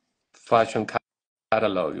 1950s fashion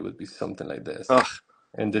catalog, it would be something like this. Ugh.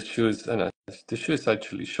 And the shoe is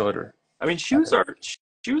actually shorter. I mean, shoes are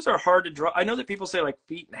hard to draw. I know that people say like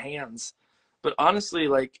feet and hands, but honestly,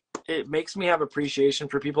 like it makes me have appreciation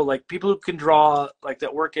for people who can draw, like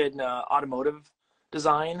that work in automotive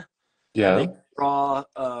design, and they Yeah, can draw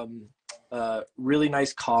really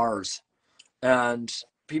nice cars, and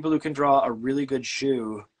people who can draw a really good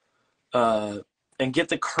shoe uh, and get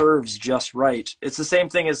the curves just right. It's the same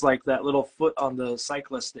thing as like that little foot on the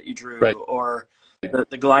cyclist that you drew, right, or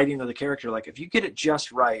the gliding of the character. Like if you get it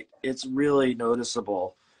just right, it's really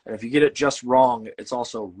noticeable. And if you get it just wrong, it's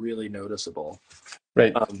also really noticeable.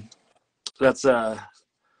 right. Um, that's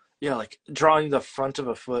yeah, like drawing the front of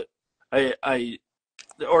a foot. I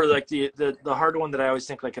or like the hard one that I always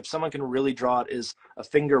think, like if someone can really draw it, is a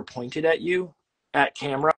finger pointed at you at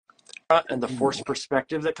camera and the forced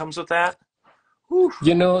perspective that comes with that. Whew.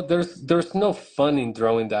 You know, there's no fun in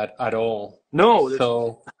drawing that at all. No, there's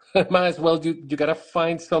So might as well you gotta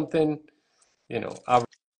find something, you know,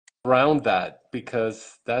 around that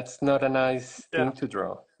because that's not a nice yeah. thing to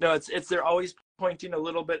draw. No, it's they're always pointing a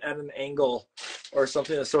little bit at an angle or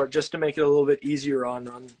something of the sort, just to make it a little bit easier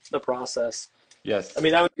on the process. Yes. I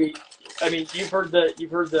mean, that would be. I mean, you've heard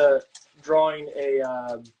the drawing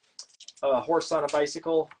a horse on a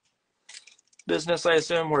bicycle business, I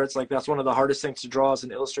assume, where it's like that's one of the hardest things to draw as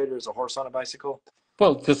an illustrator is a horse on a bicycle.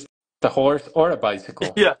 Well, just a horse or a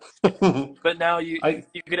bicycle. Yeah, but now I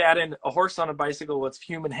you could add in a horse on a bicycle with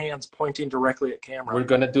human hands pointing directly at We're camera.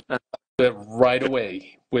 gonna do it right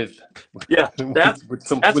away with Yeah, that's with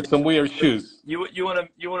some weird shoes. you want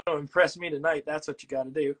to impress me tonight. That's what you got to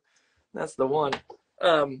do. That's the one.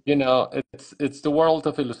 Um, You know, it's the world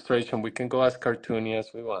of illustration. We can go as cartoony as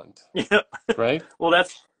we want, yeah. right? Well,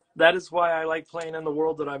 that is why I like playing in the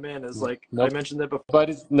world that I'm in. Is like I mentioned that before.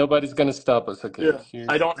 Nobody's gonna stop us. Okay, Yeah,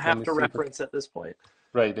 I don't let have me to see reference at this point.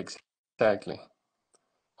 right, exactly.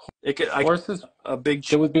 It could Horses, a big.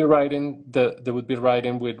 they would be riding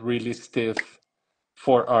with really stiff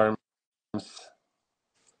forearms.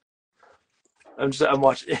 I'm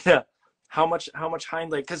watching. Yeah, how much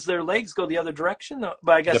hind leg? Because their legs go the other direction, though.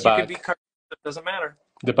 But I The guess you can be. back, It doesn't matter.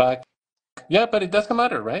 the back. Yeah, but it doesn't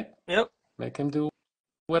matter, right? Yep, Make him do it's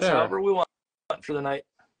whatever. however we want for the night.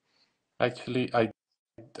 Actually, I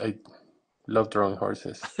love drawing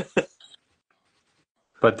horses.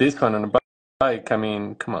 But this one on a bike, I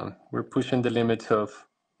mean, come on, we're pushing the limits of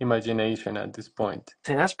imagination at this point.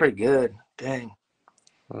 Dang, that's pretty good. Dang.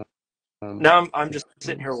 Um, Now I'm just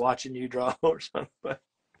sitting here watching you draw or something. But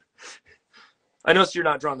I noticed you're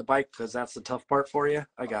not drawing the bike because that's the tough part for you.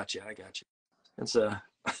 I got you. It's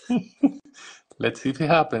let's see if it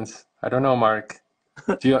happens. I don't know, Mark.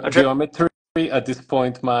 I'm trying. Geometry at this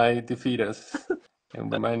point might defeat us,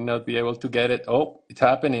 and we might not be able to get it. Oh, it's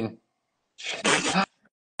happening. Shit, it's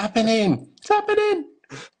happening. It's happening.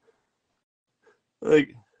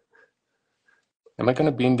 Like, Am I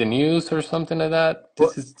gonna be in the news or something like that?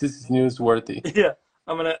 what? This is newsworthy. Yeah,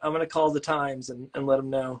 I'm gonna call the Times and let them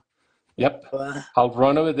know. Yep. I'll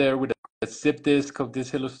run over there with a zip disk of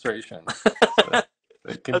this illustration so that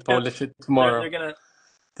they can polish it tomorrow. They're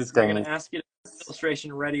gonna ask you to have the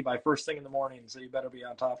illustration ready by first thing in the morning, so you better be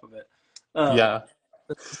on top of it. Yeah.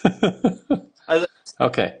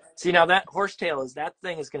 Okay. See, now that horsetail that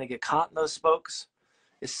thing is gonna get caught in those spokes.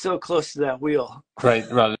 It's so close to that wheel. Right.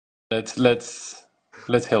 Well,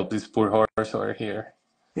 let's help this poor horse over here.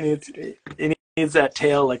 He needs that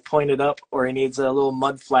tail like pointed up, or he needs a little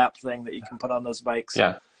mud flap thing that you can put on those bikes.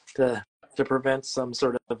 Yeah. To prevent some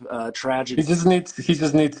sort of tragedy. He just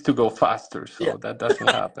needs to go faster, so that doesn't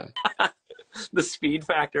happen. The speed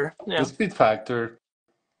factor. Yeah. The speed factor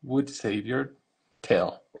would save your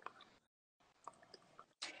tail.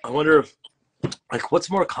 I wonder if, like, what's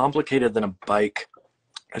more complicated than a bike?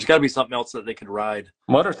 There's got to be something else that they could ride.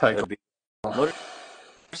 Motorcycle.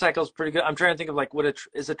 Motorcycle's pretty good. I'm trying to think of like,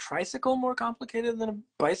 is a tricycle more complicated than a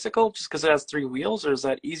bicycle just because it has 3 wheels, or is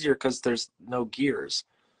that easier because there's no gears?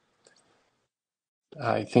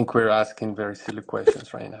 I think we're asking very silly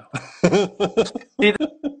questions right now. See,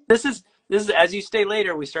 this is as you stay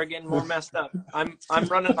later, we start getting more messed up. I'm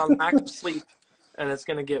running on lack of sleep, and it's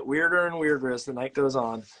gonna get weirder and weirder as the night goes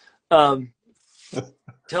on.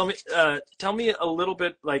 Tell me a little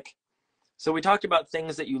bit, like, so we talked about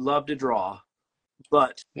things that you love to draw,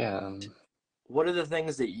 but yeah, what are the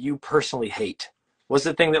things that you personally hate? What's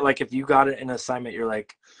the thing that, like, if you got an assignment, you're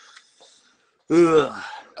like, ugh,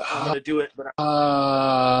 I'm gonna do it, but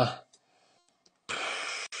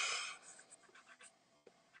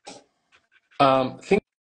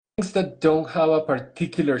things that don't have a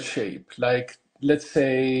particular shape, like let's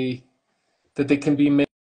say that they can be many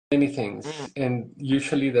Mm, things, and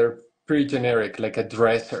usually they're pretty generic, like a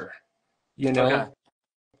dresser, you okay. know,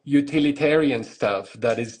 utilitarian stuff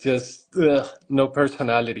that is just no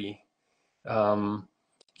personality. Um,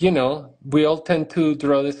 we all tend to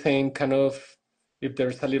draw the same kind of, if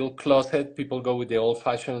there's a little closet, people go with the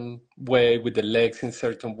old-fashioned way, with the legs in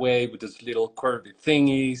certain way, with those little curvy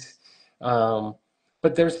thingies. Um,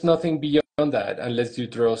 but there's nothing beyond that unless you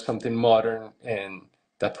draw something modern and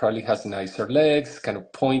that probably has nicer legs, kind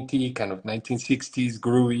of pointy, kind of 1960s,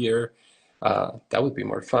 groovier. That would be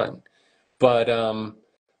more fun.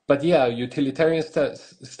 But yeah, utilitarian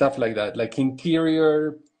stuff like that, like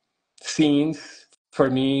interior scenes for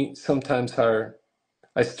me sometimes are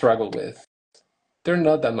I struggle with. They're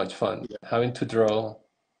not that much fun. Yeah. Having to draw,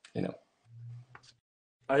 you know,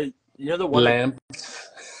 You know, lamps.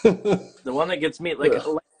 the one that gets me, like,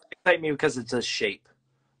 Ugh. excite me because it's a shape,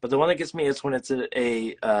 but the one that gets me is when it's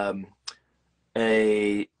a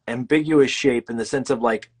ambiguous shape in the sense of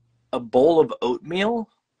like a bowl of oatmeal.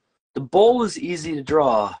 The bowl is easy to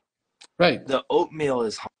draw. Right. The oatmeal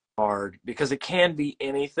is hard because it can be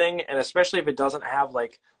anything, and especially if it doesn't have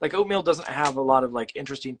like oatmeal doesn't have a lot of like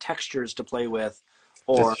interesting textures to play with, That's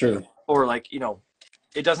or true. like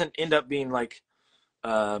it doesn't end up being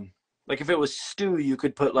like if it was stew, you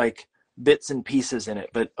could put like bits and pieces in it,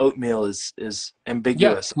 but oatmeal is Yeah,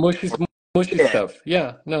 ambiguous. mushy Yeah, stuff.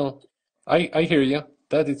 Yeah, no, I hear you.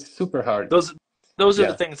 That is super hard. those those are the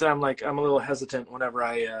Yeah. things that I'm a little hesitant whenever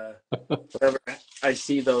I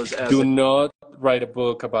see those as Do a not write a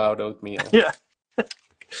book about oatmeal. yeah.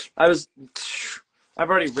 I was I've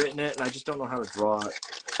already written it and I just don't know how to draw it.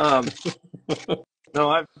 No,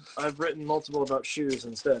 I've written multiple about shoes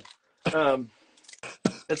instead. Um,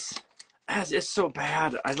 it's it's so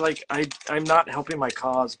bad. I'm not helping my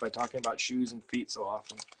cause by talking about shoes and feet so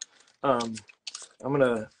often. Um, I'm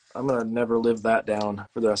gonna never live that down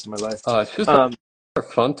for the rest of my life. Shoes Um, are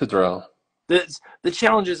fun to draw. the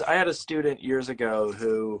challenge is I had a student years ago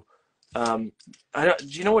who, I don't. Do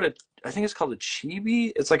you know what I think it's called a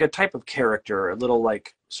chibi? It's like a type of character, a little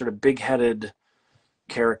like sort of big-headed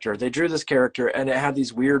character. They drew this character and it had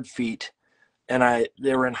these weird feet, and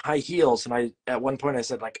they were in high heels, and I at one point I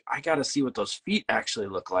said like I got to see what those feet actually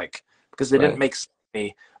look like because they didn't Right. make sense to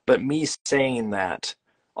me. But me saying that,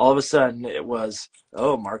 all of a sudden it was,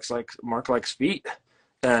 oh, Mark likes feet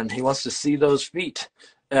and he wants to see those feet,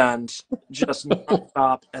 and just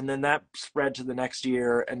nonstop. And then that spread to the next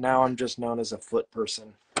year, and now I'm just known as a foot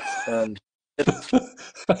person. And it's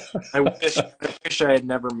I wish I had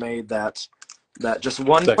never made that just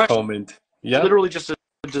one That question, comment. Yeah. literally just a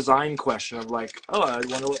design question of like, oh, I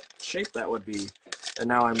wonder what shape that would be, and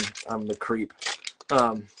now I'm the creep.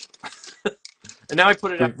 Um, and now I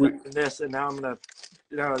put it We, out we, in this, and now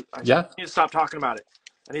I yeah. need to stop talking about it.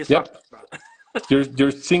 I need to stop Yep. talking about it.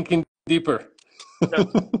 You're sinking deeper. Yeah.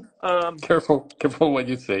 Um, Careful what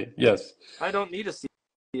you say. Yes. I don't need to see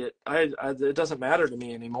it. It doesn't matter to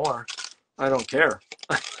me anymore. I don't care.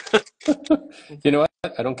 You know what?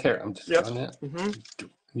 I don't care. I'm just Yep. gonna. Mm-hmm.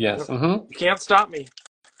 Yes. Yep. Mm-hmm. You can't stop me.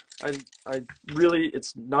 I really,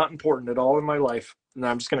 it's not important at all in my life, and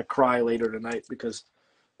I'm just gonna cry later tonight because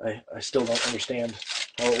I still don't understand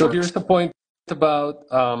how it So here's works. the point about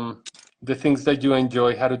the things that you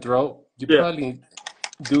enjoy how to draw. You Yeah. probably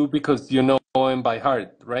do because you know them by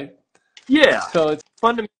heart, right? Yeah. So it's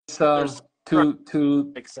Fun to me. um, There's to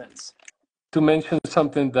to makes sense. to mention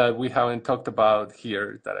something that we haven't talked about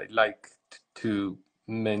here that I like to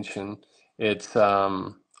mention. It's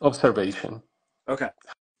observation. Okay.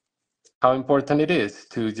 How important it is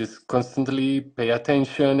to just constantly pay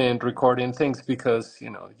attention and recording things because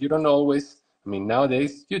you don't always. I mean,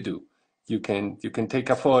 nowadays you do. You can take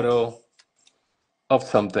a photo of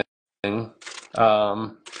something,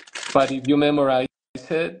 um, but if you memorize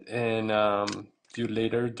it and you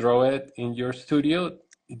later draw it in your studio,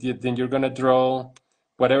 then you're gonna draw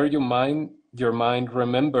whatever your mind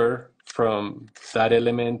remember from that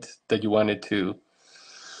element that you wanted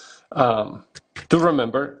um, to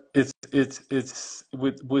remember. It's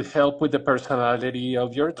with help with the personality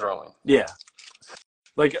of your drawing. Yeah.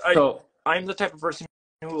 Like So I'm the type of person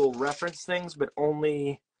who will reference things, but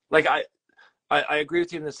only like I agree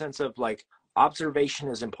with you in the sense of like observation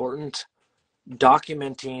is important.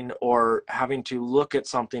 Documenting or having to look at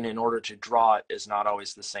something in order to draw it is not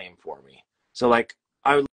always the same for me. So like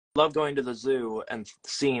I would love going to the zoo and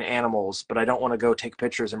seeing animals, but I don't want to go take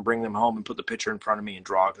pictures and bring them home and put the picture in front of me and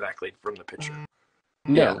draw exactly from the picture.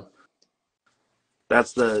 Yeah, no,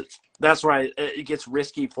 that's where it gets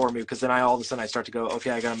risky for me because then I all of a sudden I start to go,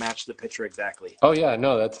 okay, I gotta match the picture exactly. oh yeah,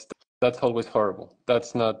 no, that's always horrible.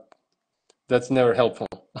 That's never helpful.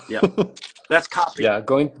 Yep. That's copy. Yeah,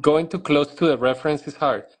 going too close to the reference is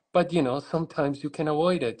hard. But sometimes you can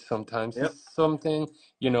avoid it. Sometimes Yep. it's something,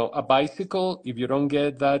 a bicycle, if you don't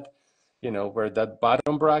get that, where that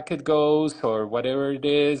bottom bracket goes or whatever it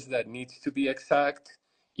is that needs to be exact,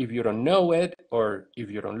 if you don't know it or if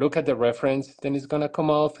you don't look at the reference, then it's gonna come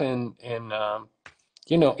off and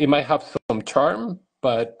it might have some charm,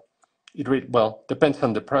 but well, depends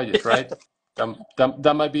on the project, right?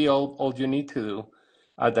 That might be all you need to do,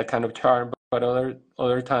 add that kind of charm. But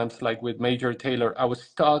other times, like with Major Taylor, I was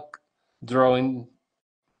stuck drawing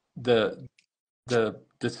the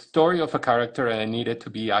the story of a character, and I needed to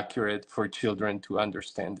be accurate for children to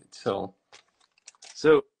understand it. So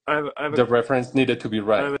I have the reference needed to be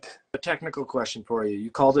right. a technical question for you.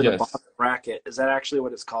 You called it a bottom Yes. bracket. Is that actually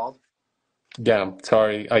what it's called? Yeah.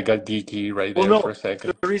 Sorry, I got geeky right Well, there no. for a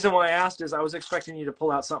second. The reason why I asked is I was expecting you to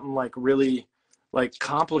pull out something like really like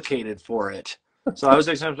complicated for it. So I was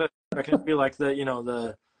expecting it to be like the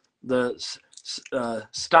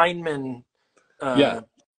Steinman Yeah.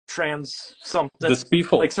 trans something, The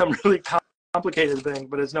Spiefel. like some really complicated thing,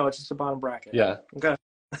 but it's just a bottom bracket. Yeah. Okay.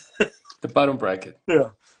 The bottom bracket. Yeah.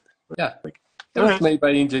 Yeah. It was made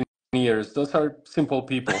by engineers. Those are simple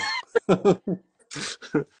people.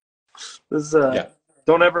 This Yeah.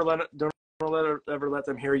 don't ever let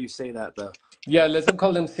them hear you say that though. Yeah, let's not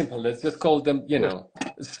call them simple. Let's just call them,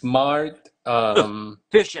 smart,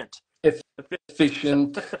 Efficient.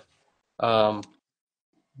 efficient,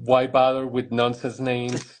 why bother with nonsense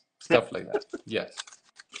names, stuff like that. Yes.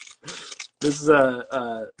 This is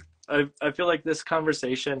I feel like this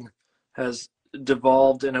conversation has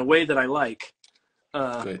devolved in a way that I like.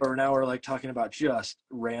 Or now we're like talking about just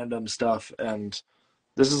random stuff, and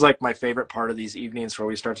this is like my favorite part of these evenings where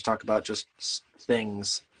we start to talk about just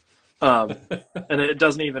things. And it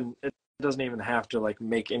doesn't even have to like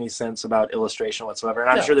make any sense about illustration whatsoever. And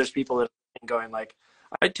I'm sure there's people that are going like,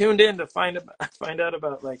 I tuned in to find out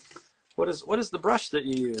about like what is the brush that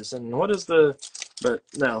you use and what is the, but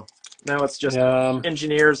no, now it's just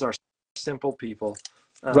engineers are simple people.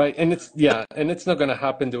 Right, and it's not going to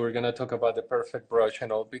happen that we're going to talk about the perfect brush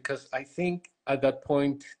and all, because I think at that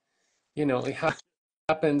point, it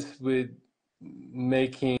happens with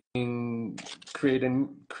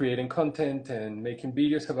creating content and making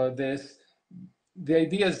videos about this. The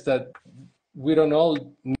idea is that we don't all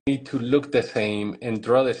need to look the same and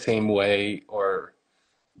draw the same way, or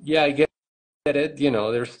I get it,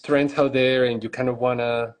 there's trends out there and you kind of want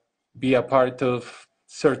to be a part of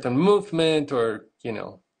certain movement, or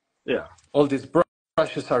all these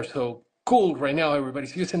brushes are so cool right now,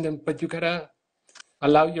 everybody's using them, but you gotta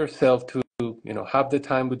allow yourself to have the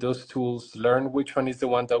time with those tools, learn which one is the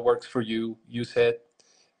one that works for you, use it,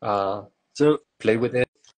 so play with it,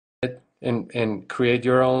 and create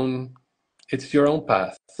your own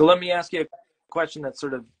path. So let me ask you a question that's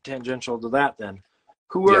sort of tangential to that then.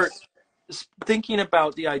 Who are thinking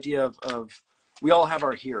about the idea of we all have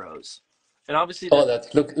our heroes, and obviously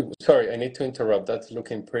sorry, I need to interrupt. That's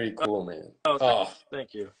looking pretty cool, man.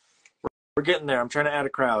 Thank you. We're getting there. I'm trying to add a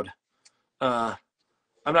crowd.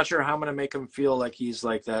 I'm not sure how I'm going to make him feel like he's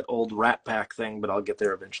like that old Rat Pack thing, but I'll get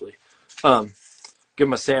there eventually. Give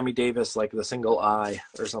him a Sammy Davis, like the single eye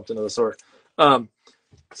or something of the sort.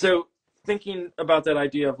 So thinking about that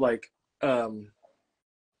idea of like,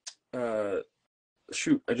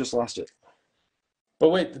 shoot, I just lost it. But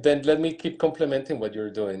wait, then let me keep complimenting what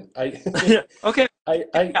you're doing. Okay.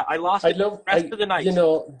 I lost it. I love rest of the night.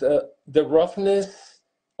 The roughness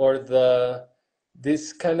or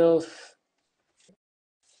this kind of,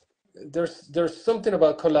 there's something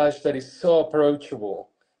about collage that is so approachable,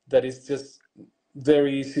 that is just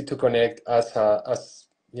very easy to connect as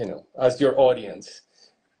your audience,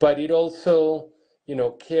 but it also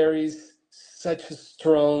carries such a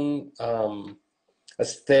strong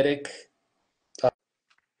aesthetic.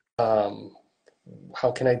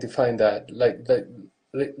 How can I define that? Like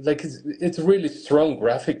it's really strong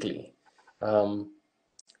graphically.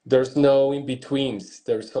 There's no in betweens.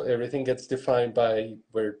 Everything gets defined by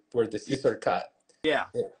where the scissor cut. Yeah.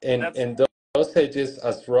 And those edges,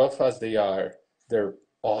 as rough as they are, they're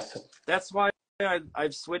awesome. That's why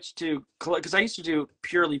I've switched to, because I used to do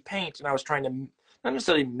purely paint, and I was trying to not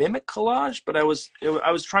necessarily mimic collage, but I was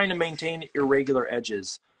trying to maintain irregular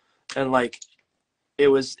edges, and like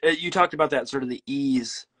you talked about that sort of the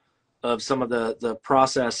ease of some of the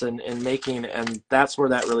process and making, and that's where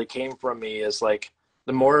that really came from me, is like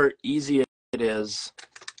the more easy it is,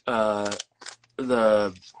 not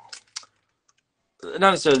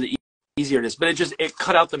necessarily the easier it is, but it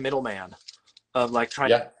cut out the middleman of like trying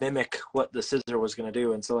to mimic what the scissor was going to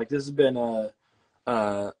do. And so like this has been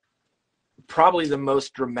probably the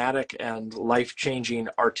most dramatic and life-changing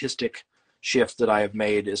artistic shift that I have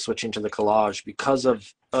made is switching to the collage because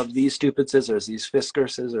of these stupid scissors, these Fisker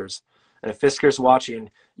scissors. And if Fisker's watching,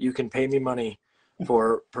 you can pay me money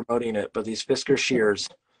for promoting it, but these Fisker shears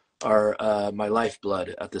are my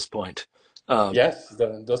lifeblood at this point. Yes,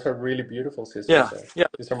 those are really beautiful Yeah, scissors. yeah,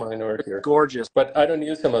 These are mine over here. gorgeous. But I don't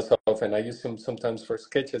use them as often. I use them sometimes for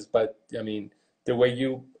sketches. But I mean, the way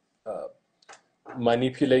you uh,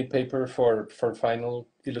 manipulate paper for final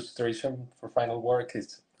illustration, for final work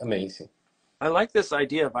is amazing. I like this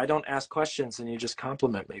idea of I don't ask questions and you just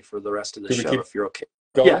compliment me for the rest of the Do we show keep if you're okay.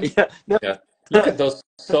 Yeah, going? yeah, no, Yeah. Look at those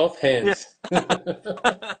soft yeah. hands.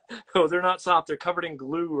 Oh, they're not soft. They're covered in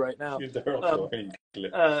glue right now. They're Um, very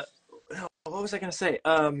clear. uh, what was I going to say?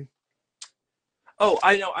 Oh,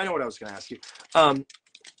 I know what I was going to ask you.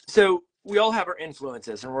 So we all have our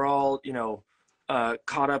influences, and we're all,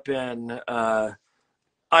 caught up in.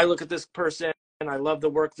 I look at this person, and I love the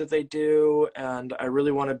work that they do, and I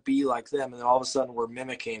really want to be like them. And then all of a sudden, we're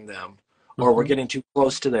mimicking them, or we're Hmm. getting too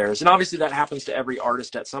close to theirs. And obviously, that happens to every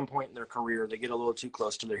artist at some point in their career. They get a little too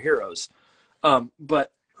close to their heroes.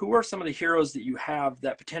 But who are some of the heroes that you have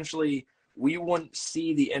that potentially we wouldn't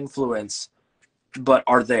see the influence, but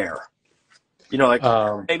are there? Like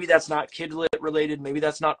Um, maybe that's not kidlit related, maybe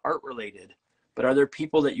that's not art related, but are there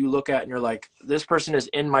people that you look at and you're like, this person is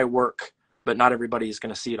in my work, but not everybody is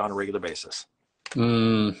going to see it on a regular basis?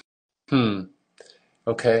 mm, hmm.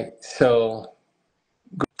 Okay. So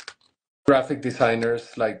graphic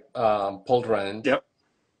designers like Paul Rand, Yep.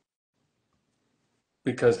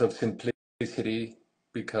 because of simplicity,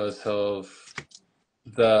 because of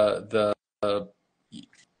the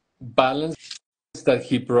balance that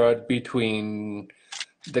he brought between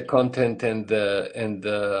the content and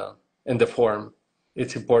the form.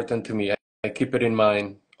 It's important to me. I keep it in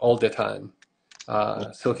mind all the time.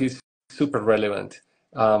 So he's super relevant.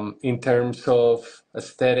 In terms of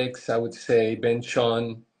aesthetics, I would say Ben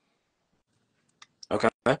Shon Okay.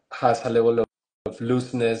 has a level of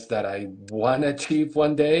looseness that I want to achieve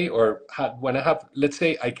one day, or when I have, let's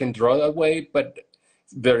say, I can draw that way, but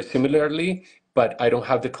very similarly, but I don't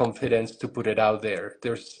have the confidence to put it out there.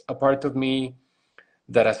 There's a part of me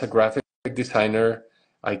that, as a graphic designer,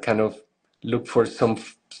 I kind of look for some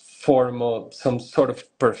form of some sort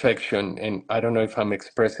of perfection, and I don't know if I'm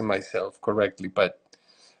expressing myself correctly, but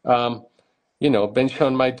um, Ben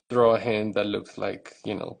Shon might draw a hand that looks like,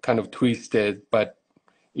 kind of twisted, but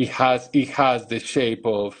it has the shape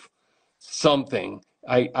of something.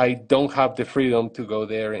 I don't have the freedom to go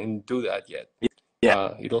there and do that yet.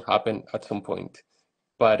 Yeah. It'll happen at some point.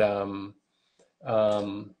 But um,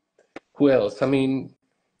 who else? I mean,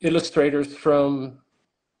 illustrators from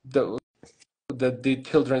the that did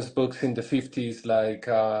children's books in the 50s, like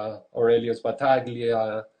Aurelius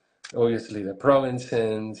Battaglia, obviously the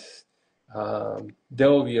Provincens, the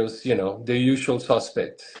obvious, the usual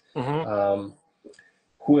suspects. Hmm. Um,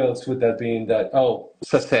 who else would that be in that? Oh,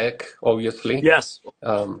 Sasek, obviously. Yes.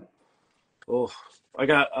 Um, Oh, I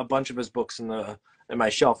got a bunch of his books in my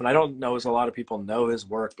shelf, and I don't know as a lot of people know his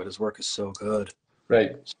work, but his work is so good.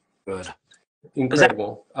 right, Good. Is that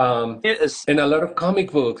incredible. it? Is And a lot of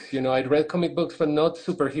comic books. I read comic books, but not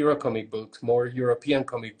superhero comic books, more European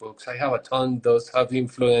comic books. I have a ton. Those have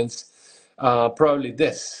influenced probably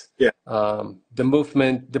this, yeah. the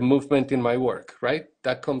movement in my work, right?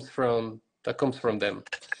 That comes from them.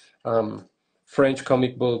 Um, French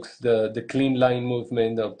comic books, the clean line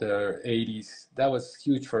movement of the 80s, that was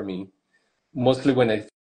huge for me. Mostly when I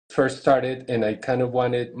first started, and I kind of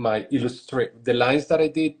wanted the lines that I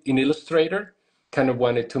did in Illustrator, kind of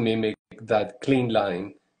wanted to mimic that clean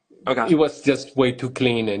line. Okay. It was just way too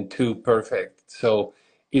clean and too perfect. So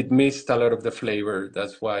it missed a lot of the flavor.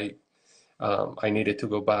 That's why I needed to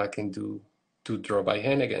go back and to draw by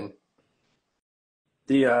hand again.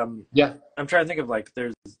 The Yeah. I'm trying to think of like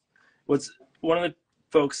there's what's one of the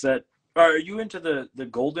folks that are you into the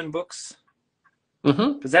golden books?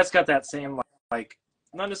 Hmm. Because that's got that same like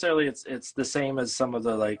not necessarily it's the same as some of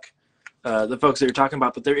the folks that you're talking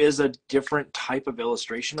about, but there is a different type of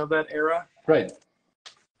illustration of that era. Right.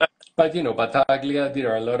 But Battaglia,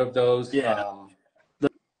 there are a lot of those. Yeah, the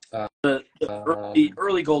Uh, the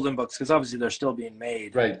early golden books, because obviously they're still being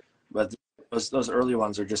made, right. but those early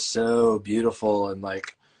ones are just so beautiful and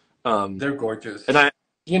like They're gorgeous. and I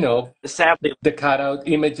You know, sadly the cutout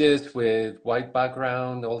images with white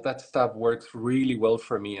background, all that stuff works really well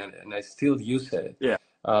for me, and I still use it. yeah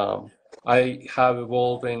Um, I have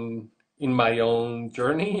evolved in my own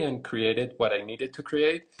journey and created what I needed to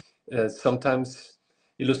create. Sometimes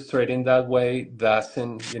illustrating that way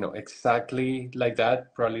doesn't, exactly like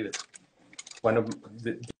that. Probably one of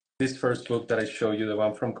the this first book that I show you, the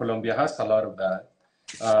one from Colombia, has a lot of that.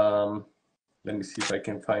 Let me see if I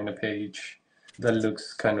can find a page that looks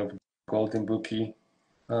kind of golden booky.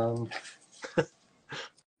 Um,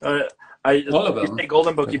 Uh, all of you them, say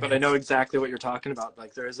golden bookie, but I know exactly what you're talking about.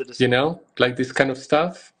 Like there is a you know, like this kind of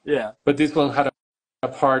stuff. yeah. But this one had a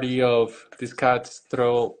party of these cats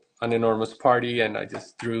throw an enormous party, and I just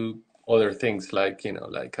drew other things like, you know,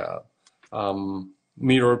 like a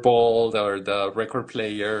mirror ball or the record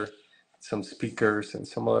player, some speakers, and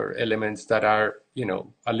some other elements that are, you know,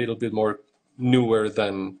 a little bit more newer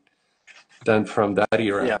than from that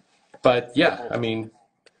era. Yeah. But yeah, I mean,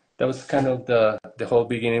 that was kind of the whole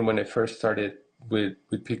beginning when I first started with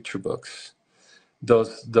picture books.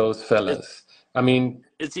 Those fellas. I mean,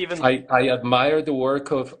 It's even I admire the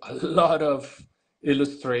work of a lot of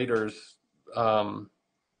illustrators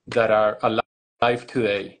that are alive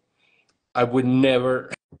today. I would never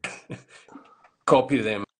copy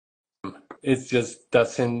them. It just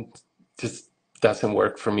doesn't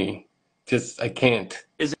work for me. Just I can't.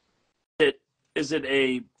 is it a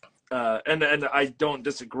and I don't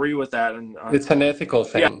disagree with that. And It's an ethical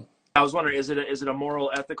yeah, thing. I was wondering, is it a moral,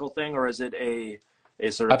 ethical thing, or is it a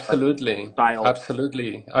sort of Absolutely. style?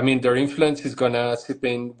 Absolutely. I mean, their influence is gonna seep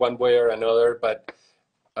in one way or another, but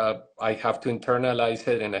I have to internalize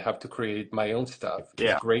it and I have to create my own stuff. It's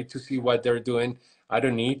Yeah. great to see what they're doing. I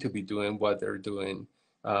don't need to be doing what they're doing.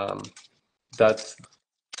 That's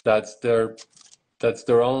that's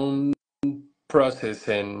their own process,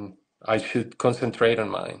 and I should concentrate on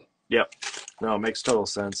mine. Yep. No, it makes total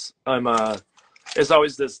sense. It's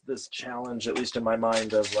always this challenge, at least in my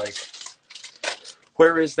mind, of like,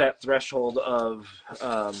 where is that threshold of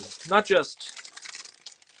not just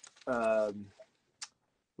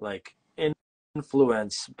like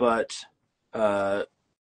influence, but how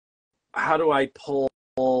do I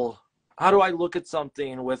look at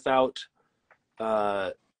something without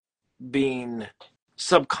being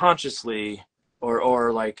subconsciously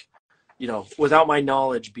or like, you know, without my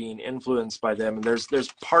knowledge being influenced by them. And there's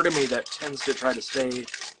part of me that tends to try to stay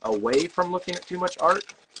away from looking at too much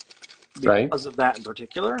art because of that in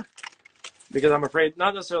particular, because I'm afraid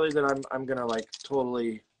not necessarily that I'm gonna like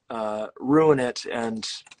totally ruin it and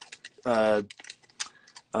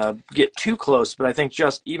get too close, but I think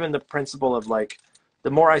just even the principle of like,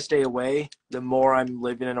 the more I stay away, the more I'm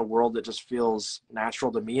living in a world that just feels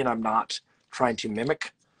natural to me, and I'm not trying to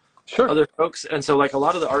mimic other folks. And so like a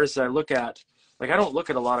lot of the artists that I look at, like I don't look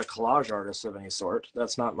at a lot of collage artists of any sort.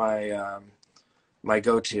 That's not my my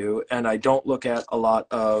go-to. And I don't look at a lot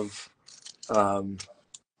of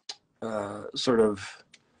sort of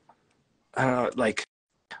like,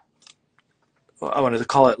 I wanted to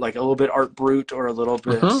call it like a little bit art brute or a little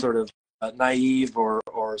bit sort of naive or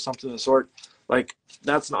something of the sort. Like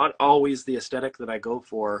that's not always the aesthetic that I go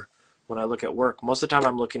for when I look at work. Most of the time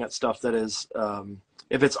I'm looking at stuff that is,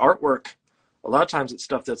 if it's artwork, a lot of times it's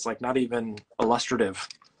stuff that's like not even illustrative.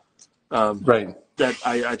 That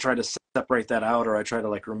I try to separate that out, or I try to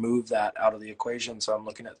like remove that out of the equation. So I'm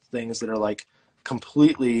looking at things that are like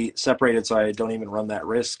completely separated, so I don't even run that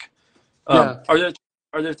risk. Are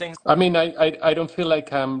there things? I mean, I don't feel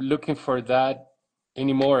like I'm looking for that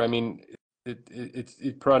anymore. I mean,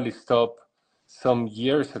 it probably stopped some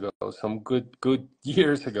years ago, some good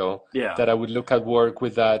years ago, Yeah. that I would look at work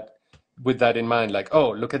with that in mind. Like,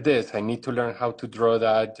 oh, look at this. I need to learn how to draw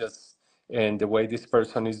that. And the way this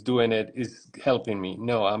person is doing it is helping me.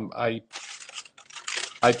 No, I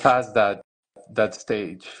passed that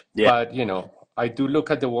stage. Yeah. But you know, I do look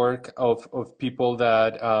at the work of people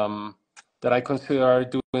that I consider are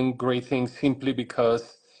doing great things simply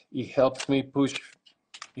because it helps me push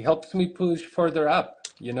further up,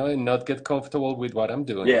 you know, and not get comfortable with what I'm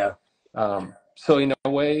doing. Yeah. So in a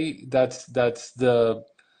way, that's the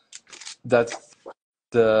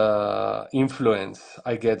influence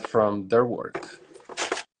I get from their work.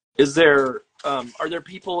 Is there are there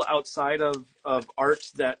people outside of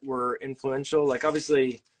art that were influential? Like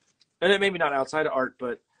obviously, and maybe not outside of art,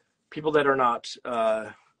 but people that are not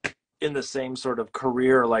in the same sort of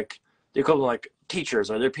career, like the equivalent, like teachers.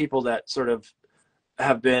 Are there people that sort of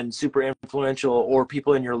have been super influential, or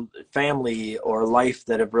people in your family or life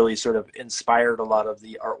that have really sort of inspired a lot of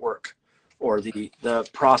the artwork or the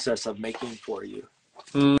process of making for you?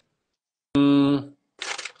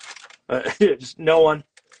 Just no one.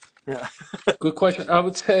 Yeah. Good question. I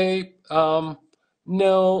would say no.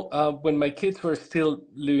 When my kids were still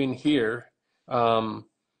living here,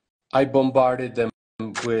 I bombarded them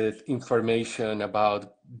with information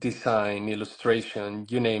about design, illustration,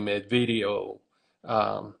 you name it, video,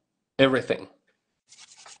 everything.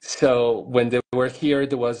 So when they were here,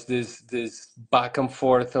 there was this back and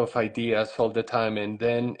forth of ideas all the time, and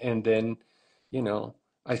then, you know,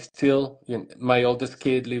 I still, my oldest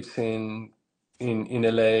kid lives in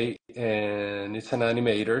LA, and it's an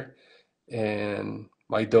animator, and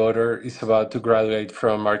my daughter is about to graduate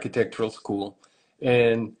from architectural school,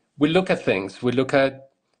 and we look at things. We look at,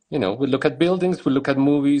 we look at buildings, we look at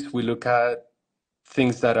movies, we look at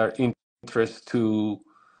things that are interest to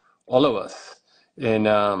all of us, and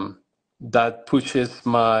that pushes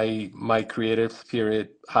my creative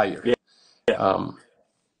spirit higher. Yeah. Yeah. um,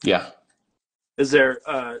 yeah. Is there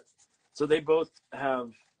so they both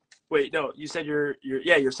have wait, no, you said your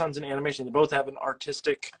son's in animation. They both have an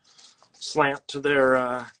artistic slant to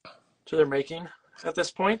their making at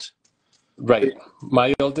this point. Right.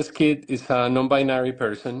 My oldest kid is a non-binary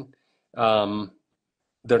person.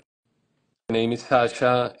 Their name is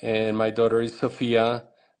Sasha, and my daughter is Sophia.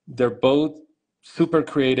 They're both super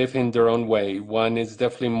creative in their own way. One is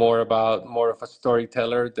definitely more of a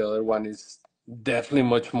storyteller. The other one is definitely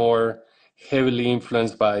much more heavily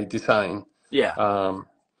influenced by design. Yeah.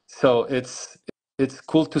 So it's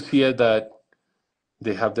cool to see it that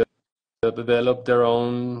they have developed their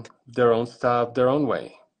own stuff their own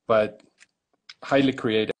way, but highly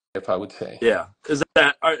creative, I would say. Yeah. Is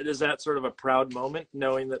that sort of a proud moment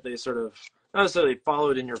knowing that they sort of not necessarily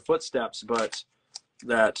followed in your footsteps, but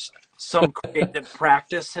that some creative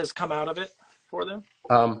practice has come out of it for them?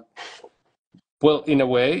 Um, well, in a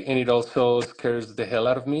way, and it also scares the hell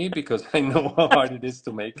out of me because I know how hard it is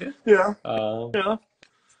to make it. Yeah. Um, Yeah.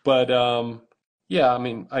 but yeah, I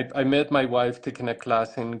mean, I met my wife taking a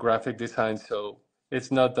class in graphic design, so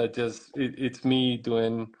it's not that it's me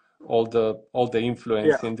doing all the influence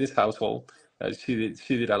Yeah. in this household. She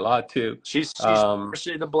did a lot too. She's Um,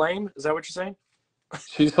 partially to blame. Is that what you're saying?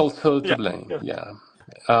 she's also to Yeah. blame, Yeah. yeah.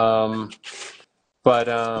 Um, but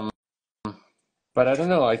I don't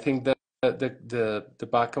know. I think that the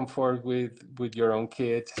back and forth with your own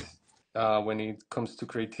kids, when it comes to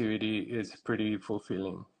creativity, is pretty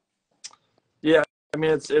fulfilling. Yeah. I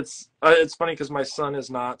mean, it's funny because my son is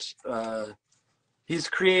not. He's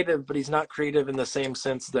creative, but he's not creative in the same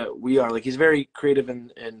sense that we are. Like he's very creative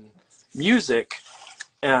in music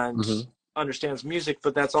and Hmm. understands music,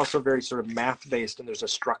 but that's also very sort of math based and there's a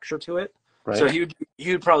structure to it. So Right?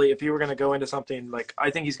 he would probably, if you were going to go into something like, I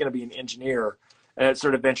think he's going to be an engineer, and it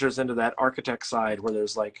sort of ventures into that architect side where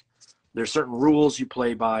there's certain rules you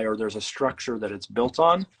play by, or there's a structure that it's built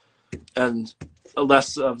on, and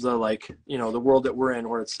less of the the world that we're in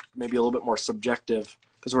where it's maybe a little bit more subjective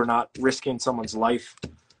because we're not risking someone's life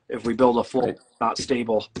if we build a floor Right. not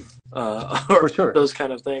stable, For or sure. those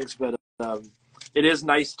kind of things. But it is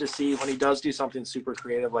nice to see when he does do something super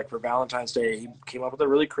creative. Like for Valentine's Day, he came up with a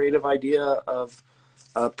really creative idea of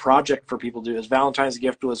a project for people to do. His Valentine's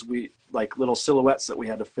gift was we like little silhouettes that we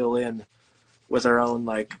had to fill in with our own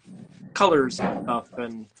like colors and stuff.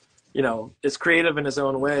 And it's creative in his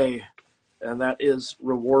own way, and that is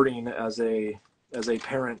rewarding as a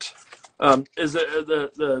parent. Is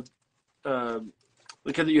the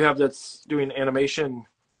kid that you have that's doing animation?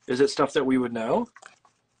 Is it stuff that we would know?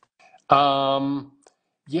 Um,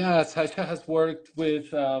 yeah, Sasha has worked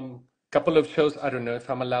with a couple of shows. I don't know if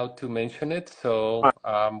I'm allowed to mention it, so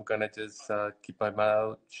I'm gonna just keep my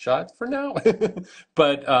mouth shut for now.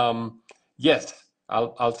 But yes,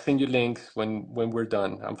 I'll send you links when we're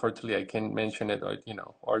done. Unfortunately, I can't mention it,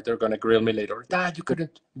 or they're gonna grill me later. Dad, you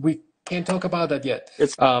couldn't. We can't talk about that yet.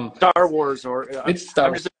 It's Um, Star Wars, or it's I'm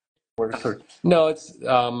Star just Wars, or no, it's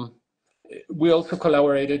we also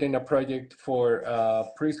collaborated in a project for a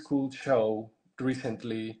preschool show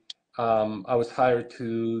recently. I was hired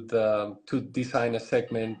to design a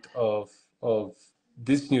segment of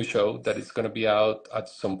this new show that is going to be out at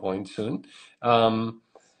some point soon. Um,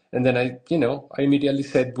 and then I immediately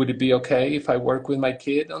said, would it be okay if I work with my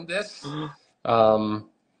kid on this? Um,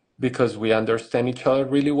 because we understand each other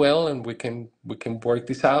really well, and we can work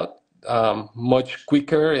this out much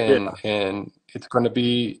quicker, and yeah,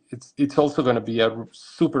 it's also gonna be a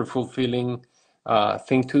super fulfilling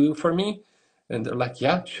thing to do for me. And they're like,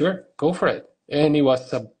 yeah, sure, go for it. And it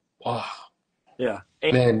was oh yeah.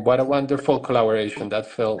 man, what a wonderful collaboration. That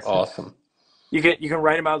felt awesome. You can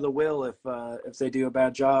write them out of the will if they do a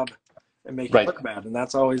bad job and make you Right, look bad, and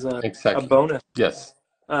that's always a exactly. bonus. Yes,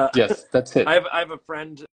 Uh, yes, that's I it. have I have a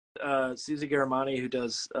friend, Susie Garamani, who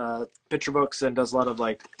does picture books and does a lot of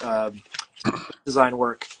like design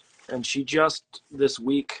work, and she just this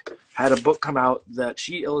week had a book come out that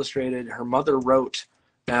she illustrated. Her mother wrote,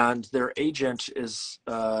 and their agent is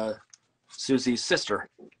Susie's sister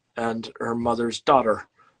and her mother's daughter,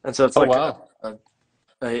 and so it's Oh like wow.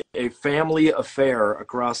 a family affair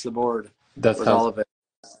across the board That with all sounds of it.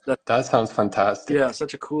 That, that sounds yeah, fantastic.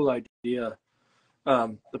 such a cool idea.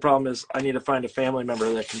 The problem is I need to find a family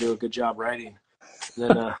member that can do a good job writing.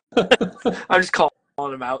 And then I'm just calling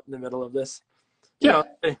them out in the middle of this. You know,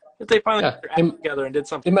 Yeah, if they finally yeah. got their act together and did It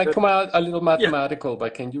something might good, come out a little yeah, mathematical,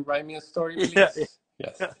 but can you write me a story, yeah, please?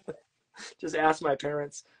 Yes. yeah. Just ask my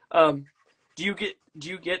parents. Do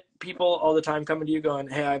you get people all the time coming to you going,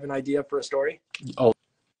 "Hey, I have an idea for a story," All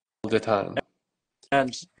the time.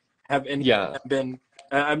 and have any of Yeah. them been?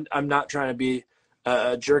 I'm not trying to be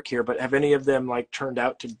a jerk here, but have any of them like turned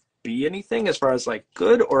out to be anything as far as like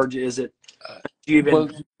good, or is it? Do you even Well,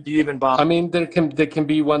 do you even bother? I mean, there can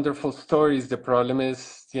be wonderful stories. The problem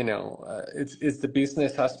is, it's the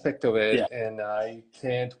business aspect of Yeah, it, and I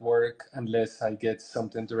can't work unless I get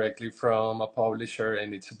something directly from a publisher,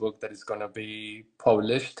 and it's a book that is going to be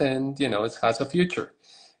published, and it has a future,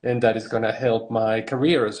 and that is going to help my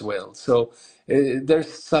career as well. So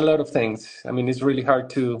there's a lot of things. I mean, it's really hard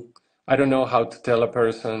to. I don't know how to tell a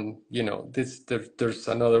person, there's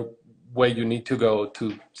another way you need to go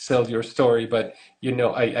to sell your story, but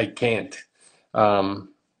I um,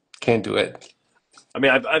 can't do it. I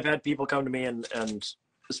mean, I've had people come to me and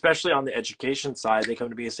especially on the education side, they come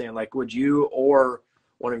to me saying like, "Would you or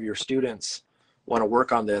one of your students want to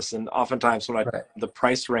work on this?" And oftentimes when I Right, the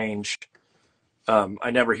price range,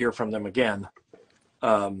 I never hear from them again.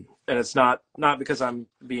 And it's not because I'm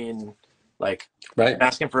being like right,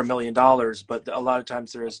 asking for $1 million, but a lot of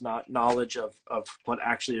times there is not knowledge of what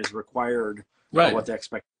actually is required or right. what the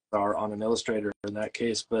expectations are on an illustrator in that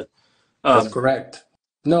case. But That's um, correct.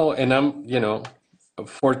 No, and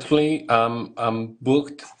fortunately, I'm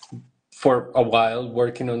booked for a while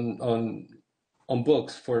working on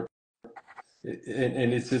books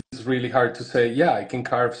and it's just really hard to say, yeah, I can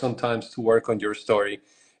carve sometimes to work on your story.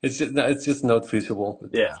 It's just not feasible.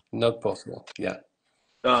 It's yeah. not possible. Yeah.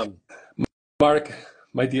 Um, Mark,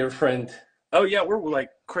 my dear friend. oh yeah, we're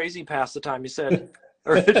like crazy past the time you said.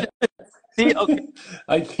 Or see, okay,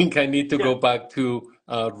 I think I need to yeah. go back to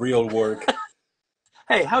real work.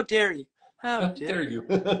 Hey, how dare you? How How dare dare you?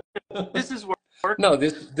 you? This is work. No,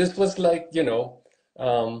 this was like,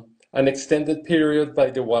 an extended period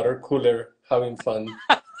by the water cooler having fun.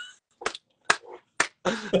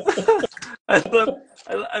 I love.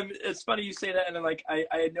 It's funny you say that, and I'm like,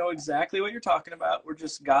 I know exactly what you're talking about. We're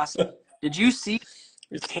just gossiping. Did you see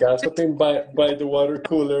It's Kansas? gossiping by the water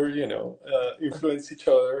cooler, influence each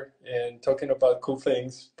other and talking about cool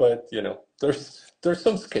things. But, there's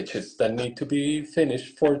some sketches that need to be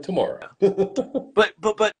finished for tomorrow.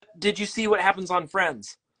 But did you see what happens on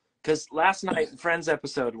Friends? Because last night Friends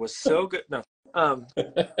episode was so good. No, um,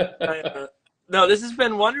 I, no, this has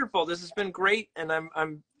been wonderful. This has been great, and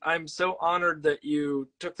I'm so honored that you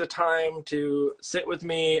took the time to sit with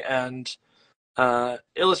me and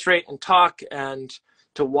illustrate and talk and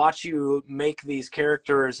to watch you make these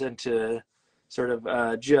characters and to sort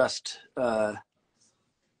of just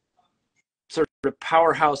sort of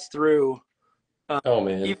powerhouse through. Oh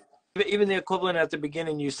man. Even, even the equivalent at the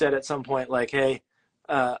beginning, you said at some point like, "Hey,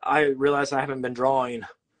 I realize I haven't been drawing."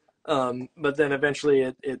 But then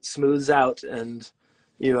eventually it smooths out and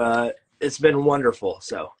you it's been wonderful.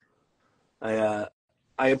 So I uh,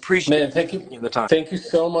 I appreciate Man, thank you. the time. Thank you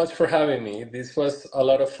so much for having me. This was a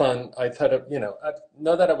lot of fun. I thought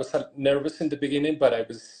not that I was nervous in the beginning, but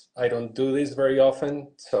I don't do this very often.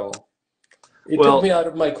 So it took Well, me out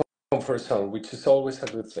of my comfort zone, which is always a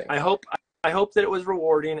good thing. I hope I hope that it was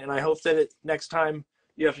rewarding, and I hope that next time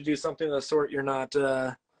you have to do something of the sort, you're not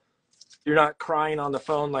crying on the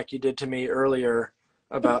phone like you did to me earlier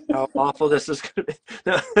about how awful this is going to be.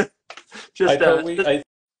 No, I just thought we I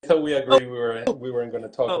thought we oh agreed we weren't going to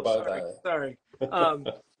talk oh about sorry. Um,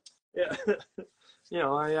 yeah,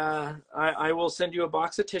 I will send you a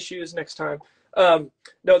box of tissues next time.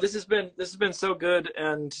 No, this has been so good,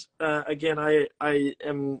 and again, I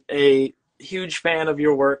am a huge fan of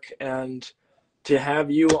your work, and to have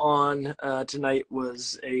you on tonight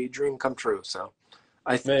was a dream come true. So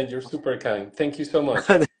I Man, you're super kind. Thank you so much.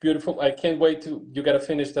 Beautiful. I can't wait to you got to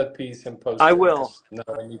finish that piece and I post it will because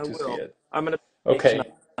now I need I to see will. it. I'm gonna be Okay.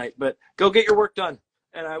 tonight, but go get your work done,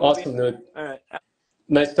 and I will be. Awesome, dude. All right.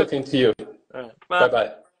 Nice talking to you. All right. Bye. Bye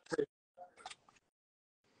bye.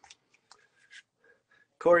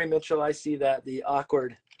 Corey Mitchell, I see that the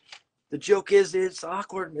awkward. The joke is it's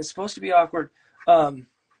awkward. It's supposed to be awkward. Um,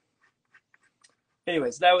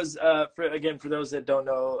 anyways, that was for those that don't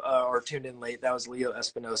know or tuned in late. That was Leo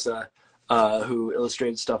Espinosa, who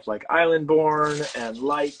illustrated stuff like Island Born and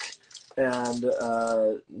and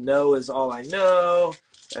No Is All I Know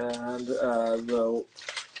and the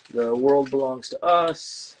The World Belongs to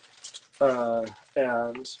Us,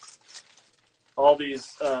 and all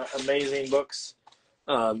these amazing books,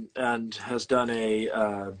 and has done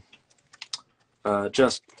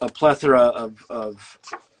just a plethora of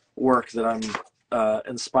work that I'm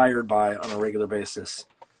inspired by on a regular basis.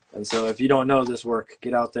 And so if you don't know this work,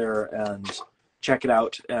 get out there and check it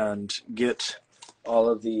out and get all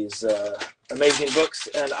of these amazing books.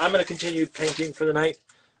 And I'm going to continue painting for the night.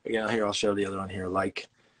 Again, here, I'll show the other one here.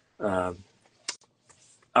 I'm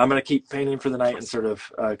going to keep painting for the night and sort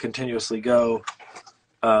of continuously go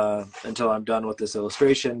until I'm done with this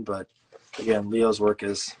illustration. But again, Leo's work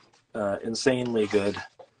is insanely good.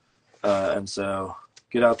 And so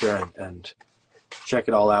get out there and check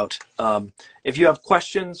it all out. If you have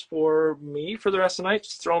questions for me for the rest of the night,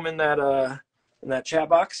 just throw them in that chat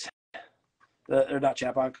box, or not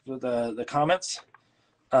chat box, but the comments,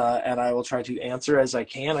 and I will try to answer as I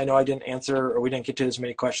can. I know I didn't answer, or we didn't get to as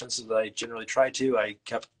many questions as I generally try to. I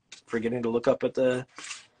kept forgetting to look up at the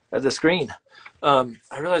screen. I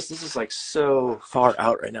realize this is like so far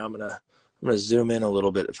out right now. I'm gonna zoom in a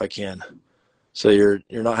little bit if I can, so you're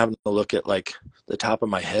not having to look at like the top of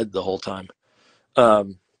my head the whole time.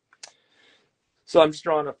 So I'm just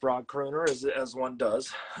drawing a frog kroner as one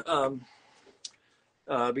does,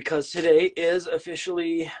 because today is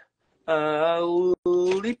officially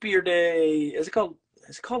leap year day. Is it called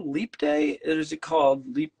leap day? Or is it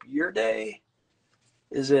called leap year day?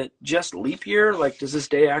 Is it just leap year? Like, does this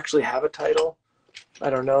day actually have a title? I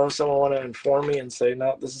don't know. Someone want to inform me and say,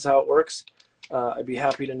 no, this is how it works. I'd be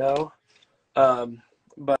happy to know.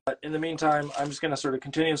 But in the meantime, I'm just going to sort of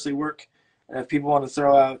continuously work. And if people want to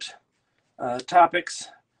throw out topics,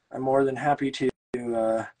 I'm more than happy to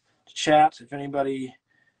chat. If anybody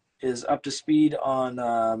is up to speed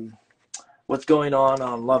on what's going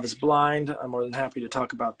on Love is Blind, I'm more than happy to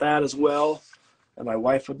talk about that as well. And my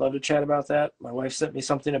wife would love to chat about that. My wife sent me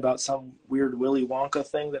something about some weird Willy Wonka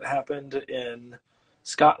thing that happened in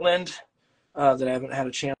Scotland that I haven't had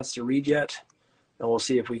a chance to read yet. And we'll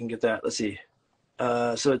see if we can get that. Let's see.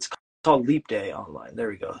 So it's called Leap Day online. There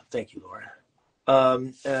we go. Thank you, Lauren.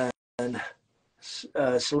 And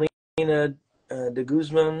Selena de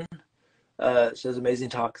Guzman says, amazing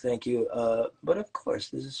talk. Thank you. But of course,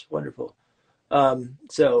 this is wonderful.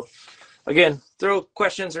 So again, throw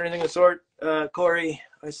questions or anything of the sort. Corey,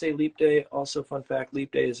 I say Leap Day. Also, fun fact,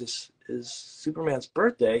 Leap Day is Superman's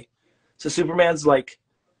birthday. So Superman's like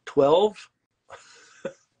 12.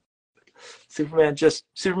 Superman just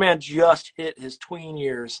hit his tween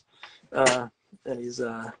years, and he's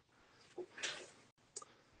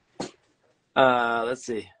let's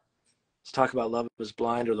see. Let's talk about Love is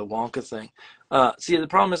Blind or the Wonka thing. See, the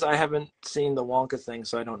problem is I haven't seen the Wonka thing,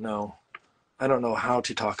 so I don't know how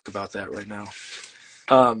to talk about that right now.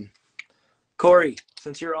 Corey,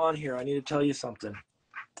 since you're on here, I need to tell you something.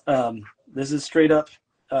 This is straight up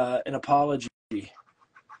an apology.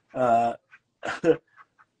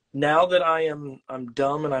 Now that I'm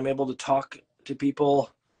dumb and I'm able to talk to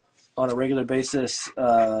people on a regular basis,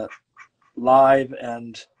 live,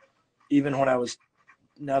 and even when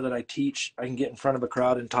now that I teach, I can get in front of a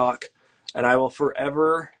crowd and talk, and I will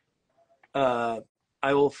forever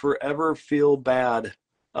feel bad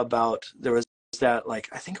about, there was that, like,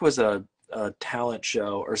 I think it was a talent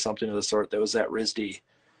show or something of the sort that was at RISD,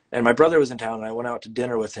 and my brother was in town and I went out to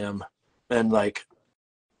dinner with him, and like,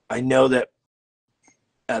 I know that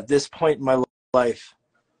at this point in my life,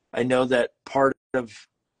 I know that part of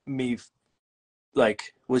me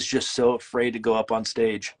like was just so afraid to go up on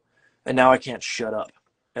stage, and now I can't shut up.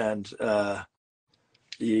 And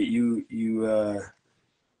you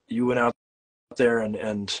went out there,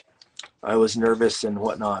 and I was nervous and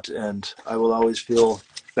whatnot, and I will always feel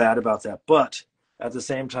bad about that. But at the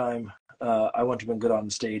same time, I wouldn't have been good on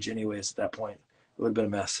the stage anyways at that point. It would have been a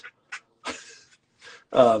mess.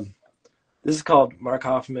 This is called Mark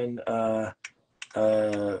Hoffman. What do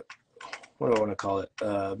I want to call it?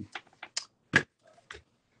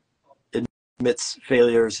 Admits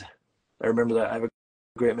failures. I remember that. I have a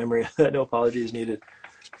great memory. No apologies needed.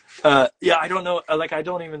 Yeah, I don't know. Like, I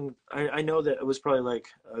know that it was probably like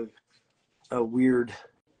a weird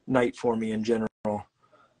night for me in general.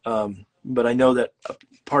 But I know that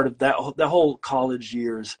part of that whole college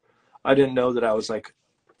years, I didn't know that I was like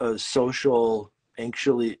a social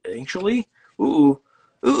anxiety. I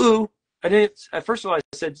didn't. First of all, I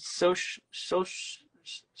said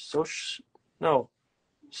no.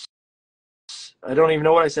 I don't even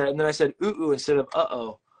know what I said, and then I said instead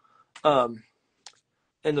of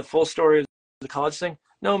and the full story of the college thing.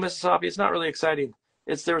 No, Mrs. Hoppy, it's not really exciting.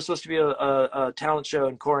 There was supposed to be a talent show,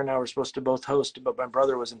 and Cora and I were supposed to both host, but my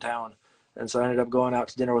brother was in town, And so I ended up going out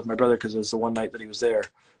to dinner with my brother because it was the one night that he was there.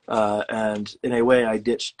 And in a way, I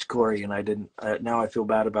ditched Corey, and I didn't. Now I feel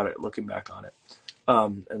bad about it looking back on it.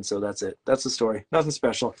 And so that's it. That's the story. Nothing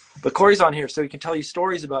special. But Corey's on here, so he can tell you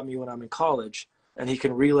stories about me when I'm in college, and he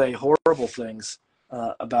can relay horrible things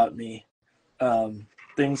about me.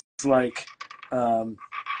 Things like, I'm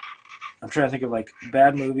trying to think of like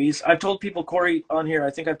bad movies. I've told people, Corey, on here,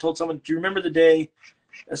 I think I've told someone, do you remember the day,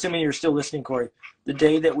 assuming you're still listening, Corey, the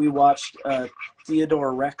day that we watched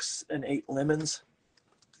Theodore Rex and Ate Lemons?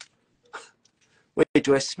 Wait,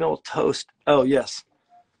 do I smell toast? Oh, yes.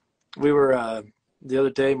 We were, the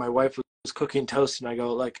other day, my wife was cooking toast, and I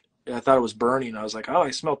go, like, I thought it was burning. I was like, oh,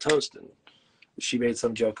 I smell toast. And she made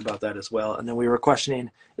some joke about that as well. And then we were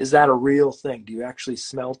questioning, is that a real thing? Do you actually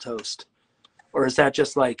smell toast? Or is that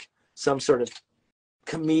just like some sort of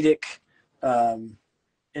comedic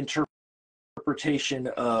interpretation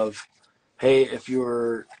of, hey, if you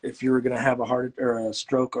were going to have a heart or a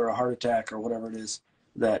stroke or a heart attack or whatever it is,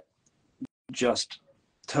 that just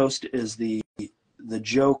toast is the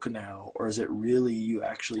joke now, or is it really you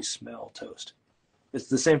actually smell toast? It's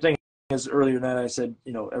the same thing as earlier that I said,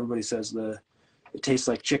 everybody says it tastes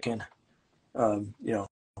like chicken.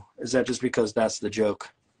 Is that just because that's the joke?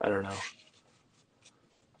 I don't know.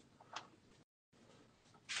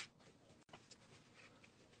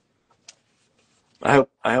 I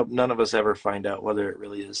hope none of us ever find out whether it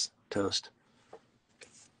really is toast.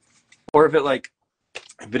 Or if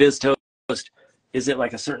it is toast, is it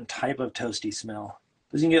like a certain type of toasty smell?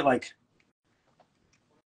 Because you can get like,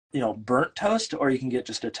 burnt toast, or you can get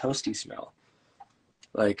just a toasty smell.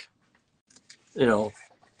 Like, a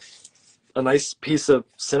nice piece of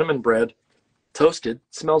cinnamon bread, toasted,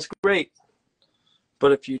 smells great.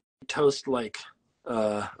 But if you toast like,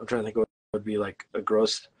 I'm trying to think what would be like a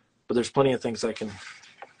gross, but there's plenty of things I can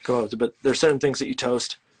come up with. But there's certain things that you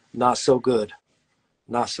toast, not so good.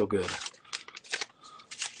 Not so good.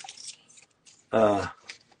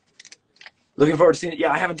 Looking forward to seeing it.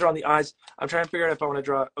 Yeah, I haven't drawn the eyes. I'm trying to figure out if I want to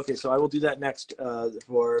draw. Okay, so I will do that next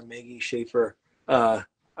for Maggie Schaefer. I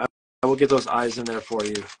will get those eyes in there for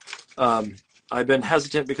you. I've been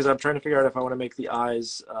hesitant because I'm trying to figure out if I want to make the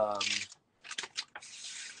eyes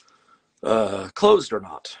closed or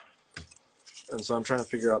not. And so I'm trying to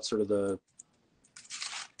figure out sort of the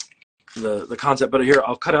concept. But here,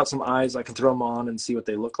 I'll cut out some eyes. I can throw them on and see what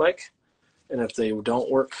they look like. And if they don't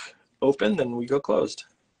work open, then we go closed.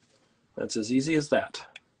 That's as easy as that.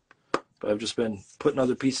 But I've just been putting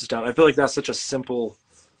other pieces down. I feel like that's such a simple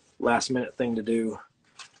last-minute thing to do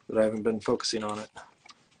that I haven't been focusing on it.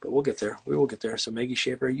 But we'll get there. We will get there. So Maggie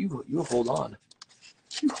Schaefer, you hold on.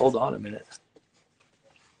 You hold on a minute.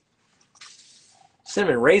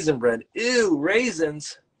 Cinnamon raisin bread. Ew,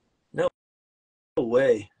 raisins. No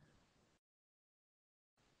way.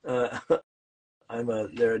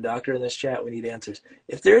 There a doctor in this chat? We need answers.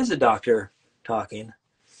 If there is a doctor talking,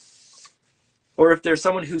 or if there's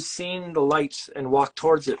someone who's seen the light and walked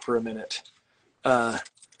towards it for a minute,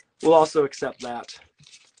 we'll also accept that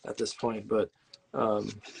at this point. But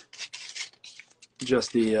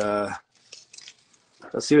just the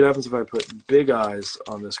let's see what happens if I put big eyes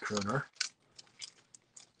on this crooner.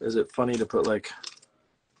 Is it funny to put like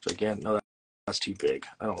gigantic? No, that's too big.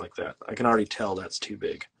 I don't like that. I can already tell that's too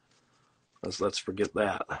big. Let's forget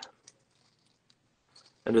that.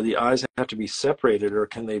 And do the eyes have to be separated, or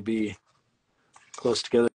can they be close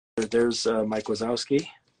together? There's Mike Wazowski.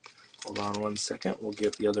 Hold on one second. We'll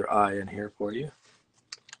get the other eye in here for you.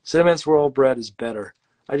 Cinnamon swirl bread is better.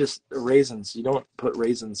 Raisins. You don't put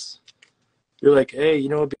raisins. You're like, hey, you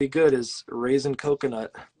know what'd be good is raisin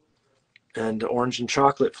coconut and orange and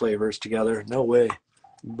chocolate flavors together. No way.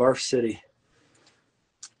 Barf City.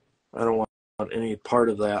 I don't want any part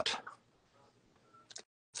of that.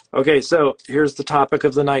 Okay, so here's the topic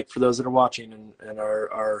of the night for those that are watching and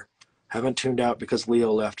are haven't tuned out because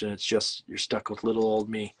Leo left and it's just you're stuck with little old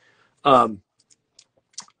me. What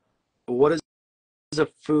is a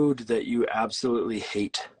food that you absolutely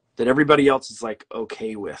hate that everybody else is like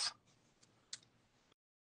okay with?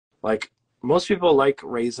 Like most people like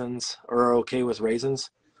raisins or are okay with raisins.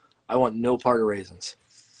 I want no part of raisins.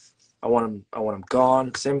 I want them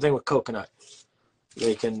gone. Same thing with coconut.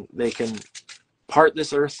 They can part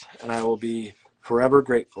this earth and I will be forever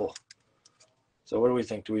grateful. So what do we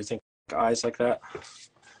think? Do we think eyes like that?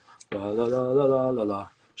 La, la, la, la, la, la, la.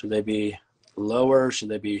 Should they be lower? Should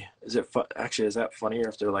they be, is that funnier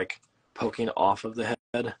if they're like poking off of the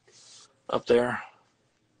head up there?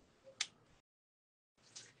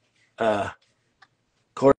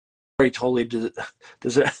 Corey totally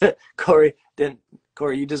does it. Corey,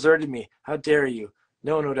 you deserted me. How dare you?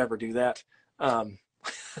 No one would ever do that.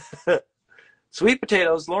 Sweet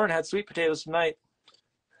potatoes. Lauren had sweet potatoes tonight.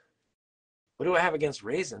 What do I have against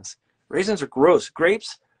raisins? Raisins are gross.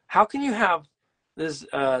 Grapes. How can you have this?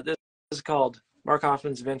 This is called Mark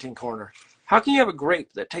Hoffman's Venting Corner. How can you have a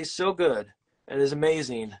grape that tastes so good and is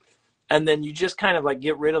amazing, and then you just kind of like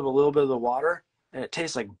get rid of a little bit of the water and it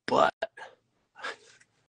tastes like butt?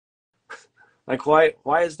 Like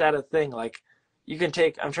why is that a thing? Like you can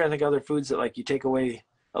take, I'm trying to think of other foods that like you take away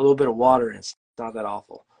a little bit of water and it's not that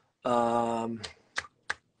awful.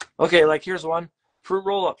 Okay, like here's one. Fruit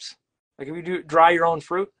roll-ups. Like if you do dry your own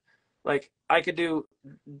fruit, like I could do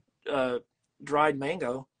dried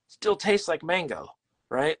mango, still tastes like mango,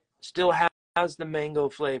 right? Still has the mango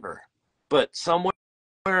flavor. But somewhere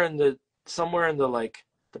in the like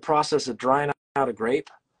the process of drying out a grape,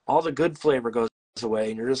 all the good flavor goes away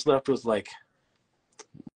and you're just left with like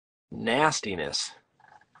nastiness.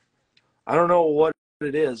 I don't know what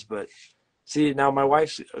it is, but see now my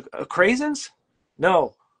wife's craisins?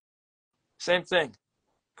 No, same thing.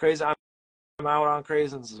 Crazy. I'm out on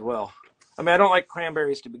craisins as well. I mean, I don't like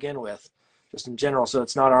cranberries to begin with, just in general. So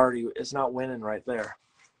it's not winning right there.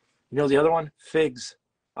 You know the other one, figs.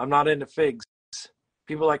 I'm not into figs.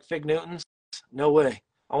 People like fig Newtons. No way.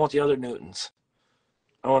 I want the other Newtons.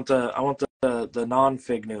 I want the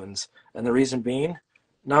non-fig Newtons, and the reason being,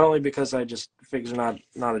 not only because figs are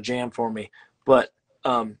not a jam for me, but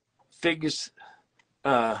figs.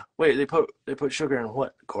 Wait, they put sugar in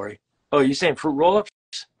what, Corey? Oh, you saying fruit roll-ups?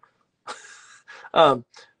 The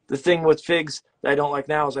thing with figs that I don't like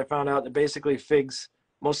now is I found out that basically figs,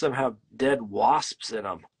 most of them have dead wasps in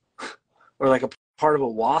them, or like a part of a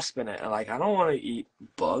wasp in it. And like I don't want to eat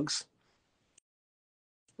bugs,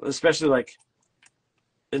 especially like.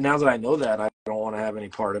 And now that I know that, I don't want to have any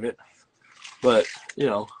part of it. But, you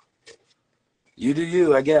know, you do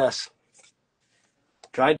you, I guess.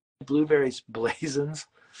 Dried blueberries, blazons.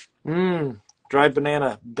 Dried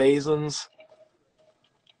banana, basins.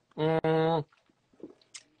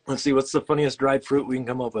 Let's see, what's the funniest dried fruit we can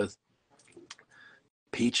come up with?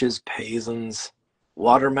 Peaches, paisins.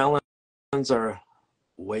 Watermelons are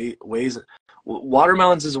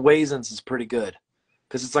watermelons is waisins is pretty good.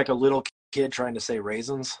 Because it's like a little kid trying to say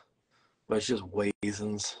raisins, but it's just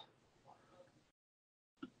waisins.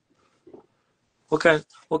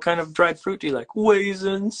 What kind of dried fruit do you like?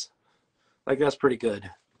 Waisins. Like that's pretty good.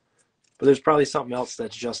 But there's probably something else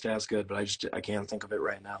that's just as good, but I can't think of it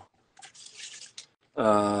right now.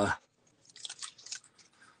 I'm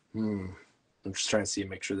just trying to see,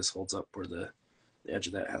 make sure this holds up where the edge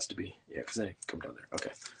of that has to be. Yeah, because then it can come down there.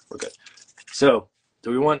 Okay, we're good. So,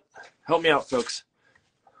 help me out, folks.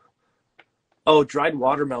 Oh, dried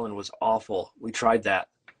watermelon was awful. We tried that.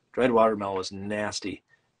 Dried watermelon was nasty.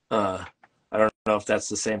 I don't know if that's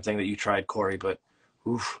the same thing that you tried, Corey, but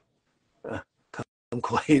oof.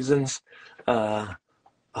 Clasons. I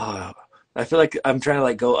feel like I'm trying to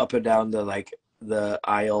like go up and down the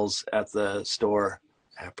aisles at the store.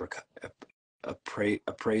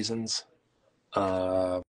 Appraisins.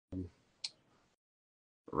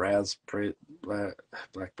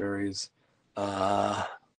 Blackberries.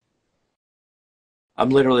 I'm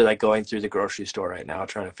literally like going through the grocery store right now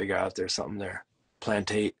trying to figure out if there's something there.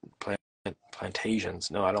 Plantations.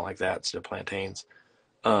 No, I don't like that. Instead of plantains.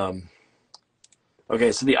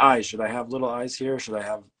 Okay, so the eyes. Should I have little eyes here? Should I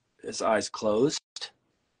have his eyes closed?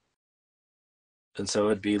 And so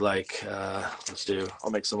it'd be like, I'll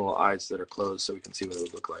make some little eyes that are closed so we can see what it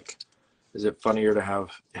would look like. Is it funnier to have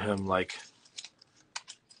him like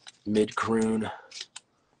mid-croon?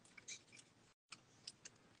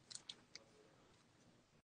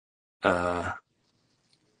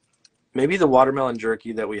 Maybe the watermelon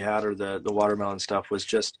jerky that we had, or the watermelon stuff, was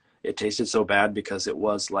just, it tasted so bad because it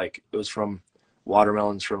was from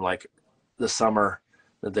watermelons from like the summer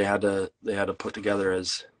that they had to put together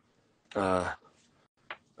as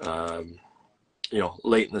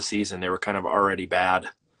late in the season. They were kind of already bad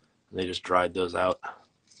and they just dried those out.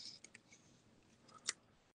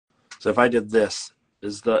 So if I did this,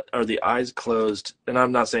 are the eyes closed? And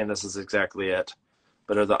I'm not saying this is exactly it,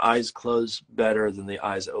 but are the eyes closed better than the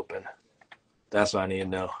eyes open? That's what I need to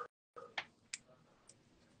know.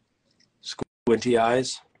 Squinty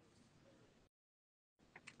eyes.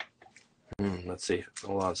 Let's see.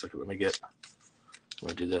 Hold on a second. I'm gonna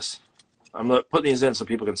do this. I'm gonna put these in so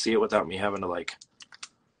people can see it without me having to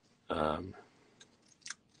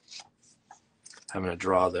having to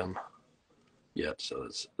draw them yet. So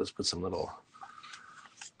let's put some little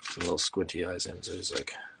squinty eyes in. So it's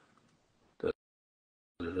like da,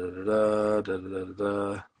 da, da, da, da, da,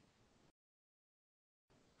 da, da.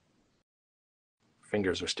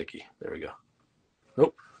 Fingers are sticky. There we go.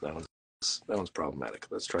 Nope, that one's That one's problematic.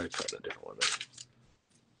 Let's try cutting a different one then.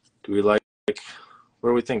 Do we like, what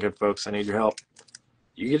are we thinking, folks? I need your help.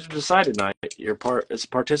 You get to decide tonight. It's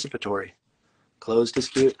participatory. Closed is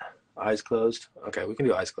cute. Eyes closed. Okay, we can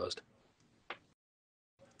do eyes closed.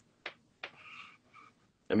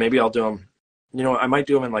 And maybe I'll do them, you know, I might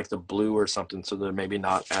do them in like the blue or something so they're maybe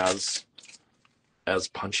not as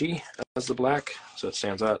punchy as the black, so it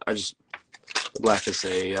stands out. The black is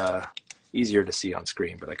easier to see on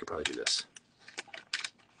screen, but I could probably do this.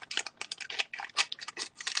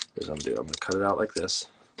 Here's what I'm gonna do. I'm gonna cut it out like this.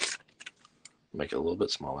 Make it a little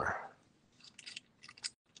bit smaller.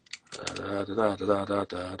 Da, da, da, da, da, da,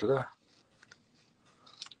 da, da.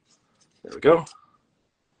 There we go.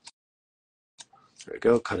 There we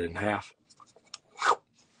go. Cut it in half. And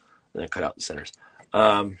then cut out the centers.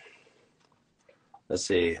 Let's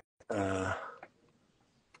see.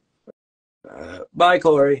 Bye,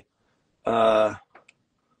 Corey.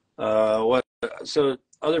 What? So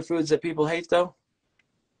other foods that people hate, though.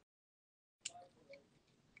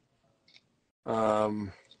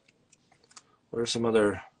 What are some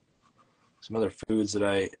other foods that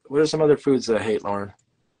I? What are some other foods that I hate, Lauren?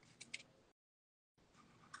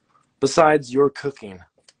 Besides your cooking.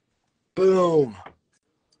 Boom.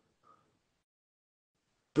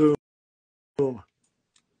 Boom. Boom.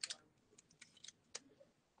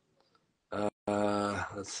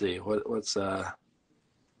 Let's see. What's I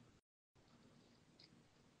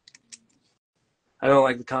don't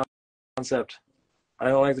like the concept. I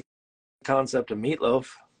don't like the concept of meatloaf.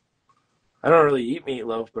 I don't really eat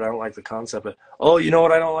meatloaf, but I don't like the concept of. Oh, you know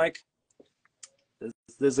what I don't like? This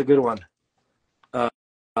is a good one.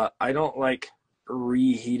 I don't like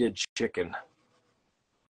reheated chicken.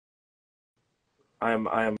 I'm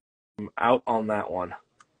out on that one.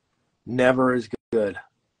 Never is good.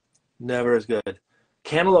 Never is good.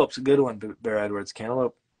 Cantaloupe's a good one, Bear Edwards.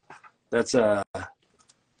 Cantaloupe. That's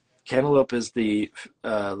cantaloupe is the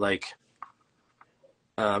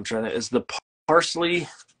is the parsley,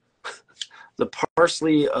 the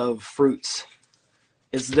parsley of fruits.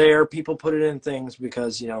 It's there. People put it in things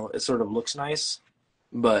because, you know, it sort of looks nice,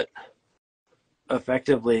 but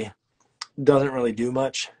effectively doesn't really do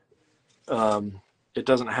much. It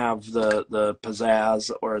doesn't have the pizzazz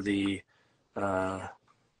or the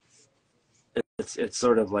it's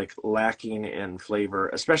sort of like lacking in flavor,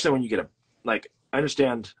 especially when you get I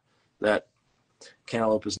understand that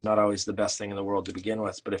cantaloupe is not always the best thing in the world to begin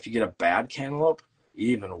with, but if you get a bad cantaloupe,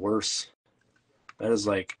 even worse. That is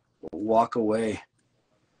like, walk away.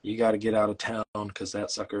 You got to get out of town because that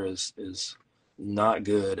sucker is not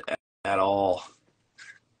good at all.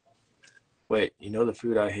 Wait, you know the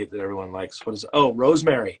food I hate that everyone likes? What is it? Oh,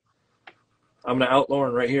 rosemary. I'm going to out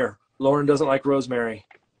Lauren right here. Lauren doesn't like rosemary.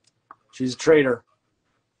 She's a traitor.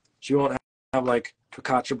 She won't have like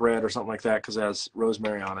focaccia bread or something like that because it has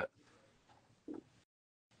rosemary on it.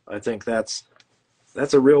 I think that's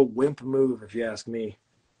a real wimp move, if you ask me.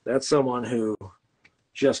 That's someone who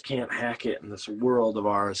just can't hack it in this world of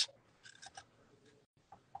ours.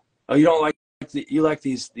 Oh, you don't like you like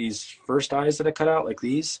these first eyes that I cut out, like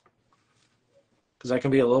these? Because I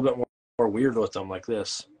can be a little bit more weird with them, like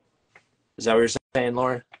this. Is that what you're saying,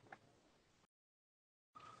 Lauren?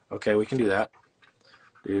 Okay, we can do that.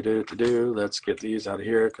 Let's get these out of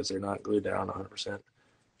here because they're not glued down 100%.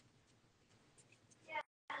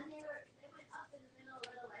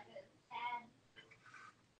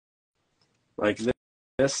 Like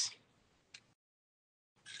this.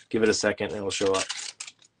 Give it a second and it'll show up.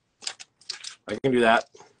 I can do that.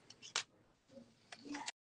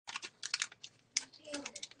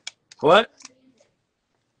 What?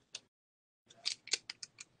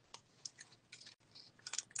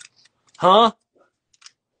 Huh?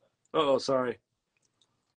 Uh-oh, sorry.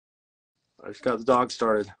 I just got the dog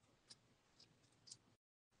started.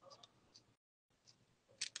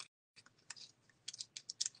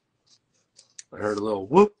 I heard a little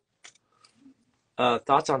whoop.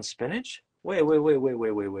 Thoughts on spinach? Wait.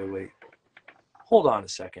 Hold on a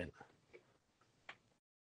second.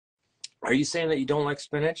 Are you saying that you don't like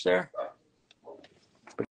spinach there?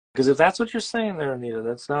 Because if that's what you're saying there, Anita,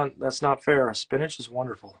 that's not fair. Spinach is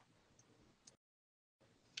wonderful.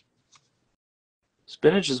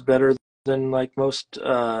 Spinach is better than like most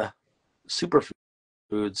superfoods.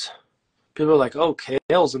 People are like, oh,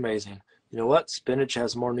 kale's amazing. You know what? Spinach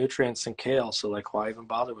has more nutrients than kale, so like, why even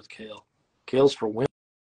bother with kale? Kale's for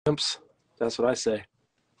wimps. That's what I say.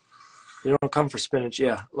 You don't come for spinach.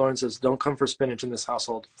 Yeah, Lauren says, don't come for spinach in this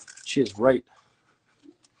household. She is right.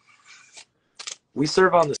 We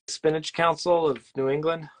serve on the Spinach Council of New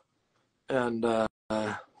England, and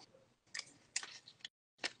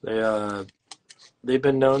they've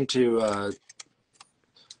been known to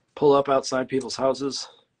pull up outside people's houses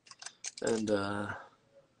and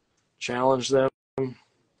challenge them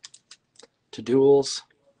to duels.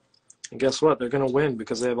 And guess what? They're going to win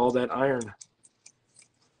because they have all that iron.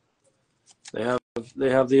 They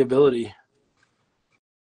have the ability.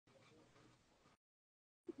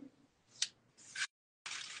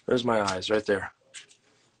 There's my eyes right there.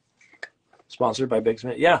 Sponsored by Big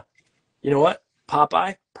Smith. Yeah. You know what?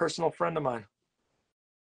 Popeye, personal friend of mine.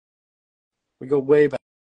 We go way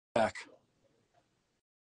back.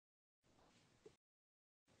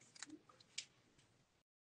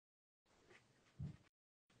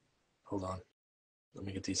 Hold on. Let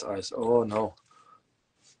me get these eyes. Oh, no.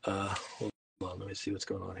 Hold on. Let me see what's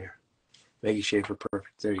going on here. Maggie Schaefer,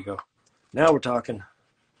 perfect. There you go. Now we're talking.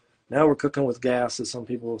 Now we're cooking with gas, as some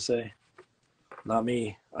people will say. Not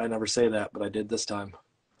me. I never say that, but I did this time.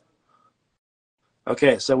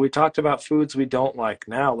 Okay, so we talked about foods we don't like.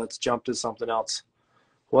 Now let's jump to something else.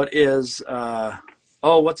 What is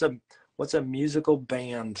what's a musical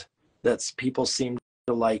band that people seem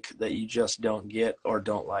to like that you just don't get or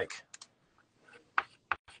don't like?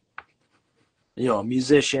 You know, a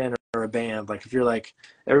musician or a band. Like if you're like,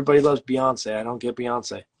 everybody loves Beyonce, I don't get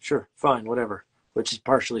Beyonce. Sure, fine, whatever. Which is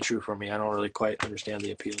partially true for me. I don't really quite understand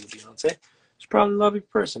the appeal of Beyonce. She's probably a lovely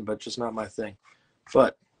person, but just not my thing.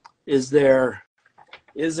 But is there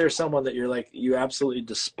someone that you're like, you absolutely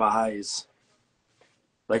despise?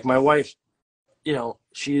 Like my wife, you know,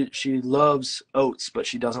 she loves Oates, but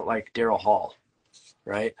she doesn't like Daryl Hall,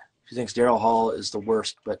 right? She thinks Daryl Hall is the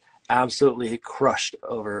worst, but absolutely crushed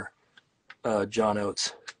over John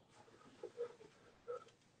Oates.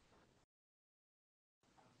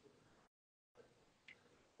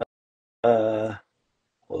 Hold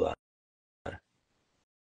on.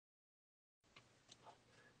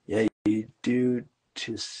 Yeah, you do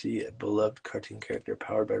to see a beloved cartoon character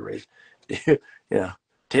powered by rays. Yeah,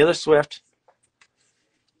 Taylor Swift.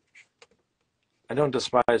 I don't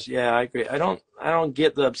despise. Yeah, I agree. I don't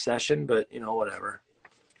get the obsession, but you know, whatever.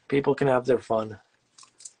 People can have their fun.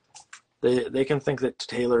 They can think that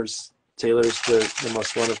Taylor's the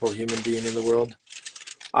most wonderful human being in the world.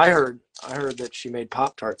 I heard that she made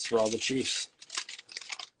Pop-Tarts for all the Chiefs.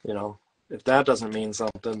 You know, if that doesn't mean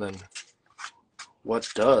something, then what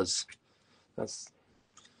does? I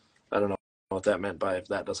don't know what that meant by if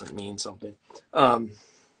that doesn't mean something. I'm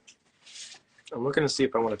looking to see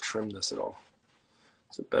if I want to trim this at all.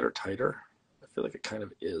 Is it better tighter? I feel like it kind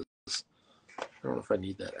of is. I don't know if I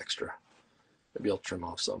need that extra. Maybe I'll trim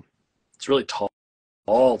off some. It's really tall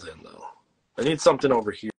then, though. I need something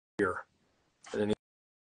over here. And I need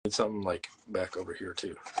something like back over here,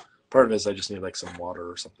 too. Part of it is I just need like some water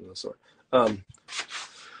or something of the sort. Come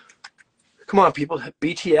on, people.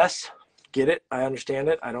 BTS. Get it? I understand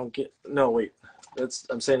it. I don't get... No, wait.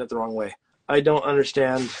 I'm saying it the wrong way. I don't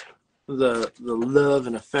understand the love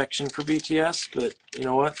and affection for BTS, but you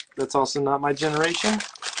know what? That's also not my generation.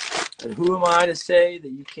 And who am I to say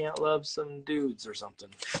that you can't love some dudes or something?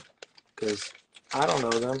 Because I don't know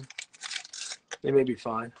them. They may be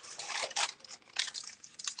fine.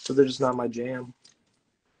 So they're just not my jam.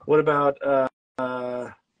 What about,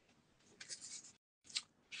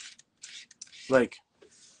 like,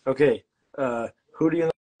 okay, Hootie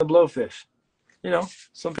and the Blowfish? You know,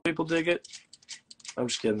 some people dig it. I'm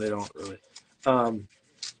just kidding. They don't really.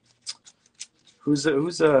 Who's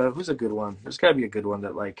a good one? There's got to be a good one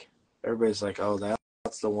that like everybody's like, oh,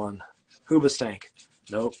 that's the one. Hoobastank.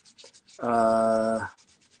 Nope. Why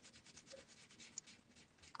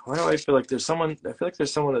do I feel like there's someone? I feel like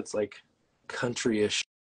there's someone that's like country-ish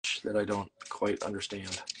that I don't quite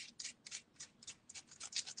understand.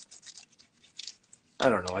 I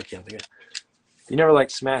don't know. I can't think of it. You never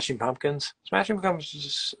liked Smashing Pumpkins? Smashing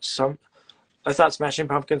Pumpkins I thought Smashing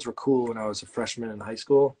Pumpkins were cool when I was a freshman in high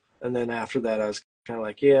school. And then after that, I was kind of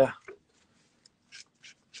like, yeah.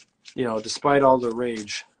 You know, despite all the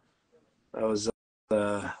rage, I was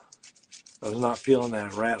not feeling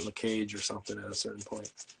that rat in the cage or something at a certain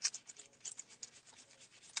point.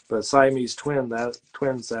 But Siamese Twins, that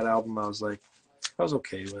album, I was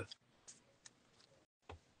okay with.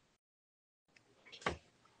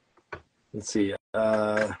 Let's see.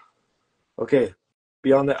 Okay.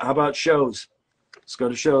 Beyond that, how about shows? Let's go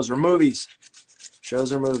to shows or movies.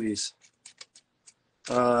 Shows or movies.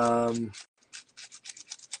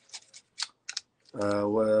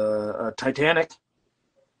 Titanic.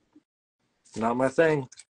 Not my thing.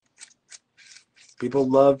 People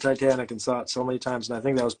love Titanic and saw it so many times, and I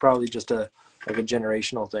think that was probably just a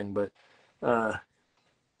generational thing. But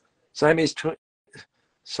Siamese Twins.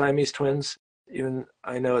 Even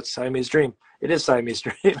I know it's Siamese Dream. It is Siamese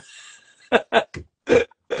Dream.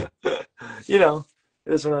 You know,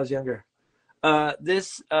 it was when I was younger.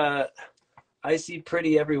 This I see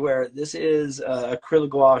pretty everywhere. This is acrylic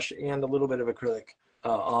gouache and a little bit of acrylic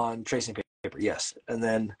on tracing paper. Yes, and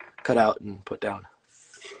then cut out and put down.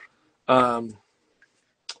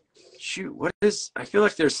 Shoot, what is? I feel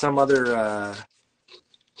like there's some other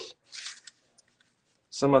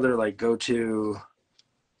like go-to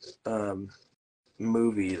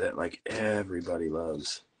movie that like everybody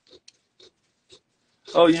loves.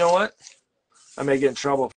 Oh, you know what? I may get in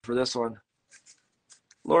trouble for this one.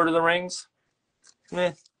 Lord of the Rings.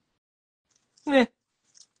 Meh. Meh.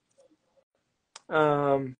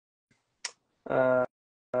 Uh, I'm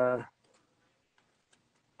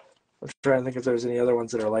trying to think if there's any other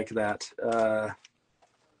ones that are like that.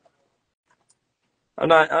 I'm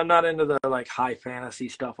not into the like high fantasy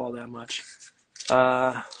stuff all that much.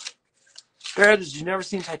 Brad, did you never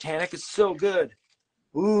seen Titanic? It's so good.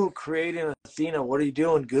 Ooh, creating Athena. What are you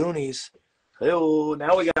doing, Goonies? Oh,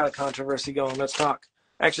 now we got a controversy going. Let's talk.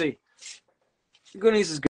 Actually,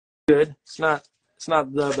 Goonies is good. It's not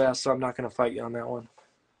the best, so I'm not going to fight you on that one.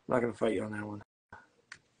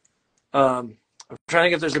 I'm trying to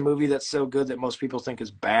think if there's a movie that's so good that most people think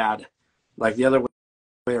is bad, like the other way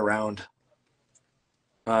around,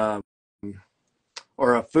 or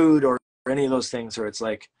a food or any of those things where it's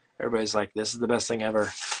like everybody's like, this is the best thing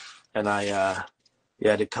ever, and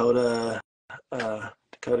Dakota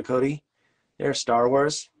Cody, there's Star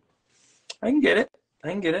Wars. I can get it.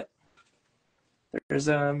 There's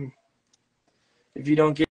if you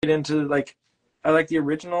don't get into like, I like the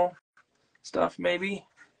original stuff maybe,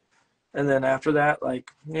 and then after that,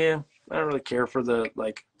 like, yeah, I don't really care for the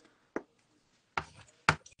like.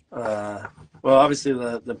 Well, obviously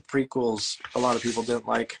the prequels a lot of people didn't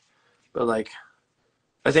like, but like,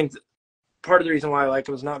 I think part of the reason why I like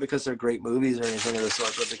them is not because they're great movies or anything of the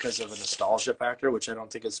sort, but because of a nostalgia factor, which I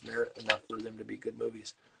don't think is merit enough for them to be good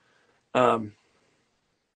movies. But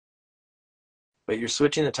you're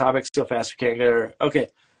switching the topic so fast we can't get her. Okay,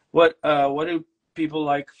 what do people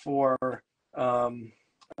like for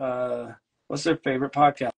what's their favorite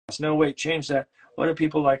podcast? No, wait, change that. What do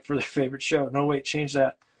people like for their favorite show? No, wait, change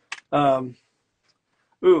that.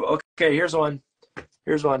 Ooh, okay, here's one.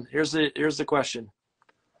 Here's the question.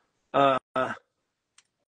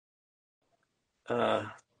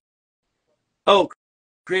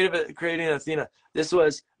 Creating Athena. This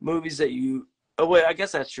was movies that you. Oh wait, I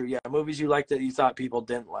guess that's true. Yeah, movies you liked that you thought people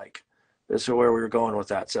didn't like. That's where we were going with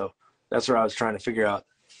that. So that's where I was trying to figure out.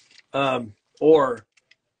 Or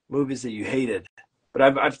movies that you hated.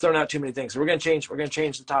 But I've thrown out too many things. So we're gonna change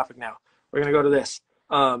the topic now. We're gonna go to this.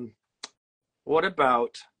 What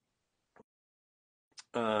about?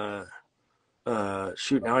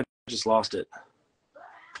 Shoot! Now I just lost it.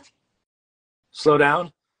 Slow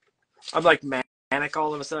down. I'm like manic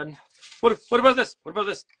all of a sudden. What about this? What about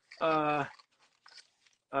this?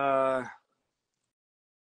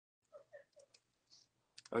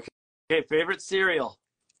 Okay, favorite cereal.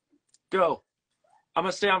 Go. I'm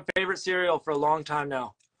gonna stay on favorite cereal for a long time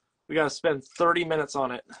now. We gotta spend 30 minutes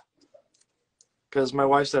on it. Because my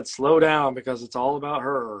wife said slow down because it's all about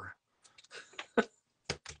her.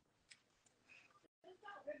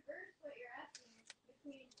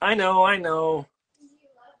 I know.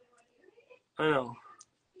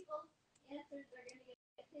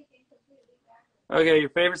 Okay, your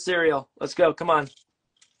favorite cereal. Let's go. Come on.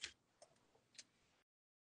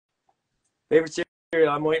 Favorite cereal.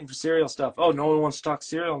 I'm waiting for cereal stuff. Oh, no one wants to talk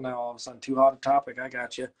cereal now. All of a sudden, too hot a topic. I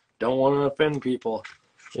got you. Don't want to offend people.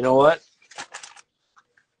 You know what?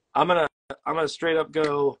 I'm gonna straight up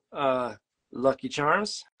go Lucky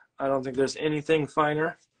Charms. I don't think there's anything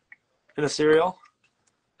finer in a cereal.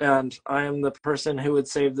 And I am the person who would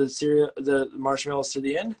save the marshmallows to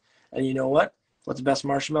the end. And you know what? What the best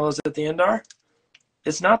marshmallows at the end are?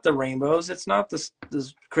 It's not the rainbows. It's not this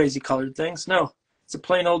crazy colored things. No, it's the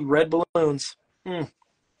plain old red balloons.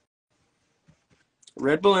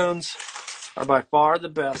 Red balloons are by far the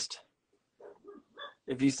best.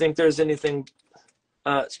 If you think there's anything,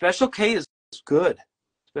 Special K is good.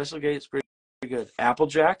 Special K is pretty good. Apple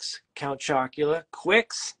Jacks, Count Chocula,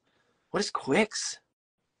 Quicks. What is Quicks?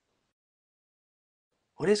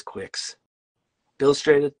 What is Quicks?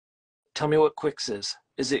 Illustrated. Tell me what Quicks is.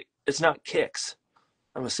 It's not Kicks,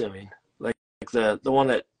 I'm assuming. Like the one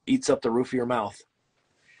that eats up the roof of your mouth.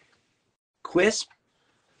 Quisp?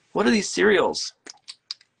 What are these cereals?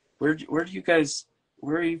 Where are you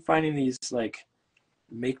finding these like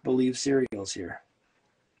make-believe cereals here?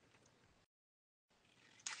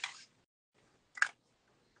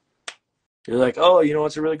 You're like, oh, you know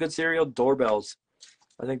what's a really good cereal? Doorbells.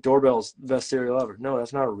 I think Doorbell's the best cereal ever. No,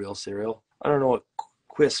 that's not a real cereal. I don't know what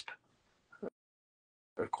Quisp.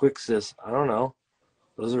 or Quixis. I don't know.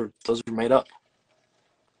 Those are made up.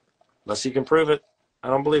 Unless you can prove it. I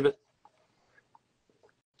don't believe it.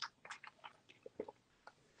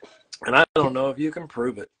 And I don't know if you can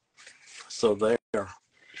prove it. So there.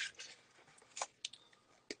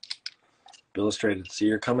 Illustrated. So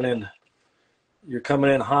you're coming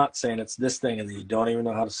in hot saying it's this thing and you don't even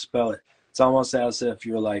know how to spell it. It's almost as if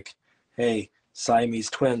you're like, hey, Siamese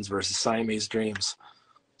twins versus Siamese dreams.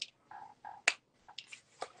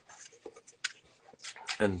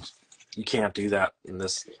 And you can't do that in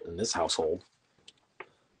this household.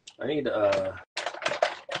 I need a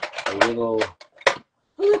little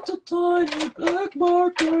tiny black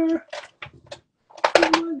marker. A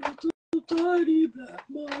little tiny black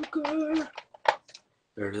marker.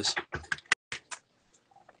 There it is.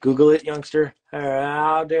 Google it, youngster.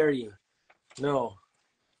 How dare you? No.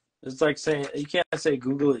 It's like saying, you can't say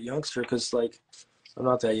Google it, youngster, because, like, I'm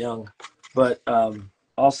not that young. But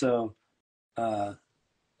also,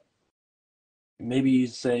 maybe you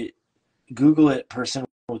say, Google it, person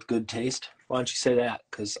with good taste. Why don't you say that?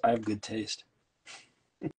 Because I have good taste.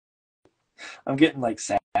 I'm getting, like,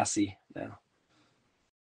 sassy now.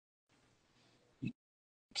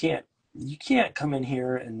 You can't come in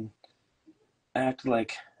here and act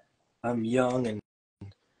like I'm young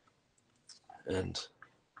and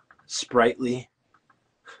sprightly.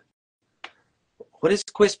 What is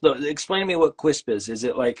Quisp though? Explain to me what Quisp is. Is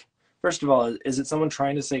it like, first of all, is it someone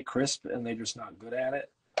trying to say crisp and they're just not good at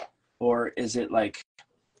it? Or is it like,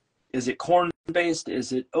 is it corn based?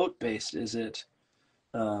 Is it oat based? Is it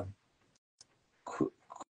I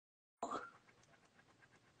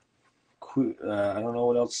don't know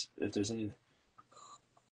what else, if there's anything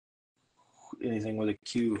with a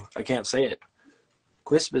Q. I can't say it.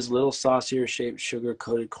 Quisp is little saucer shaped sugar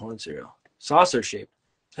coated corn cereal. Saucer shaped.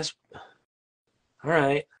 That's all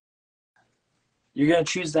right. You're gonna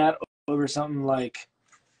choose that over something like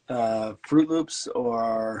Fruit Loops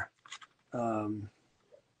or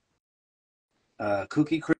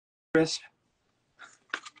Cookie Crisp.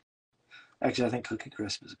 Actually, I think Cookie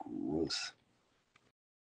Crisp is gross.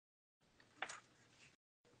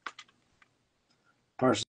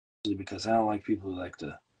 Partially because I don't like people who like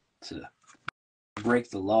to break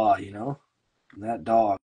the law, you know? And that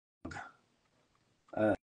dog,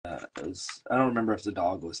 I don't remember if the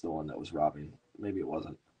dog was the one that was robbing. Maybe it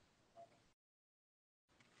wasn't.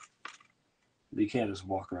 But you can't just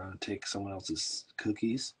walk around and take someone else's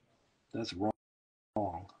cookies. That's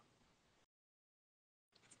wrong.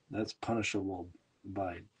 That's punishable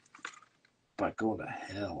by going to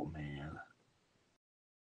hell, man.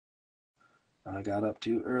 I got up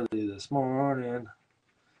too early this morning,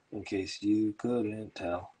 in case you couldn't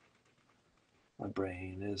tell. My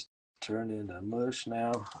brain is turning to mush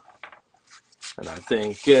now, and I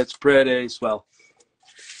think it's pretty swell.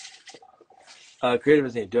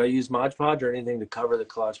 Creative theme. Do I use Mod Podge or anything to cover the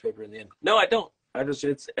collage paper in the end? No, I don't.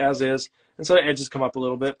 It's as is, and so the edges come up a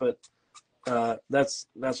little bit, but that's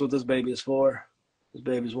what this baby is for. This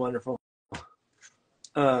baby's wonderful.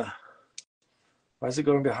 Why is it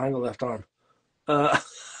going behind the left arm?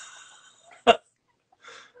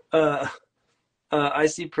 I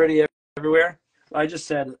see pretty everywhere. I just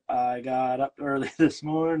said I got up early this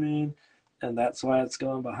morning, and that's why it's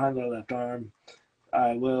going behind the left arm.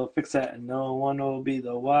 I will fix that, and no one will be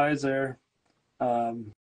the wiser.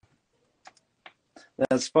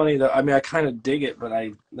 That's funny though. I mean, I kind of dig it, but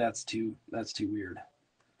that's too weird.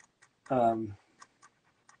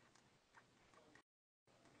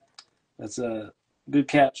 That's a good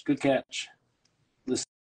catch. Good catch.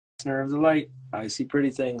 Listener of the light. I see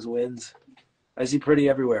pretty things wins. I see pretty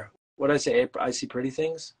everywhere. What did I say? I see pretty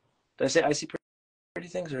things. Did I say I see pretty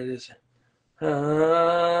things, or is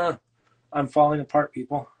it? I'm falling apart,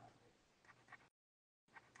 people.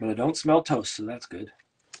 But I don't smell toast, so that's good.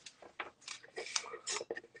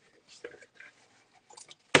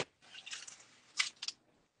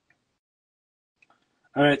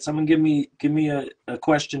 All right, someone give me a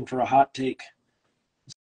question for a hot take.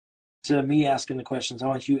 Instead of me asking the questions, I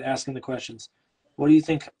want you asking the questions. What do you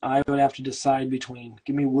think I would have to decide between?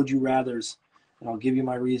 Give me would you rathers, and I'll give you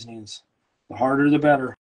my reasonings. The harder, the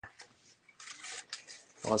better.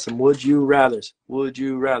 I want some would you rathers. Would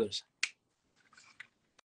you rathers.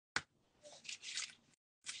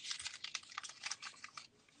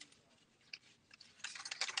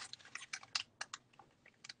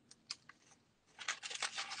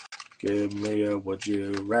 Give me a would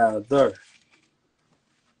you rather.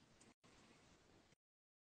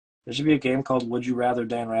 There should be a game called Would You Rather,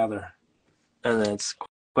 Dan Rather. And then it's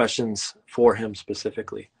questions for him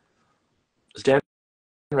specifically. Is Dan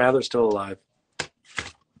Rather still alive?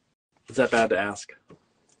 Is that bad to ask?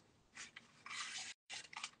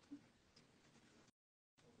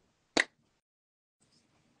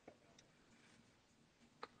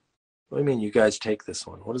 What do you mean you guys take this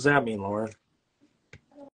one? What does that mean, Lauren?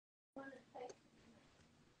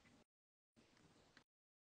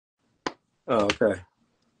 Oh, okay.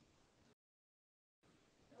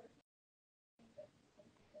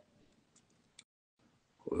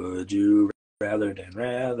 Would you rather than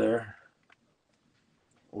rather?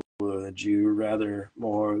 Would you rather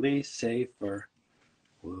morally safer?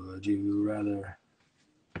 Would you rather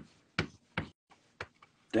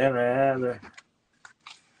than rather?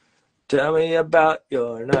 Tell me about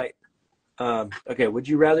your night. Okay, would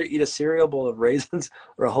you rather eat a cereal bowl of raisins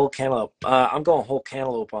or a whole cantaloupe? I'm going whole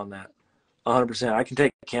cantaloupe on that. 100%. I can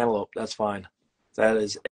take cantaloupe. That's fine. That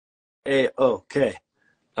is A-okay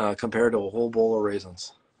compared to a whole bowl of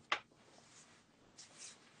raisins.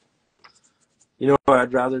 You know what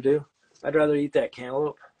I'd rather do? I'd rather eat that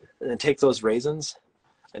cantaloupe and then take those raisins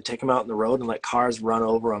and take them out in the road and let cars run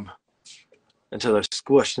over them until they're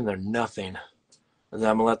squished and they're nothing. And then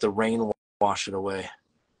I'm going to let the rain wash it away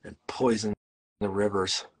and poison the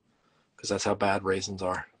rivers because that's how bad raisins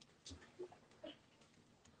are.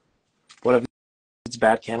 What if it's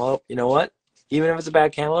bad cantaloupe? You know what? Even if it's a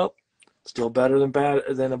bad cantaloupe, still better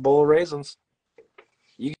than a bowl of raisins.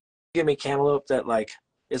 You give me cantaloupe that like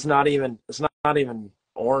it's not even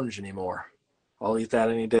orange anymore. I'll eat that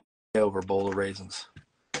any day over a bowl of raisins.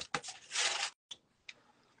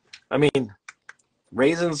 I mean,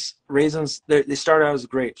 raisins they start out as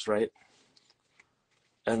grapes, right?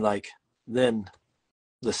 And like then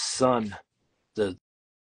the sun, the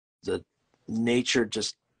nature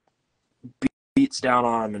just beats down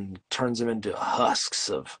on them and turns them into husks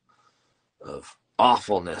of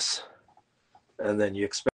awfulness. And then you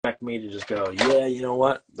expect me to just go, yeah, you know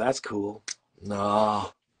what? That's cool.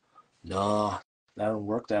 No, that don't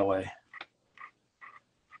work that way.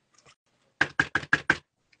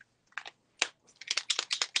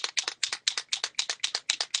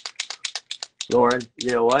 Lauren,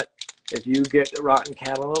 you know what? If you get rotten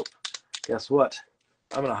cantaloupe, guess what?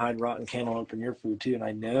 I'm going to hide rotten cantaloupe in your food too. And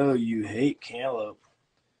I know you hate cantaloupe.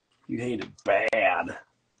 You hate it bad.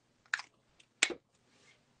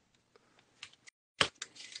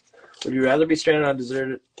 Would you rather be stranded on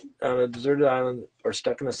a deserted island or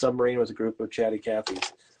stuck in a submarine with a group of chatty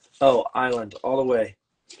Cathy's? Oh, island, all the way.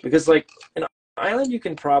 Because like an island you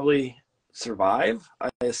can probably survive, I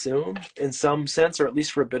assume, in some sense, or at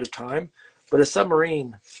least for a bit of time. But a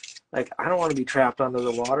submarine, like I don't want to be trapped under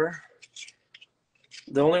the water.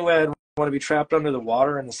 The only way I'd want to be trapped under the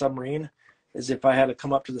water in the submarine is if I had to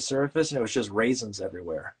come up to the surface and it was just raisins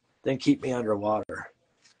everywhere. Then keep me underwater.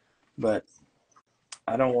 But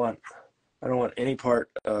I don't want any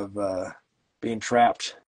part of being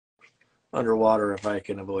trapped underwater if I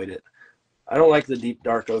can avoid it. I don't like the deep,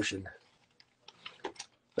 dark ocean.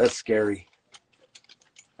 That's scary.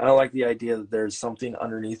 I don't like the idea that there's something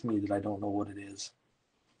underneath me that I don't know what it is.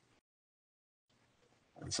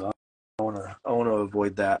 And so I want to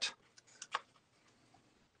avoid that.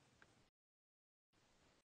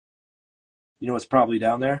 You know what's probably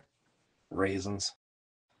down there? Raisins.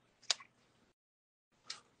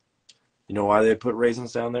 You know why they put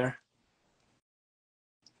raisins down there?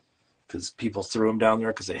 Because people threw them down there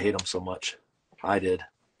because they hate them so much. I did.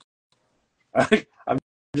 I'm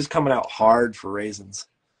just coming out hard for raisins.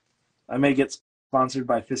 I may get sponsored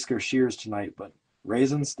by Fisker Shears tonight, but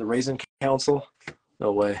raisins, the Raisin Council,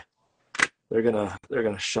 no way. They're gonna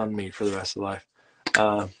shun me for the rest of life.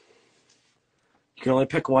 You can only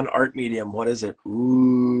pick one art medium. What is it?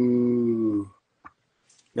 Ooh.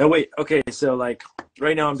 No, wait. Okay, so like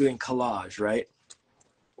right now I'm doing collage, right?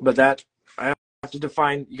 But that I have to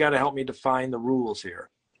define. You got to help me define the rules here.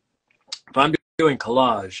 If I'm doing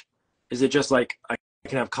collage, is it just like I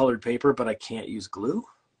can have colored paper, but I can't use glue,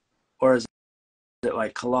 or is it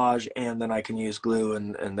like collage and then I can use glue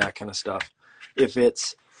and that kind of stuff? If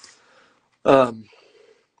it's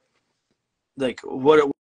like what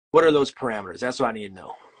are those parameters? That's what I need to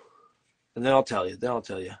know, and then I'll tell you.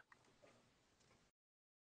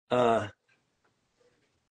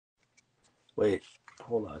 Wait,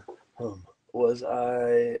 hold on. Was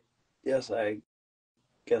I? Yes, I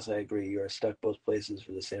guess I agree. You are stuck both places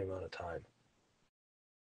for the same amount of time.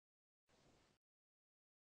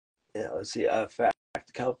 Yeah, let's see. Fact: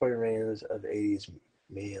 the California Rangers of the '80s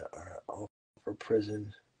me are all in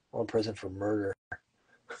prison for murder.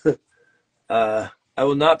 uh, I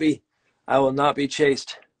will not be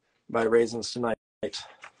chased by raisins tonight.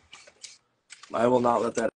 I will not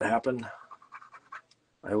let that happen.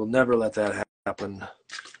 I will never let that happen.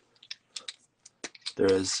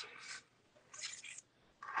 There's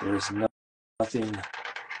nothing.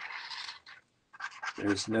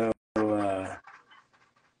 There's no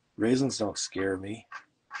raisins don't scare me.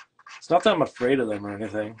 It's not that I'm afraid of them or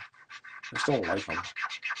anything. I just don't like them.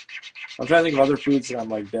 I'm trying to think of other foods that I'm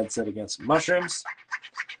like dead set against. Mushrooms.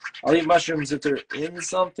 I'll eat mushrooms if they're in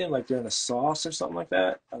something, like they're in a sauce or something like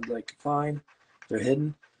that. I'm like, fine. They're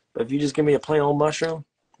hidden. But if you just give me a plain old mushroom,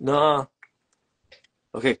 nah.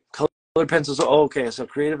 Okay, colored pencils. Oh, okay, so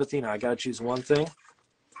Creative Athena. I gotta choose one thing.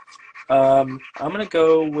 I'm gonna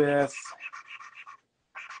go with.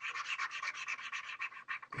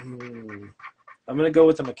 I'm gonna go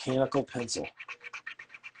with a mechanical pencil.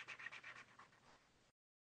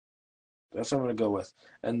 That's what I'm gonna go with,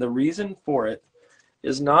 and the reason for it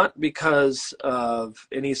is not because of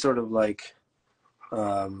any sort of like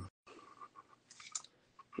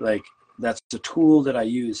that's a tool that I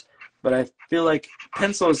use, but I feel like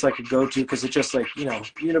pencil is like a go-to because it's just like, you know,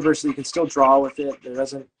 universally you can still draw with it. It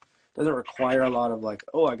doesn't require a lot of like,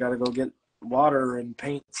 oh, I gotta go get water and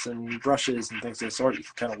paints and brushes and things of the sort. You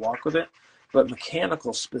can kind of walk with it. But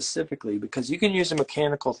mechanical specifically, because you can use a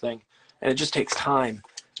mechanical thing and it just takes time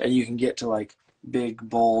and you can get to like big,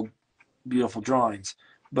 bold, beautiful drawings.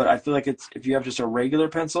 But I feel like it's, if you have just a regular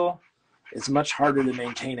pencil, it's much harder to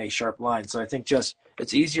maintain a sharp line. So I think just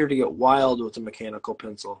it's easier to get wild with a mechanical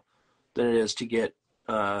pencil than it is to get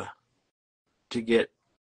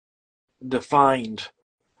defined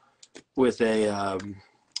with a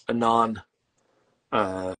non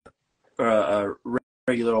or a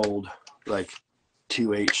regular old like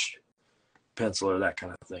 2H pencil or that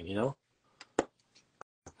kind of thing. You know,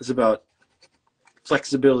 it's about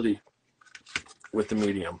flexibility with the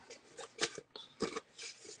medium.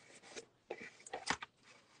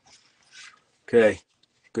 Okay,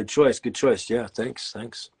 good choice. Good choice. Yeah, thanks.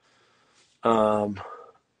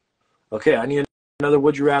 Okay, I need another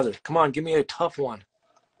would you rather. Come on, give me a tough one.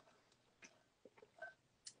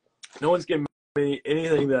 No one's giving me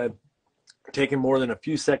anything that I've taken more than a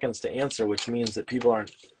few seconds to answer, which means that people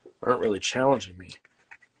aren't really challenging me.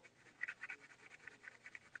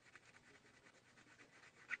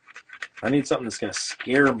 I need something that's going to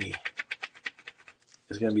scare me.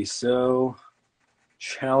 It's going to be so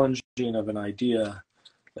challenging of an idea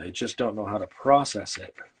that I just don't know how to process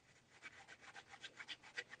it.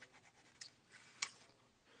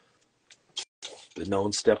 But no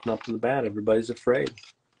one's stepping up to the bat. Everybody's afraid.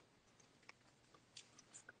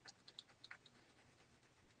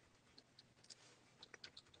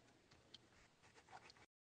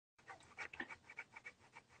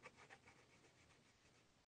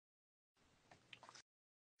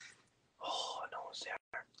 Oh, no one's there.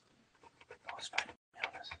 No one's fighting me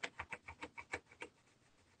on this.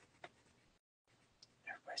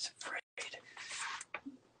 Everybody's afraid.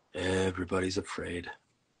 Everybody's afraid.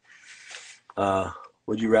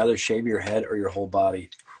 Would you rather shave your head or your whole body?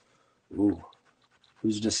 Ooh,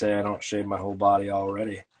 who's to say I don't shave my whole body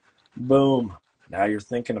already? Boom. Now you're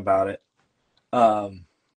thinking about it. If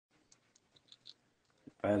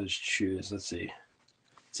I had to choose, let's see.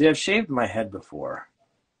 See, I've shaved my head before,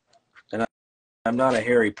 and I'm not a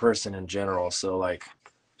hairy person in general, so like,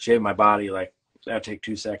 shave my body, like that'd take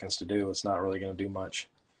 2 seconds to do. It's not really going to do much.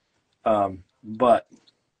 But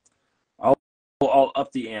I'll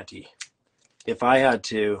up the ante. If I had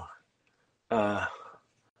to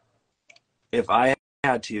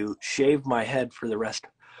shave my head for the rest.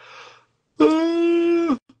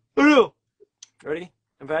 Ready?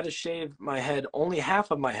 If I had to shave my head, only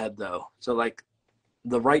half of my head though, so like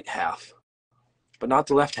the right half, but not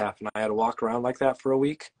the left half, and I had to walk around like that for a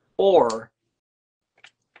week, or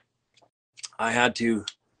I had to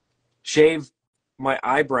shave my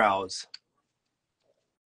eyebrows.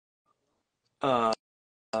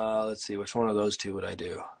 Let's see, which one of those two would I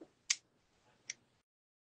do?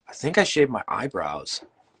 I think I shaved my eyebrows.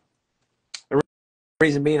 The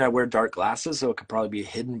reason being I wear dark glasses, so it could probably be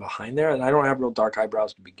hidden behind there, and I don't have real dark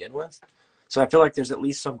eyebrows to begin with. So I feel like there's at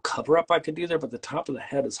least some cover-up I could do there, but the top of the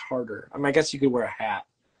head is harder. I mean, I guess you could wear a hat,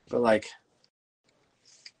 but like,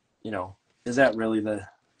 you know, is that really the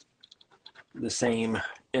same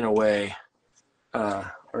in a way?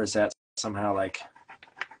 Or is that somehow like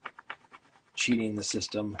cheating the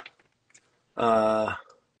system? Let's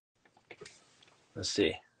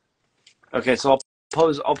see. Okay, so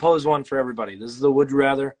I'll pose one for everybody. This is the would you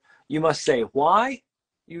rather. You must say why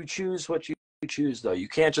you choose what you choose, though. You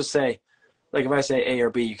can't just say, like if I say A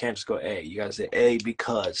or B, you can't just go A. You gotta say A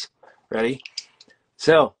because. Ready?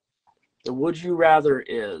 So the would you rather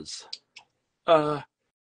is,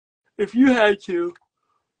 if you had to,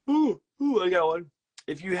 I got one.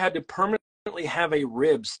 If you had to permanently have a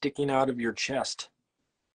rib sticking out of your chest,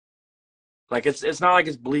 like it's not like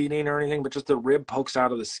it's bleeding or anything, but just the rib pokes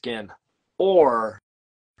out of the skin, or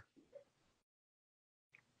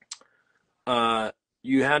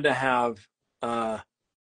you had to have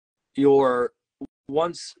your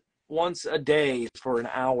once a day for an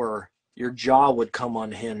hour, your jaw would come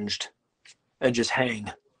unhinged and just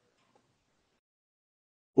hang.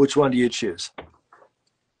 Which one do you choose?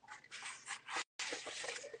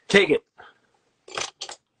 Take it.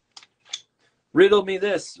 Riddle me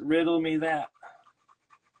this, riddle me that.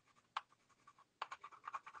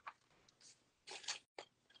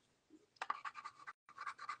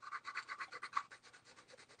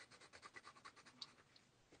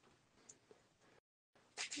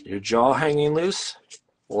 Your jaw hanging loose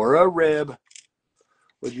or a rib?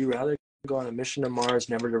 Would you rather go on a mission to Mars,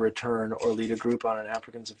 never to return, or lead a group on an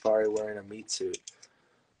African safari wearing a meat suit?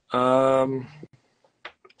 I'm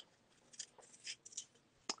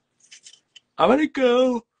gonna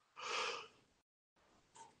go.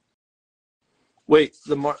 Wait,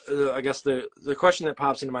 I guess the question that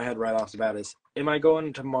pops into my head right off the bat is: am I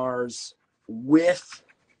going to Mars with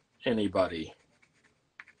anybody?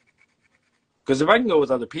 Because if I can go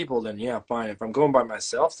with other people, then yeah, fine. If I'm going by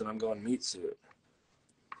myself, then I'm going meat suit,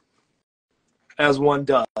 as one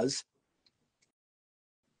does.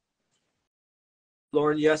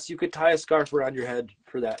 Lauren, yes, you could tie a scarf around your head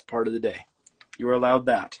for that part of the day. You were allowed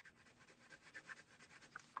that.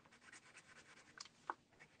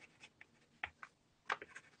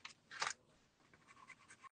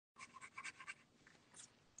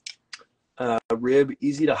 Rib,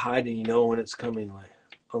 easy to hide, and you know when it's coming, like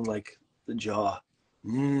unlike the jaw.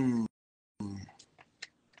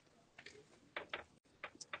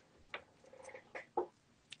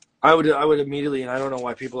 I would immediately, and I don't know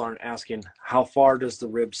why people aren't asking, how far does the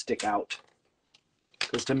rib stick out?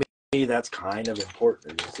 Because to me, that's kind of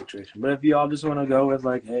important in this situation. But if you all just want to go with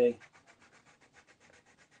like, hey,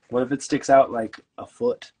 what if it sticks out like a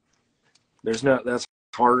foot? That's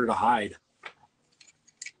harder to hide.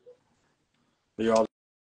 But you're all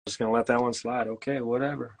just gonna let that one slide. Okay,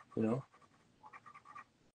 whatever, you know.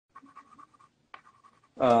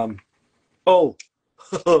 Oh,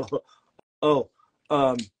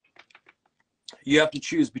 you have to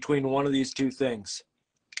choose between one of these two things.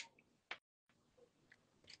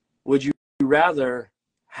 Would you rather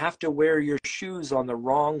have to wear your shoes on the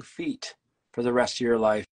wrong feet for the rest of your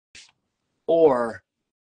life, or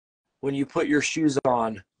when you put your shoes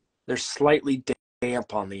on, they're slightly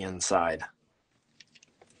damp on the inside?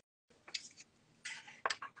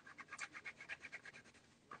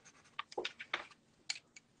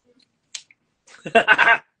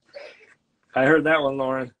 I heard that one,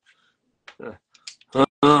 Lauren.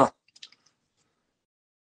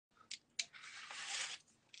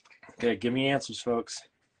 Okay, give me answers, folks.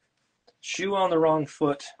 Shoe on the wrong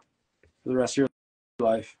foot for the rest of your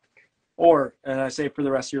life. Or, and I say for the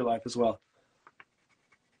rest of your life as well,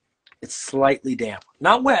 it's slightly damp.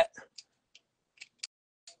 Not wet,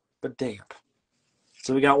 but damp.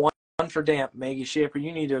 So we got one for damp. Maggie Schaefer,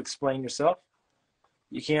 you need to explain yourself.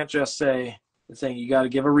 You can't just say the thing. You got to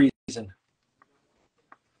give a reason.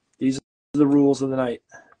 These are the rules of the night.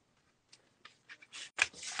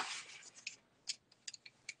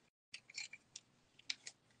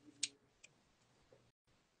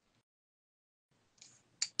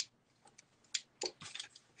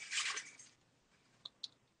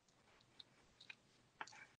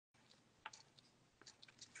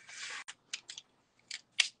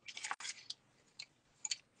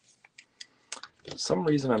 For some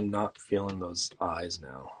reason, I'm not feeling those eyes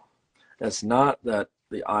now. It's not that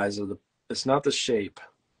the eyes are it's not the shape,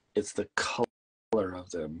 it's the color of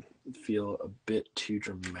them. Feel a bit too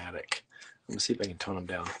dramatic. Let me see if I can tone them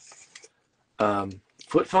down.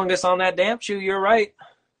 Foot fungus on that damp shoe, you're right.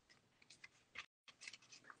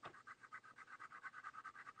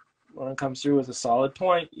 When it comes through with a solid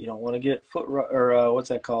point, you don't want to get foot or what's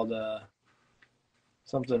that called?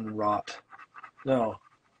 Something rot. No.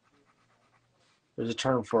 There's a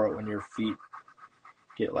term for it when your feet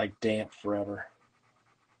get like damp forever.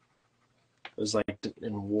 It was like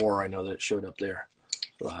in war, I know that it showed up there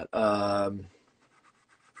a lot.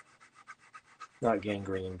 Not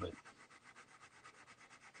gangrene, but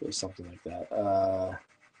it was something like that.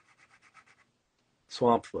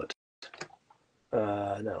 Swamp foot.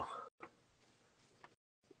 No.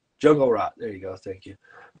 Jungle rot. There you go. Thank you.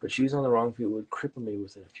 But shoes on the wrong feet would cripple me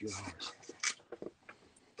within a few hours.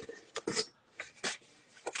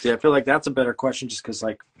 See, I feel like that's a better question just because,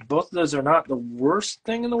 like, both of those are not the worst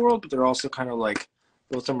thing in the world, but they're also kind of like,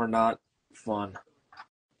 both of them are not fun.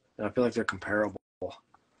 And I feel like they're comparable.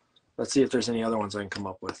 Let's see if there's any other ones I can come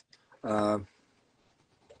up with.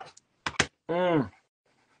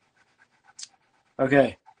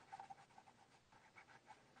 Okay.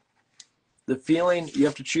 The feeling, you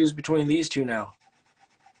have to choose between these two now.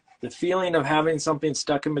 The feeling of having something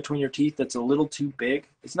stuck in between your teeth that's a little too big.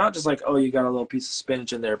 It's not just like, oh, you got a little piece of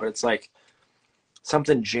spinach in there, but it's like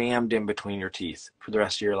something jammed in between your teeth for the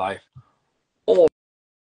rest of your life.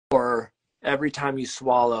 Or every time you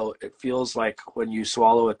swallow, it feels like when you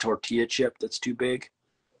swallow a tortilla chip that's too big.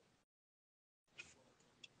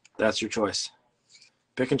 That's your choice.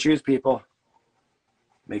 Pick and choose, people.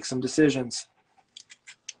 Make some decisions.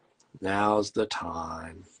 Now's the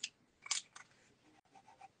time.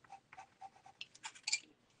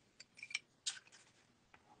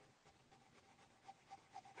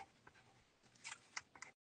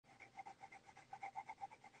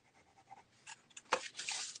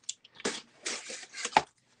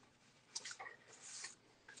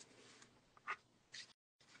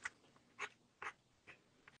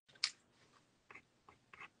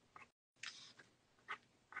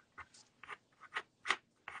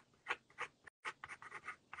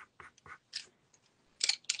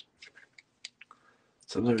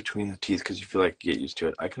 Something between the teeth because you feel like you get used to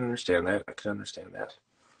it. I can understand that. I can understand that.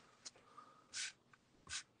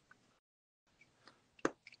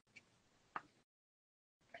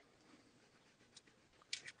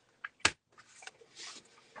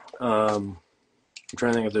 I'm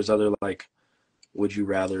trying to think if there's other like would you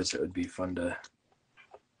rathers that would be fun to.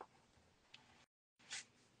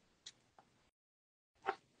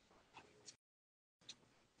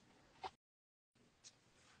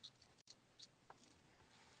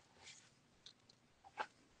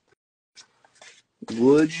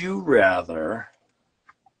 Would you rather?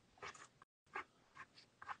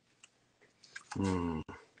 In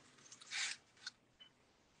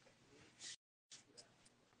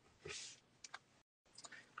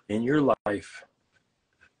your life,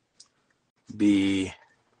 be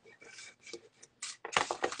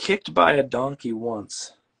kicked by a donkey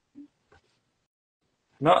once.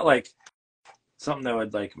 Not like something that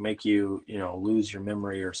would like make you, lose your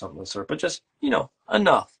memory or something of the sort, but just,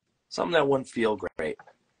 enough. Something that wouldn't feel great.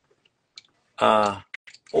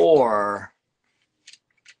 Or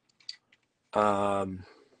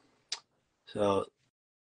so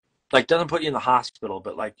like doesn't put you in the hospital,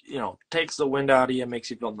 but like, takes the wind out of you and makes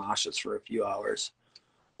you feel nauseous for a few hours.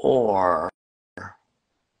 Or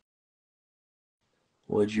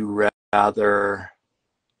would you rather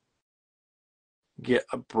get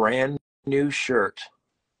a brand new shirt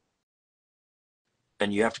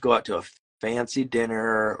and you have to go out to a fancy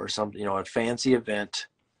dinner or something, a fancy event,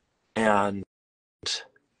 and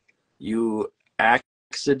you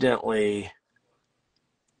accidentally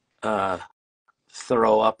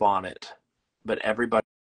throw up on it, but everybody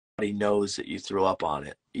knows that you threw up on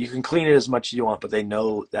it. You can clean it as much as you want, but they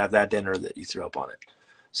know at that dinner that you threw up on it.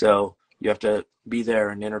 So you have to be there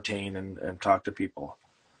and entertain and talk to people.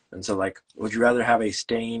 And so, like, would you rather have a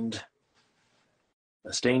stained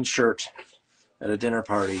shirt at a dinner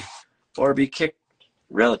party, or be kicked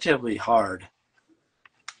relatively hard,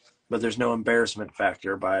 but there's no embarrassment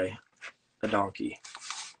factor by a donkey?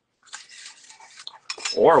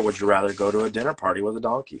 Or would you rather go to a dinner party with a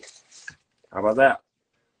donkey? How about that?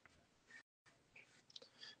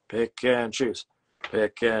 Pick and choose.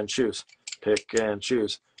 Pick and choose. Pick and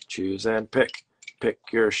choose. Choose and pick. Pick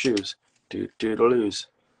your shoes. Doodle-loos.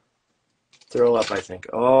 Throw up, I think.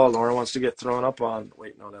 Oh, Lauren wants to get thrown up on.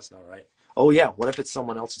 Wait, no, that's not right. Oh, yeah. What if it's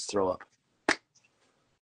someone else's throw up?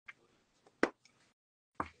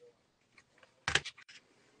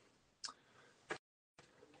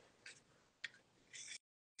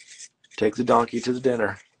 Take the donkey to the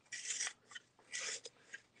dinner.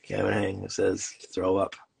 Kevin Hang says throw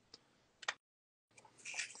up.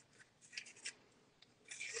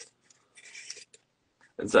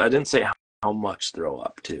 And so I didn't say how much throw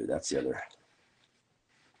up, too. That's the other.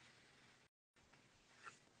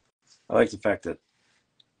 I like the fact that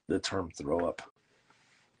the term throw up.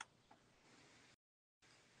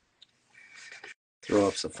 Throw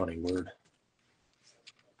up's a funny word.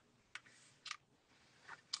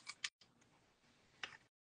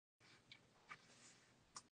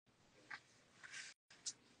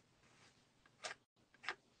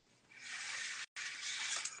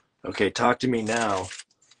 Okay, talk to me now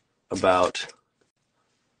about.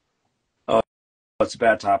 Oh, it's a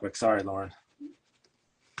bad topic. Sorry, Lauren.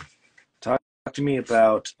 Talk to me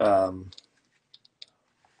about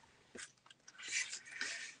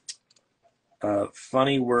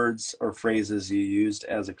funny words or phrases you used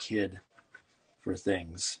as a kid for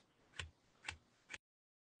things.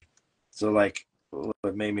 So, like,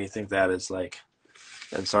 what made me think that is like,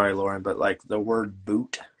 and sorry, Lauren, but like the word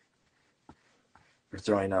boot or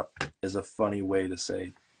throwing up is a funny way to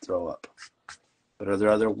say throw up. But are there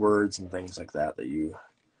other words and things like that that you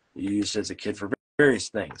used as a kid for various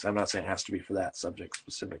things. I'm not saying it has to be for that subject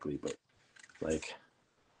specifically, but like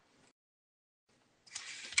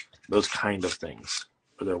those kind of things.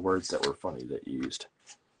 Or the words that were funny that you used.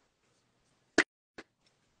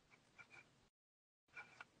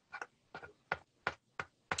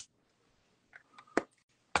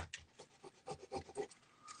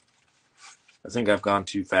 I think I've gone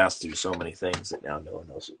too fast through so many things that now no one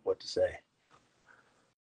knows what to say.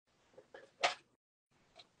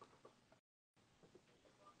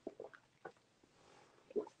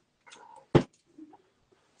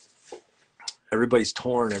 Everybody's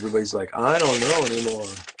torn. Everybody's like, I don't know anymore.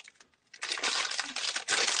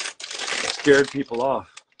 Scared people off.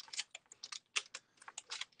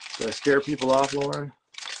 Did I scare people off, Lauren?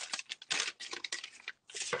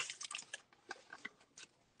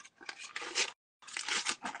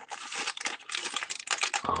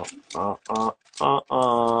 Uh.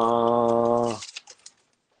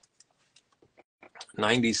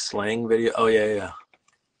 90s slang video. Oh, yeah.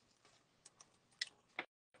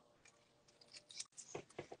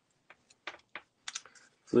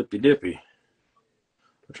 Flippy dippy.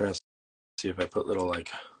 I'm trying to see if I put little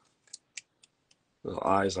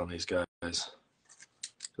eyes on these guys. Does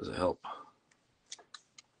it help?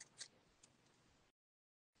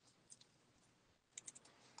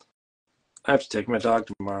 I have to take my dog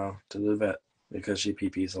tomorrow to the vet because she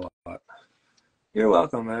pee-pees a lot. You're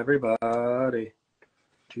welcome, everybody.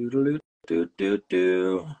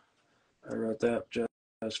 Doodle-doo-doo-doo-doo. I wrote that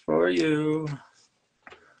just for you.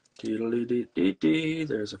 Doodle-dee-dee-dee.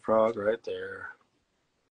 There's a frog right there.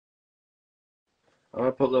 I'm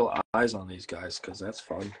going to put little eyes on these guys because that's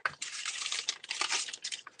fun.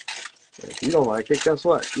 If you don't like it, guess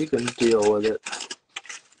what? You can deal with it.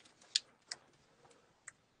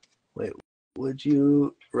 Wait, would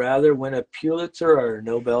you rather win a Pulitzer or a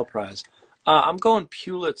Nobel Prize? I'm going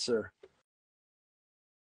Pulitzer.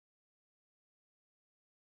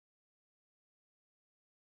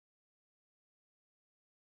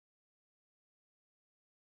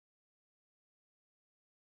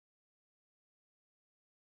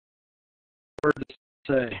 Hard to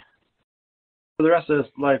say. For the rest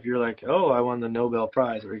of life, you're like, oh, I won the Nobel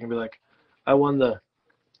Prize. Or you can be like, I won the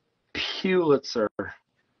Pulitzer.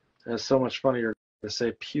 It's so much funnier to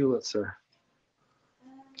say Pulitzer.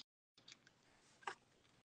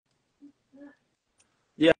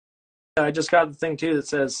 Yeah, I just got the thing too that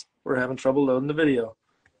says we're having trouble loading the video.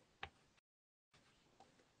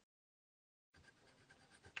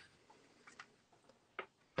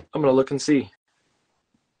 I'm going to look and see.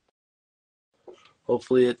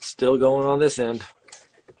 Hopefully it's still going on this end.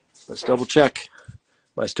 Let's double check.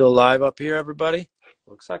 Am I still live up here, everybody?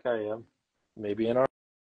 Looks like I am. Maybe in our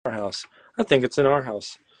house. I think it's in our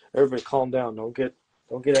house. Everybody calm down. Don't get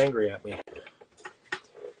angry at me.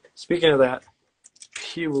 Speaking of that,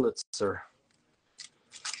 Pulitzer.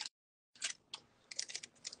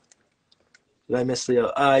 Did I miss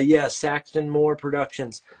Leo? Yeah, Saxton Moore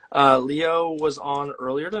Productions. Leo was on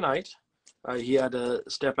earlier tonight. He had to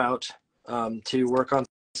step out to work on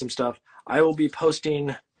some stuff. I will be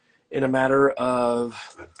posting in a matter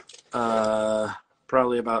of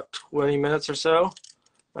probably about 20 minutes or so,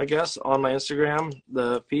 I guess, on my Instagram,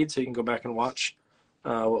 the feed, so you can go back and watch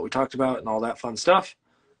what we talked about and all that fun stuff.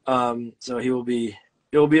 So it will be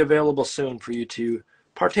available soon for you to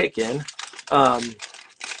partake in.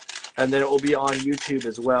 And then it will be on YouTube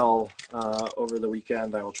as well over the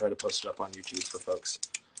weekend. I will try to post it up on YouTube for folks.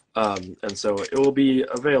 And so it will be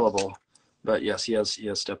available. But yes, he has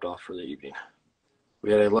stepped off for the evening.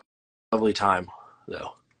 We had a lovely time,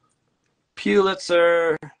 though.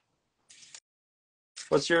 Pulitzer.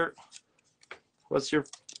 What's your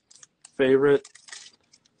favorite?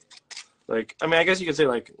 Like, I mean, I guess you could say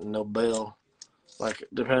like Nobel, like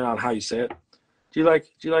depending on how you say it. Do you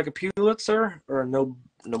like a Pulitzer or a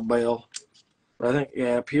Nobel? I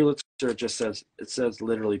think Pulitzer just says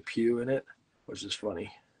literally Pew in it, which is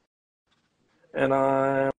funny. And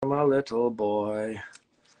I'm a little boy.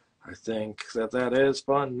 I think that is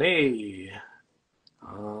funny.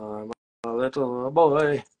 I'm a little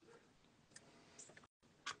boy.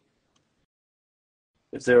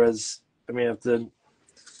 If there was, I mean,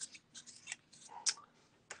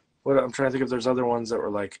 what I'm trying to think if there's other ones that were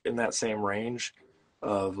like in that same range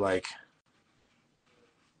of like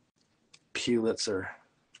Pulitzer.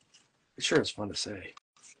 It sure is fun to say.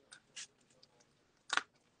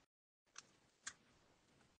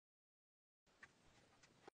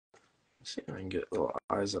 Let's see if I can get little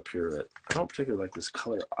eyes up here that I don't particularly like this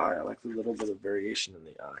color eye. I like the little bit of variation in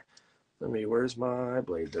the eye. Where's my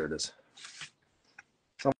blade? There it is.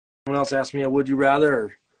 Someone else asked me a would you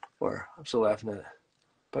rather or I'm still laughing at it.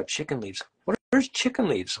 About chicken leaves. What Where's Chicken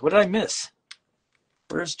Leaves? What did I miss?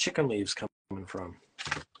 Where's Chicken Leaves coming from?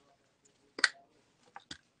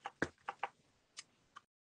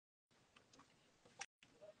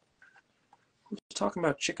 Who's talking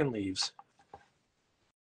about chicken leaves?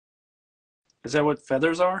 Is that what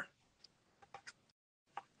feathers are?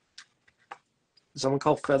 Does someone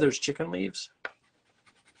call feathers chicken leaves?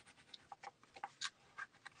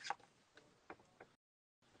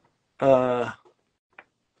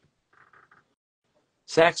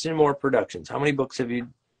 Saxon Moore Productions. How many books have you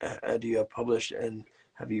do you have published, and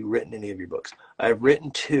have you written any of your books? I've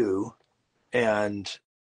written 2, and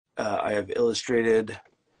I have illustrated.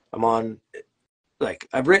 I'm on, like,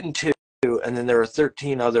 I've written 2, and then there are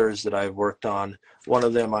 13 others that I've worked on. One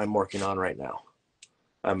of them I'm working on right now.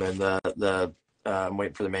 I'm in I'm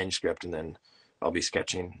waiting for the manuscript, and then I'll be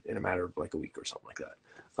sketching in a matter of like a week or something like that.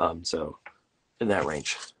 So in that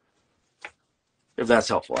range. If that's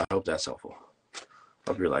helpful, I hope that's helpful.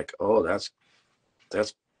 I'll be like, oh, that's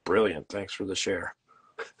brilliant. Thanks for the share.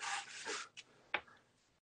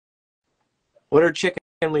 What are chicken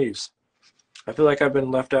leaves? I feel like I've been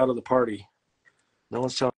left out of the party. No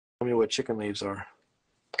one's telling me what chicken leaves are.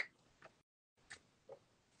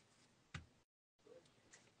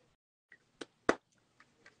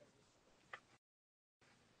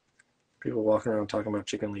 People walking around talking about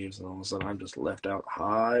chicken leaves, and all of a sudden I'm just left out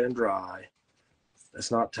high and dry.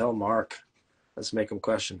 Let's not tell Mark. Let's make him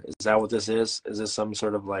question. Is that what this is? Is this some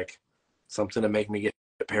sort of like something to make me get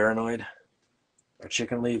paranoid? Are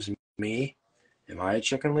chicken leaves me? Am I a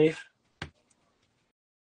chicken leaf?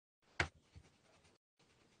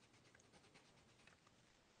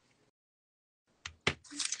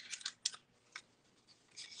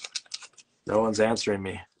 No one's answering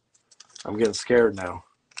me. I'm getting scared now.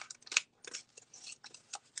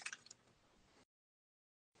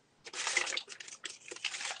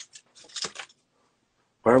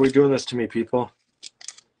 Why are we doing this to me, people?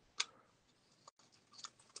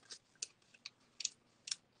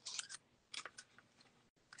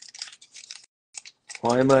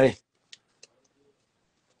 Why am I?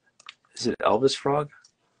 Is it Elvis frog?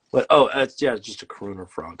 What? Oh, yeah, it's just a crooner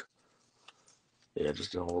frog. Yeah,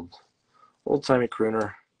 just an old-timey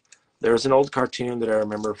crooner. There was an old cartoon that I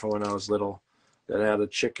remember from when I was little that had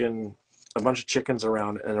a bunch of chickens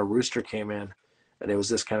around, and a rooster came in, and it was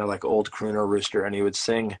this kind of like old crooner rooster, and he would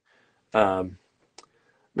sing. Mrs.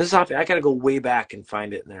 Hoffman, I gotta go way back and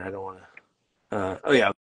find it in there. I don't want to. Oh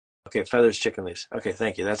yeah, okay. Feathers, chicken leaves. Okay,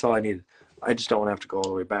 thank you. That's all I needed. I just don't want to have to go all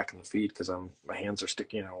the way back in the feed because my hands are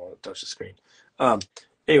sticky and I don't want to touch the screen.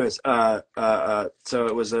 Anyways, so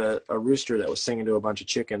it was a rooster that was singing to a bunch of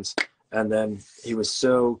chickens, and then he was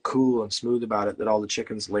so cool and smooth about it that all the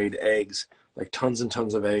chickens laid eggs, like tons and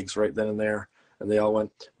tons of eggs right then and there, and they all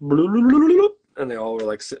went and they all were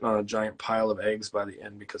like sitting on a giant pile of eggs by the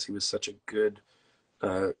end because he was such a good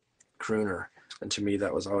crooner. And to me,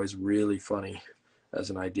 that was always really funny as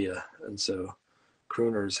an idea. And so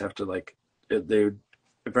crooners have to like, if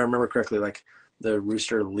I remember correctly, like the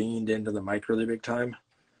rooster leaned into the mic really big time.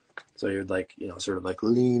 So he would like, sort of like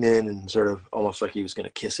lean in and sort of almost like he was going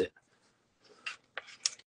to kiss it.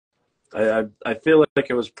 I feel like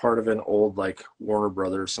it was part of an old like Warner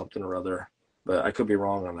Brothers something or other, but I could be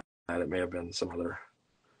wrong on that. It may have been some other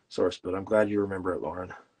source, but I'm glad you remember it,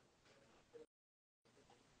 Lauren.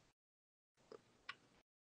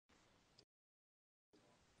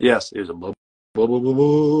 Yes, it was a blah, blah, blah, blah,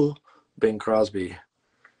 blah. Bing Crosby.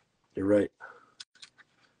 You're right.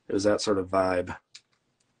 It was that sort of vibe.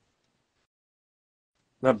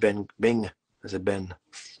 Not Ben, Bing. I said Ben.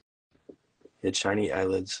 He had shiny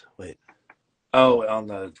eyelids. Wait. Oh, on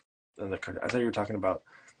the, I thought you were talking about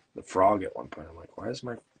the frog at one point. I'm like, why is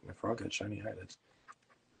my frog had shiny eyelids?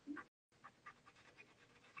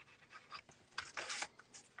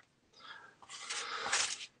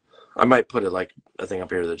 I might put it like a thing up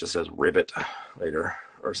here that just says ribbit later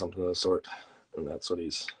or something of the sort. And that's what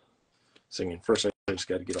he's singing. First, I just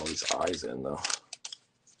got to get all these eyes in, though.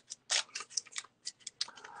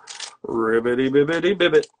 Ribbity bibbity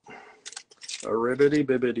bibbit. A ribbity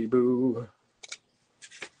bibbity boo.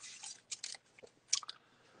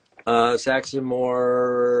 Saxon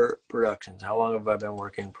Moore Productions. How long have I been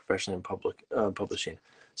working professionally in publishing?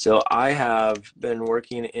 So I have been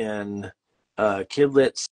working in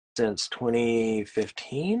kidlit since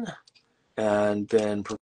 2015 and been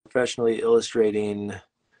professionally illustrating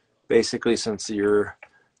basically since the year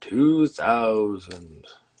 2000.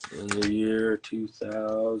 In the year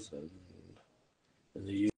 2000. In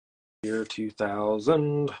the year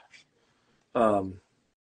 2000. So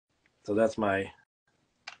that's my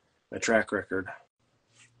track record.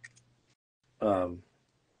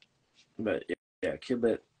 But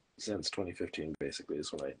kidlit since 2015 basically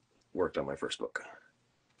is when I worked on my first book.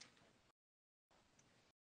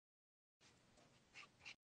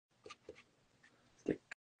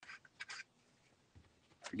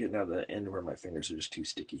 Getting out of the end where my fingers are just too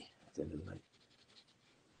sticky at the end of the night.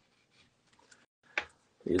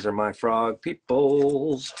 These are my frog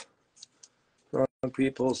peoples. Frog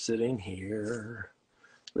people sitting here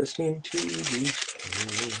listening to these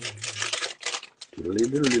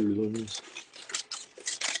tunes.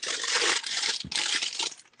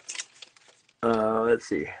 Let's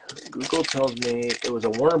see. Google tells me it was a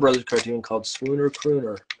Warner Brothers cartoon called Swooner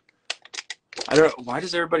Crooner. I don't know, why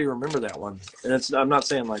does everybody remember that one? And I'm not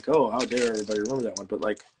saying like, oh, how dare everybody remember that one, but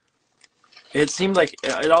like, it seemed like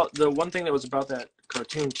the one thing that was about that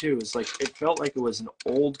cartoon too is like it felt like it was an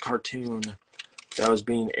old cartoon that was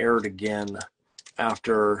being aired again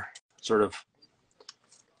after sort of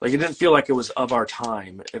like it didn't feel like it was of our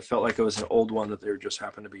time. It felt like it was an old one that they just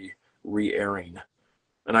happened to be re-airing.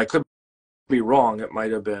 And I could be wrong. It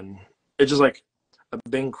might have been. It's just like a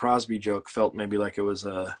Bing Crosby joke felt maybe like it was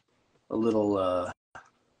a little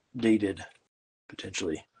dated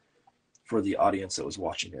potentially for the audience that was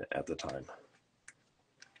watching it at the time.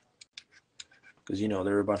 Because, you know,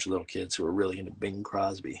 there were a bunch of little kids who were really into Bing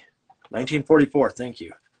Crosby. 1944, thank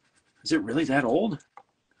you. Is it really that old?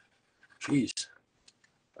 Jeez.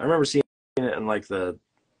 I remember seeing it in like the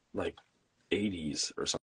 80s or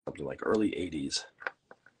something, like early 80s.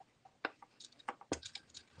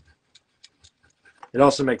 It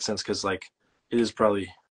also makes sense because like it is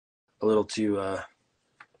probably a little too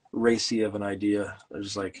racy of an idea. They're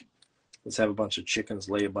just like, let's have a bunch of chickens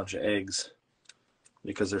lay a bunch of eggs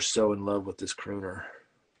because they're so in love with this crooner.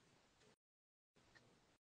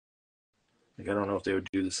 Like, I don't know if they would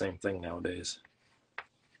do the same thing nowadays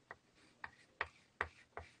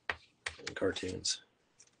in cartoons.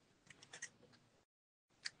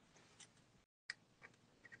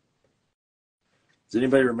 Does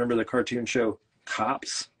anybody remember the cartoon show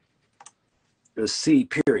Cops? It was C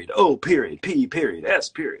period, O period, P period, S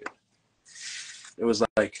period. It was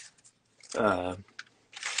like, I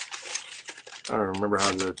don't remember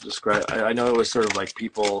how to describe it. I know it was sort of like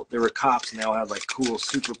people, they were cops and they all had like cool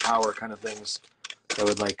superpower kind of things. That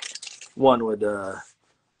would like, one would,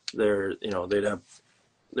 they'd have,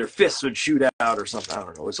 their fists would shoot out or something. I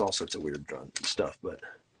don't know. It's all sorts of weird stuff, but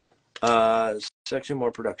section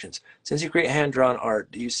more productions. Since you create hand-drawn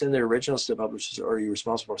art, do you send the originals to publishers or are you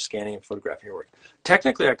responsible for scanning and photographing your work?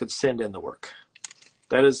 Technically, I could send in the work.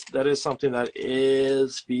 That is something that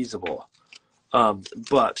is feasible.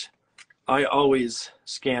 But I always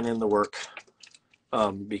scan in the work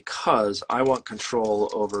because I want control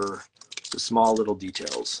over the small little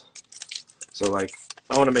details. So like,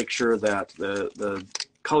 I want to make sure that the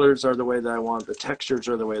colors are the way that I want, the textures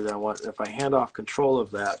are the way that I want. And if I hand off control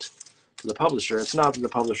of that to the publisher, it's not that the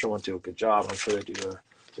publisher won't do a good job. I'm sure they do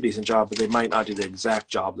a decent job, but they might not do the exact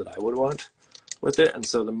job that I would want with it. And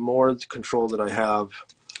so the more control that I have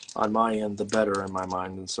on my end, the better in my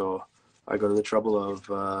mind. And so I go to the trouble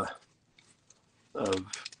of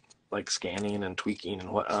like scanning and tweaking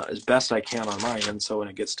and what as best I can on my end. So when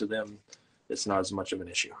it gets to them, it's not as much of an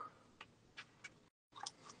issue.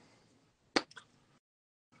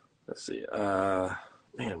 Let's see.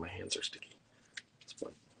 Man, my hands are sticky. It's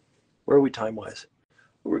fun. Where are we time-wise?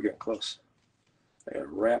 We're getting close. I gotta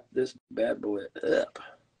wrap this bad boy up.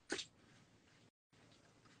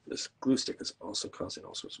 This glue stick is also causing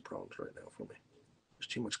all sorts of problems right now for me. There's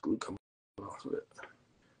too much glue coming off of it,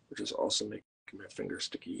 which is also making my finger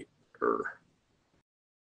sticky. Here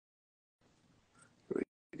we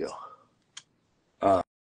go.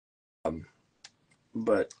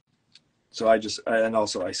 But so and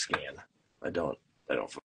also I scan. I don't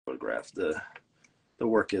photograph. The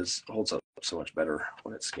work holds up so much better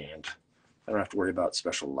when it's scanned. I don't have to worry about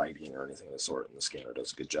special lighting or anything of the sort, and the scanner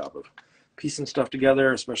does a good job of piecing stuff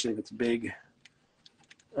together, especially if it's big.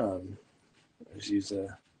 I just use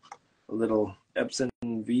a little Epson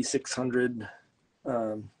V600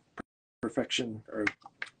 Perfection or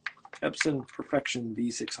Epson Perfection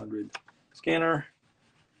V600 scanner.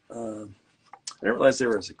 I didn't realize they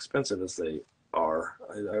were as expensive as they are.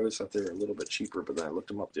 I always thought they were a little bit cheaper, but then I looked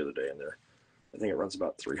them up the other day, and I think it runs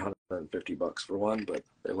about $350 for one, but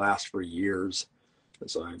they last for years, and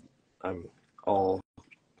so I'm all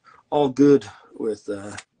good with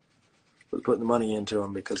putting the money into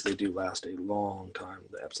them because they do last a long time.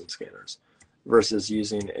 The Epson scanners versus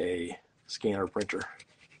using a scanner printer.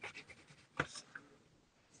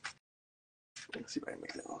 Let's see if I can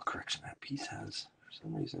make that little correction. That piece has, for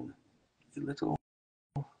some reason, a little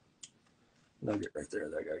nugget right there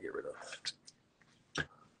that I gotta get rid of.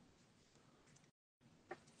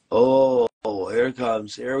 Oh, here it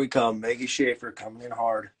comes. Here we come. Maggie Schaefer coming in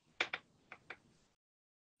hard.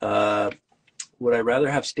 Would I rather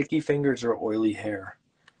have sticky fingers or oily hair?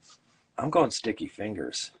 I'm going sticky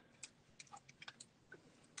fingers.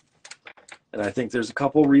 And I think there's a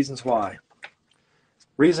couple reasons why.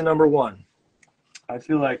 Reason number one, I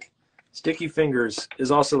feel like sticky fingers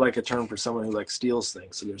is also like a term for someone who like steals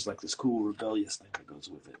things. So there's like this cool rebellious thing that goes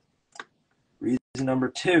with it. Reason number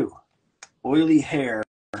two, oily hair.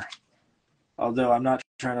 Although I'm not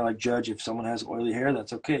trying to like judge if someone has oily hair,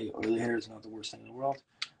 that's okay. Oily hair is not the worst thing in the world.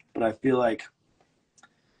 But I feel like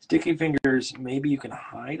sticky fingers, maybe you can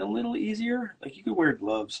hide a little easier. Like you could wear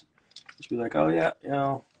gloves. Just be like, oh yeah, you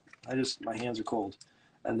know, my hands are cold.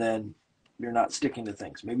 And then you're not sticking to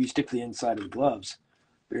things. Maybe you stick to the inside of the gloves,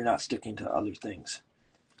 but you're not sticking to other things.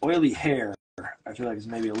 Oily hair, I feel like is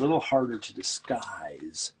maybe a little harder to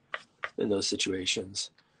disguise in those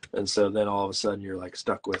situations. And so then all of a sudden you're like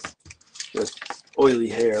stuck with oily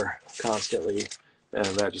hair constantly. And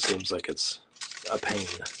that just seems like it's a pain.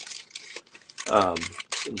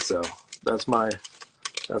 And so that's my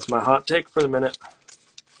hot take for the minute.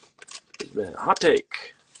 It's been a hot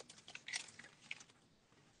take.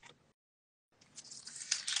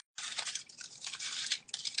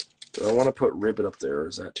 Do I want to put ribbon up there, or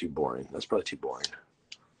is that too boring? That's probably too boring.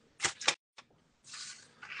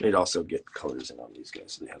 Need to also get colors in on these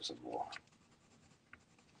guys so they have some more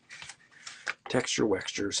texture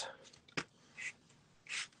wextures.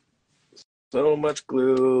 So much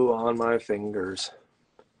glue on my fingers.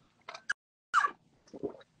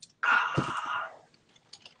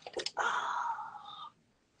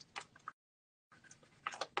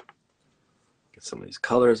 Get some of these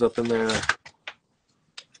colors up in there.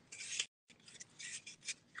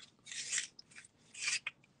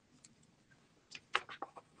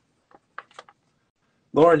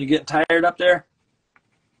 Lauren, you getting tired up there?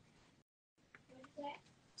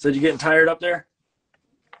 Said you getting tired up there?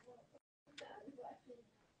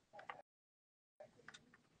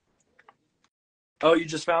 Oh, you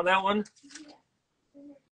just found that one?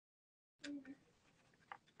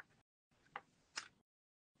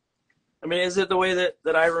 I mean, is it the way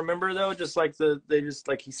that I remember though? Just like they just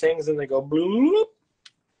like he sings and they go bloop.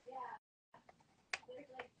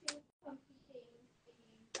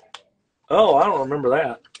 Oh, I don't remember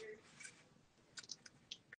that.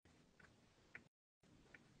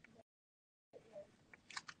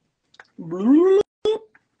 Bloop.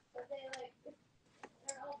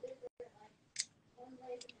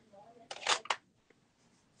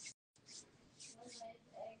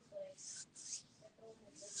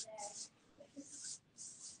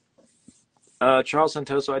 Charles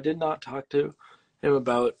Santoso, I did not talk to him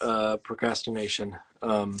about procrastination.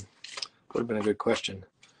 Would have been a good question.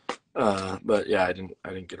 But yeah, I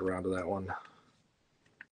didn't get around to that one.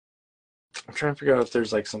 I'm trying to figure out if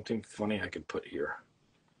there's like something funny I could put here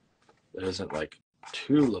that isn't like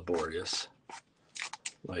too laborious.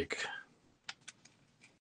 Like,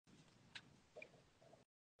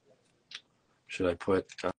 should I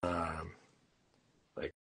put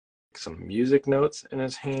like some music notes in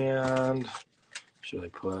his hand? Should I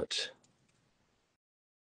put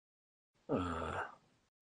I'm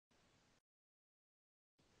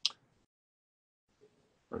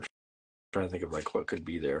trying to think of like what could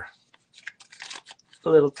be there. A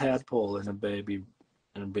little tadpole and a baby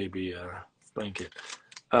blanket.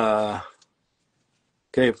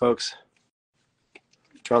 Okay, folks.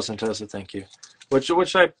 Charles Santosa, thank you. What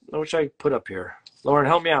should I put up here? Lauren,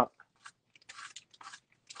 help me out.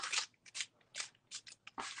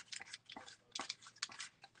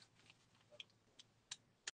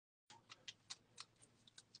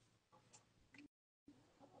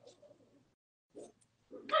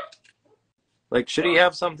 Like, should he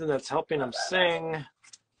have something that's helping him sing?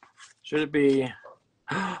 Should it be?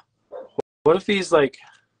 What if he's like?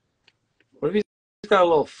 What if he's got a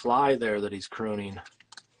little fly there that he's crooning?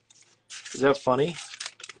 Is that funny?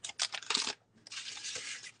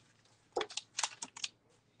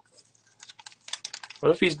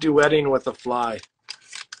 What if he's duetting with a fly?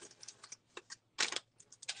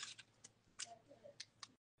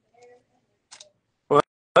 What?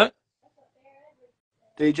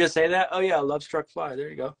 Did he just say that? Oh yeah, love struck fly. There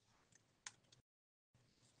you go.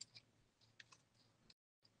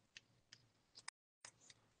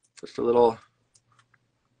 Just a little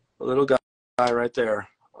guy right there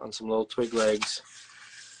on some little twig legs.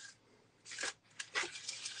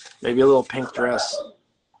 Maybe a little pink dress.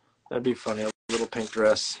 That'd be funny. A little pink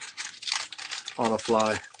dress on a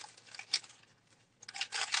fly.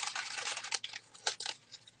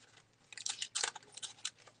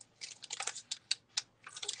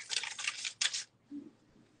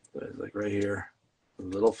 right here. A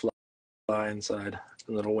little fly inside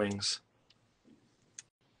and little wings.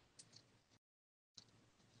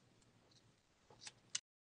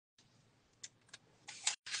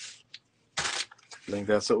 I think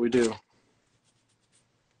that's what we do.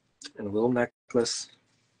 And a little necklace.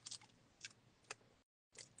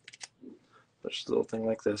 Just a little thing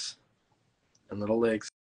like this. And little legs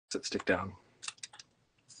that stick down.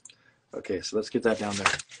 Okay, so let's get that down there.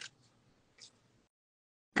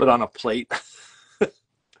 Put on a plate.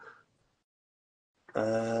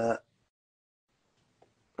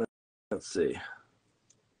 Let's see.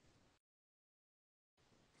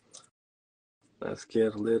 Let's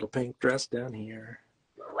get a little pink dress down here.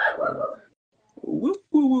 Woo,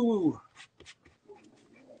 woo, woo, woo.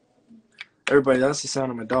 Everybody, that's the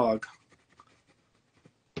sound of my dog.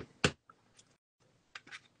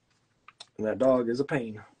 And that dog is a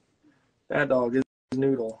pain. That dog is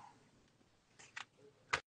Noodle.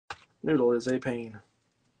 Noodle is a pain.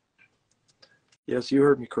 Yes, you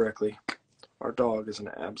heard me correctly. Our dog is an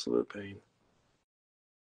absolute pain.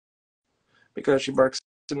 Because she barks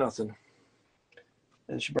at nothing.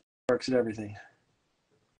 And she barks at everything.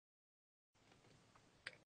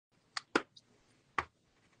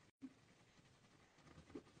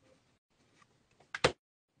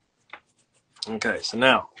 Okay, so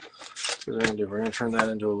now, what we're going to do, we're going to turn that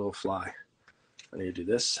into a little fly. I need to do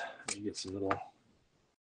this. I need to get some little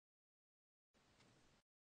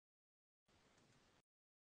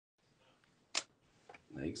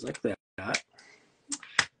legs like that.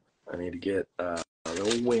 I need to get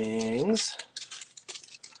little wings.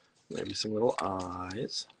 Maybe some little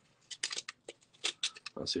eyes.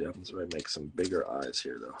 Let's see what happens if I make some bigger eyes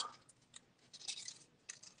here, though.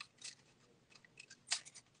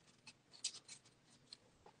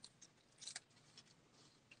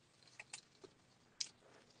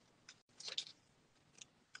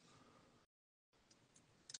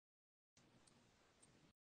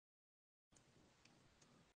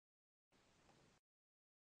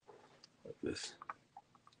 Like this.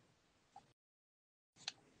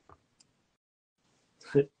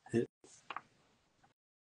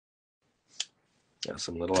 Got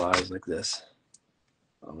some little eyes like this.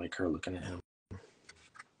 I'll make her looking at him.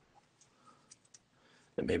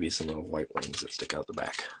 And maybe some little white wings that stick out the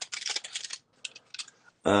back.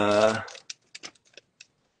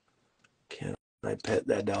 Can I pet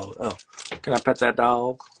that dog? Oh, can I pet that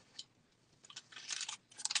dog?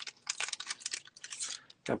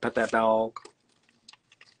 Can I pet that dog?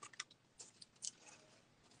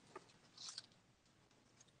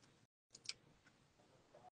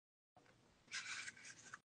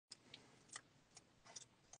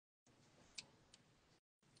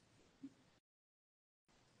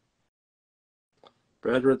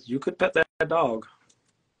 Brethren, you could pet that dog.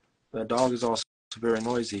 That dog is also very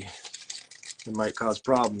noisy. It might cause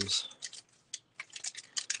problems.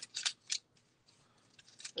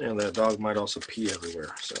 And that dog might also pee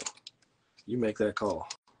everywhere. So you make that call.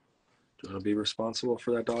 Do you want to be responsible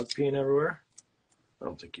for that dog peeing everywhere? I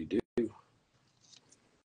don't think you do.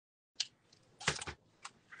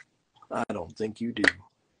 I don't think you do.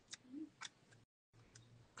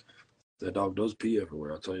 That dog does pee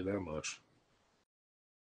everywhere, I'll tell you that much.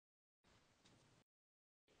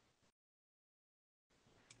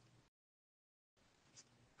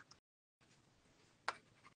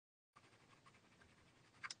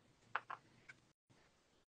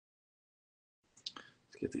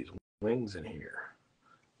 Let's get these wings in here.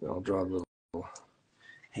 Then I'll draw little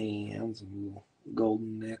hands and a little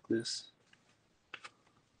golden necklace.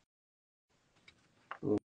 A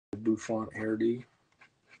little bouffant hairdo.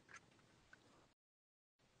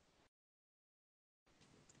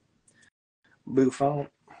 Bouffant.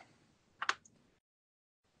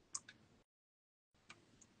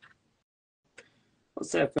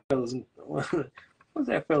 What's that fella's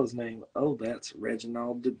name? Oh, that's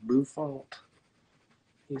Reginald de Bouffant.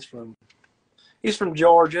 He's from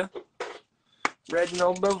Georgia.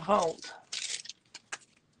 Reginald Bouffant.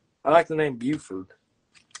 I like the name Buford.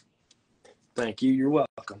 Thank you. You're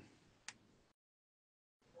welcome.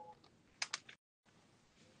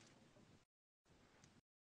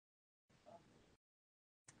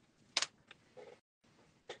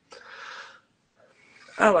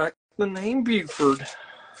 I like the name Buford.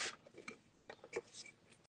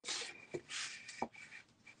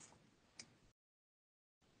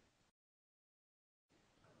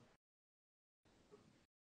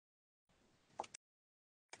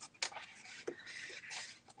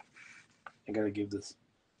 I gotta give this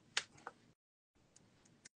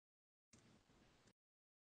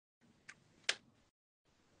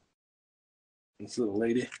little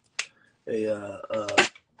lady a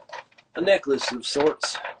a necklace of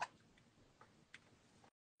sorts.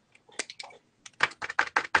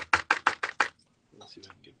 Let's see if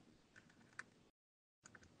I can get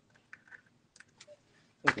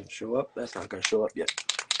that can show up. That's not going to show up yet.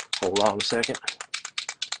 Hold on a second.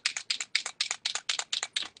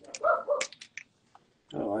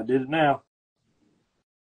 Oh, I did it now.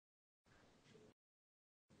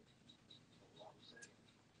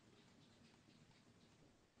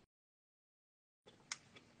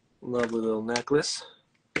 Lovely little necklace.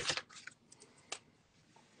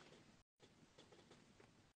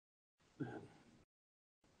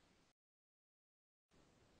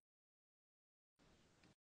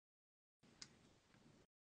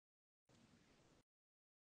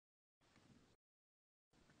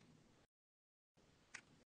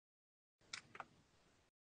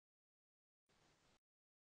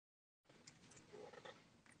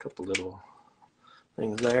 Couple little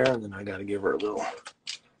things there, and then I got to give her a little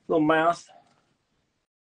mouth.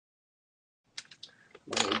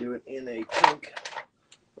 I'm going to do it in a pink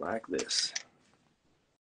like this.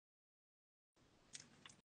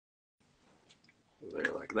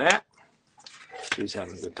 There, like that. She's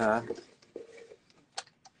having a good time.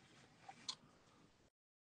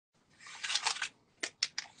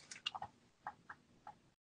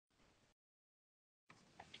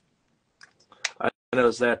 I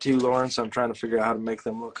noticed that too, Lauren, so I'm trying to figure out how to make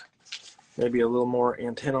them look maybe a little more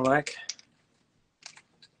antenna-like.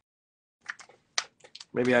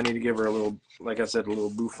 Maybe I need to give her a little, like I said, a little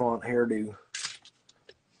bouffant hairdo.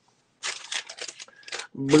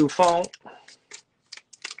 Bouffant.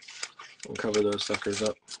 And cover those suckers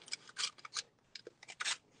up.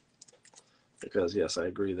 Because, yes, I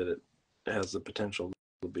agree that it has the potential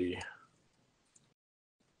to be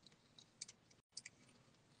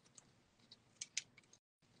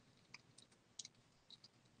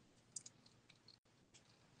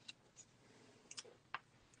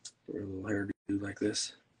a little hairdo like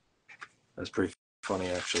this. That's pretty funny,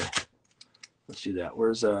 actually. Let's do that.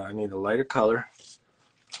 Where's I need a lighter color.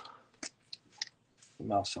 The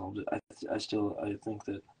mouse solved it. I think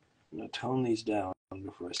that I'm gonna tone these down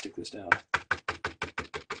before I stick this down.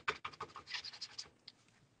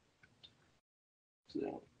 So they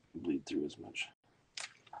don't bleed through as much.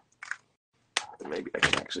 Maybe I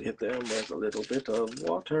can actually hit them with a little bit of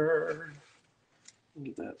water.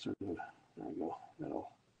 Get that sort of, there we go. That'll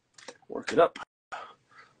work it up.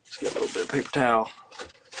 Let's get a little bit of paper towel.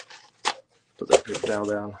 Put that paper towel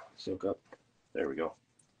down, soak up. There we go.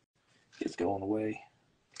 It's going away.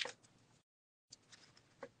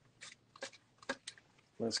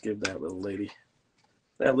 Let's give that little lady,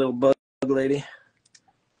 that little bug lady,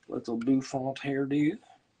 little bouffant hairdo.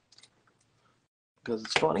 Because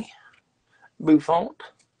it's funny. Bouffant.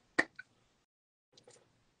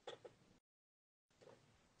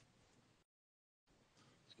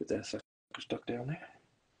 Let's get that sucker stuck down there.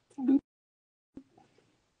 Boop.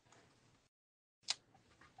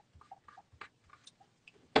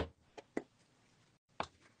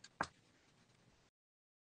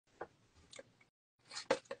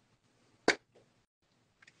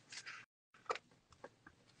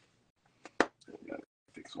 Gotta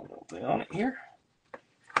fix one little thing on it here.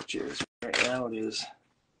 Which is right now it is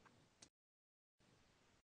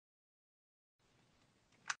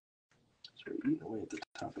sort of eating away at the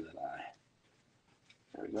top of that eye.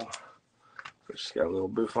 There we go. So she's got a little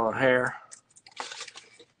bouffant hair.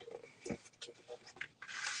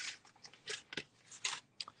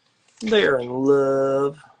 They're in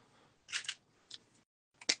love.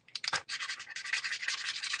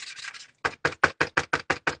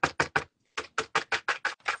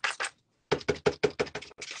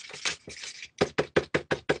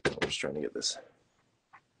 I'm just trying to get this.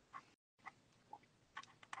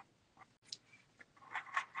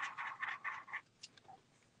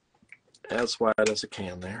 As wide as I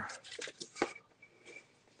can there.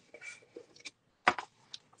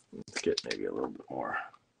 Let's get maybe a little bit more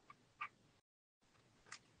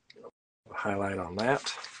highlight on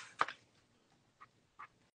that.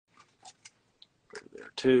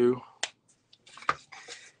 There too.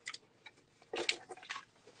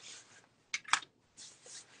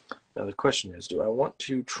 Now the question is, do I want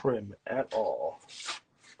to trim at all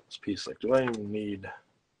this piece? Like, do I even need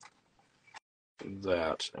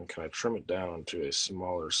that? And can I trim it down to a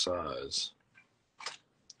smaller size?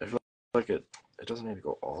 I feel like it doesn't need to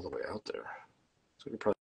go all the way out there. So we could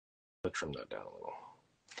probably trim that down a little.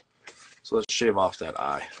 So let's shave off that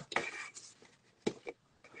eye. A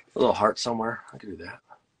little heart somewhere. I could do that.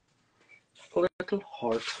 A little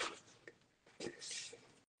heart.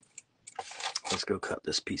 Let's go cut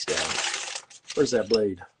this piece down. Where's that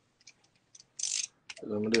blade?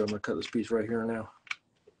 What I'm gonna cut this piece right here now.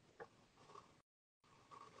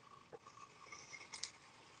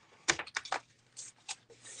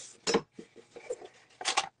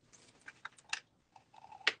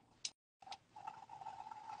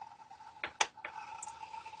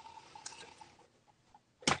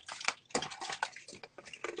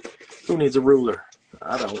 Who needs a ruler?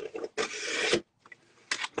 I don't.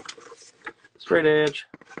 Straight edge.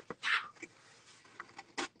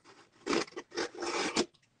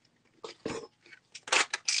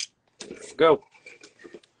 There we go.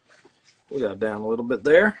 We got down a little bit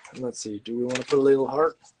there. Let's see, do we want to put a little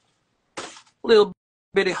heart? Little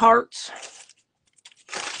bitty hearts.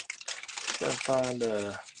 Gotta find,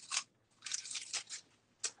 do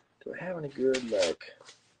I have any good, like,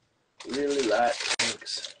 really light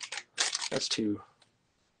pinks? That's too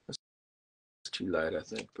light, I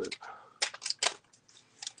think, but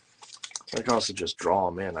I can also just draw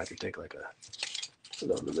them in. I could take like a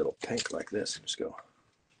little pink like this and just go.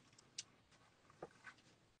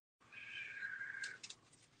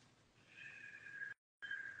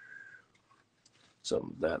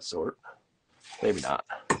 Something of that sort. Maybe not.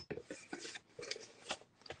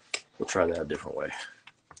 We'll try that a different way.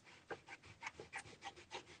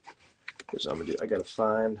 Here's what I'm gonna do. I gotta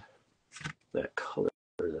find that color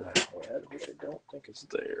that I had, which I don't think is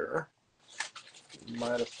there.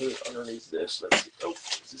 Might have put it underneath this. Let's see. Oh,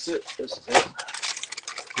 is this it? This is it.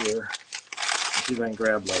 Here. Let's see if I can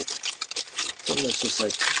grab like something that's just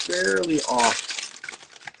like barely off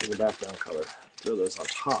of the background color. Throw those on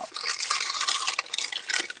top.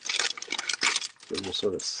 So they'll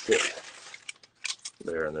sort of sit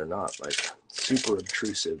there and they're not like super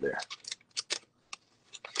obtrusive there.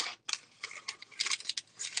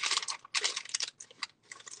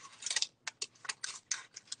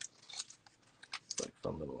 Like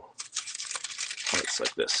fun little hearts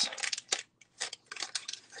like this.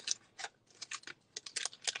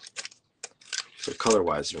 So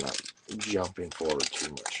color-wise, you're not jumping forward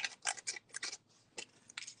too much.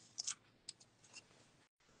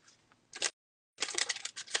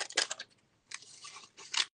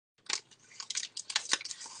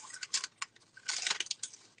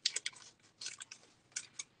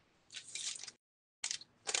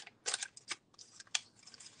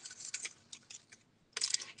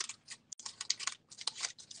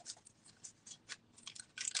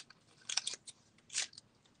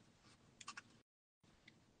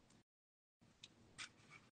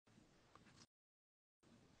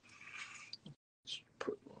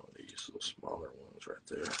 Put one of these little smaller ones right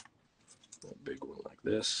there. A big one like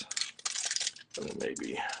this. And then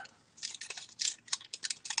maybe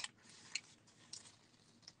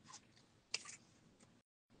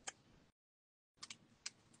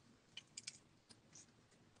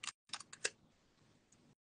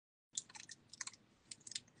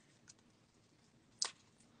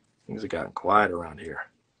things have gotten quiet around here.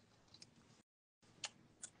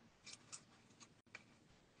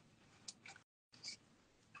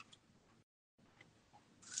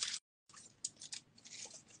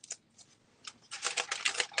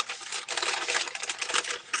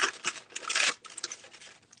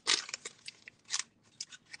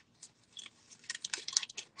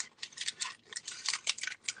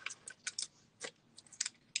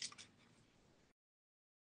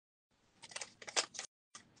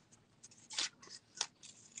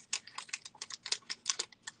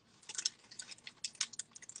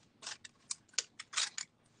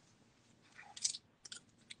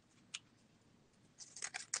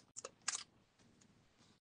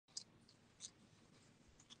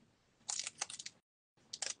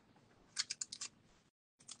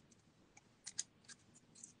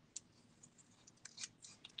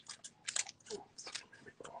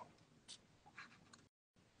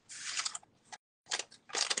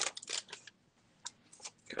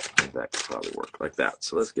 That could probably work like that.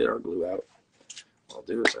 So let's get our glue out. What I'll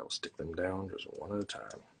do is I'll stick them down just one at a time.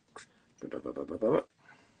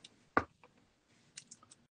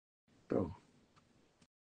 Boom.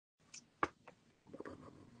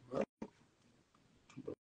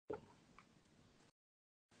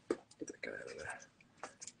 Get that guy out of there.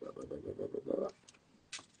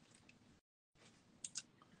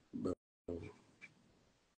 Boom.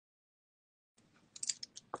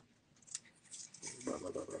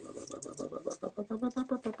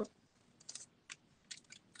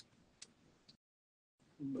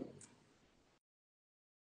 Boom.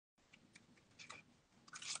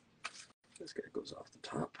 This guy goes off the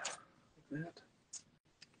top like that.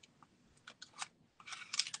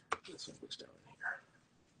 This one goes down in here.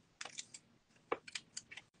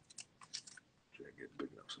 Try to get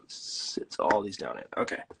big enough so it sits all these down in.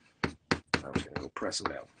 Okay. I'm just going to go press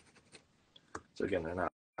them down. So again, they're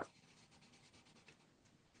not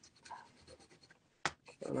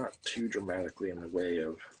too dramatically in the way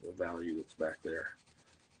of the value that's back there.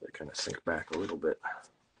 They kind of sink back a little bit.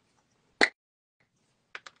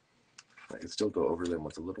 I can still go over them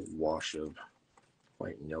with a little wash of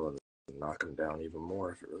white and yellow and knock them down even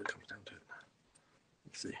more if it really comes down to it.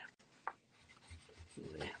 Let's see.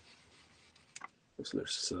 So they're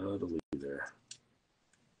subtly there.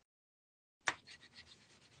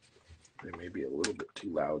 They may be a little bit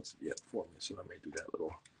too loud yet for me, so I may do that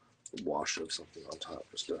little wash of something on top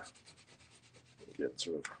just to get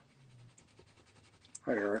sort of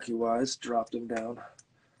hierarchy-wise, drop them down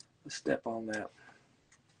a step on that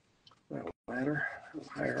ladder of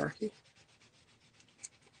hierarchy.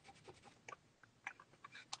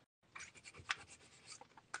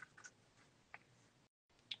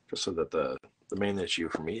 Just so that the main issue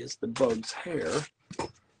for me is the bug's hair.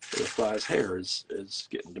 The fly's hair is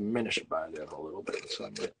getting diminished by them a little bit, so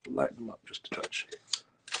I'm going to lighten them up just a touch.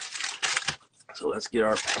 So let's get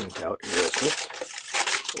our paint out here real quick.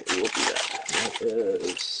 So we will do that. That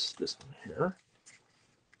is this one here.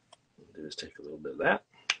 What we'll do is take a little bit of that,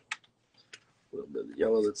 a little bit of the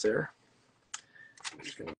yellow that's there. I'm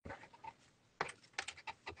just going to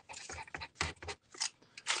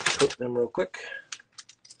coat them real quick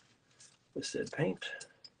with said paint.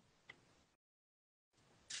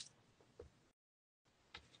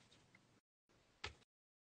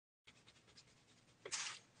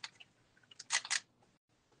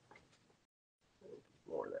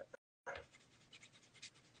 More of that.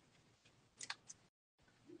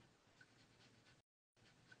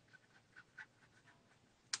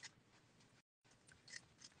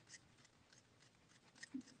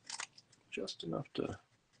 Just enough to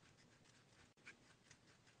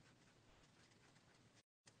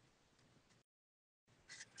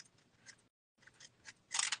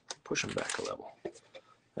push them back a level.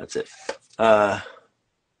 That's it. Sheena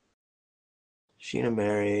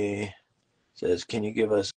Mary says, can you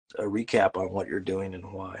give us a recap on what you're doing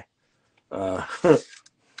and why? I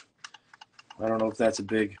don't know if that's a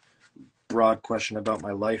big, broad question about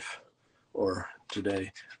my life or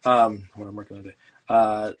today, what I'm working on today.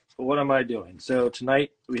 What am I doing? So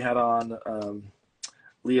tonight we had on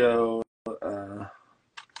Leo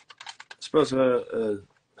Espinosa,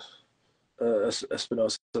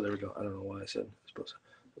 Espinosa. There we go. I don't know why I said Espinosa.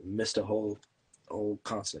 Missed a whole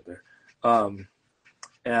consonant there.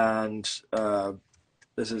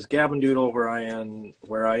 This is Gavin Doodle, where I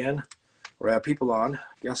have people on,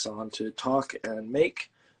 guests on, to talk and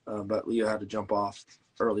make. But Leo had to jump off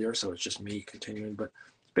earlier, so it's just me continuing. But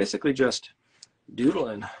it's basically just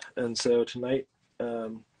doodling. And so tonight,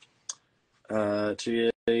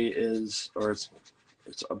 today is, or it's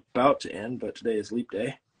about to end, but today is leap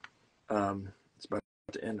day. It's about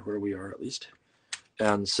to end where we are, at least.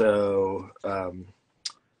 And so,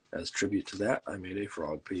 as tribute to that, I made a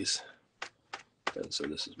frog piece. And so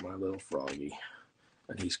this is my little froggy.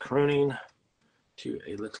 And he's crooning to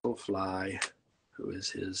a little fly who is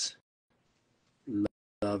his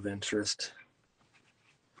love interest.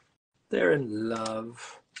 They're in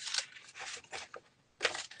love.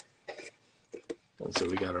 And so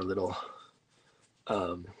we got our little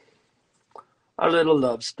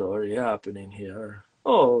love story happening here.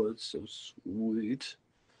 Oh, it's so sweet.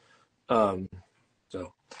 So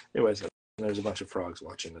anyways, there's a bunch of frogs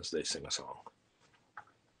watching as they sing a song.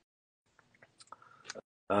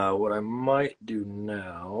 What I might do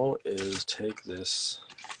now is take this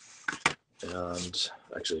and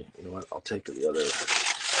actually, you know what? I'll take the other.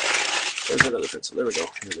 Where's that other pencil? There we go.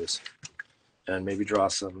 Here it is. And maybe draw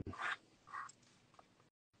some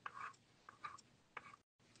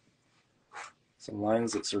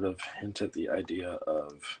lines that sort of hint at the idea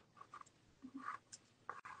of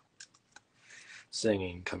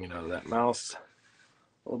singing coming out of that mouth.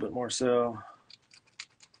 A little bit more so.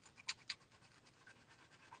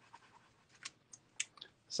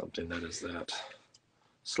 Something that is that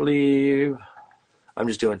sleeve. I'm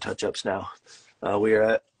just doing touch-ups now. We are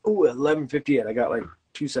at 11:58. I got like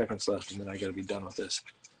 2 seconds left, and then I got to be done with this.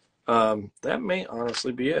 That may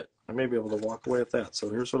honestly be it. I may be able to walk away with that. So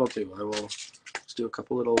here's what I'll do. I will just do a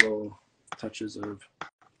couple little touches of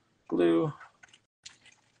glue.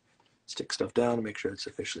 Stick stuff down to make sure it's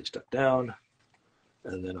officially stuck down.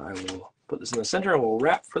 And then I will put this in the center and we'll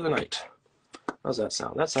wrap for the night. How's that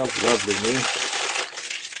sound? That sounds lovely to me.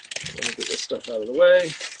 Let me get this stuff out of the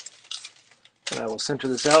way. And I will center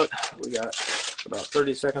this out. We got about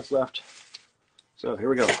 30 seconds left. So here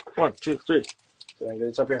we go. 1, 2, 3. So I can get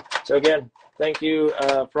this up here. So again, thank you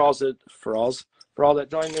for all for all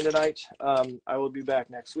that joined me tonight. I will be back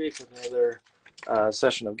next week with another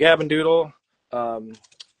session of Gab and Doodle.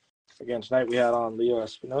 Again, tonight we had on Leo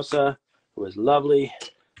Espinosa, who was lovely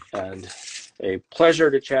and a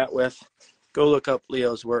pleasure to chat with. Go look up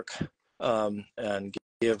Leo's work and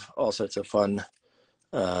give all sorts of fun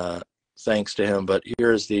thanks to him. But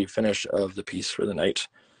here's the finish of the piece for the night.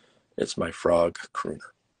 It's my frog crooner.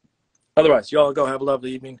 Otherwise, you all go have a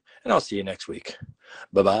lovely evening, and I'll see you next week.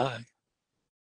 Bye-bye.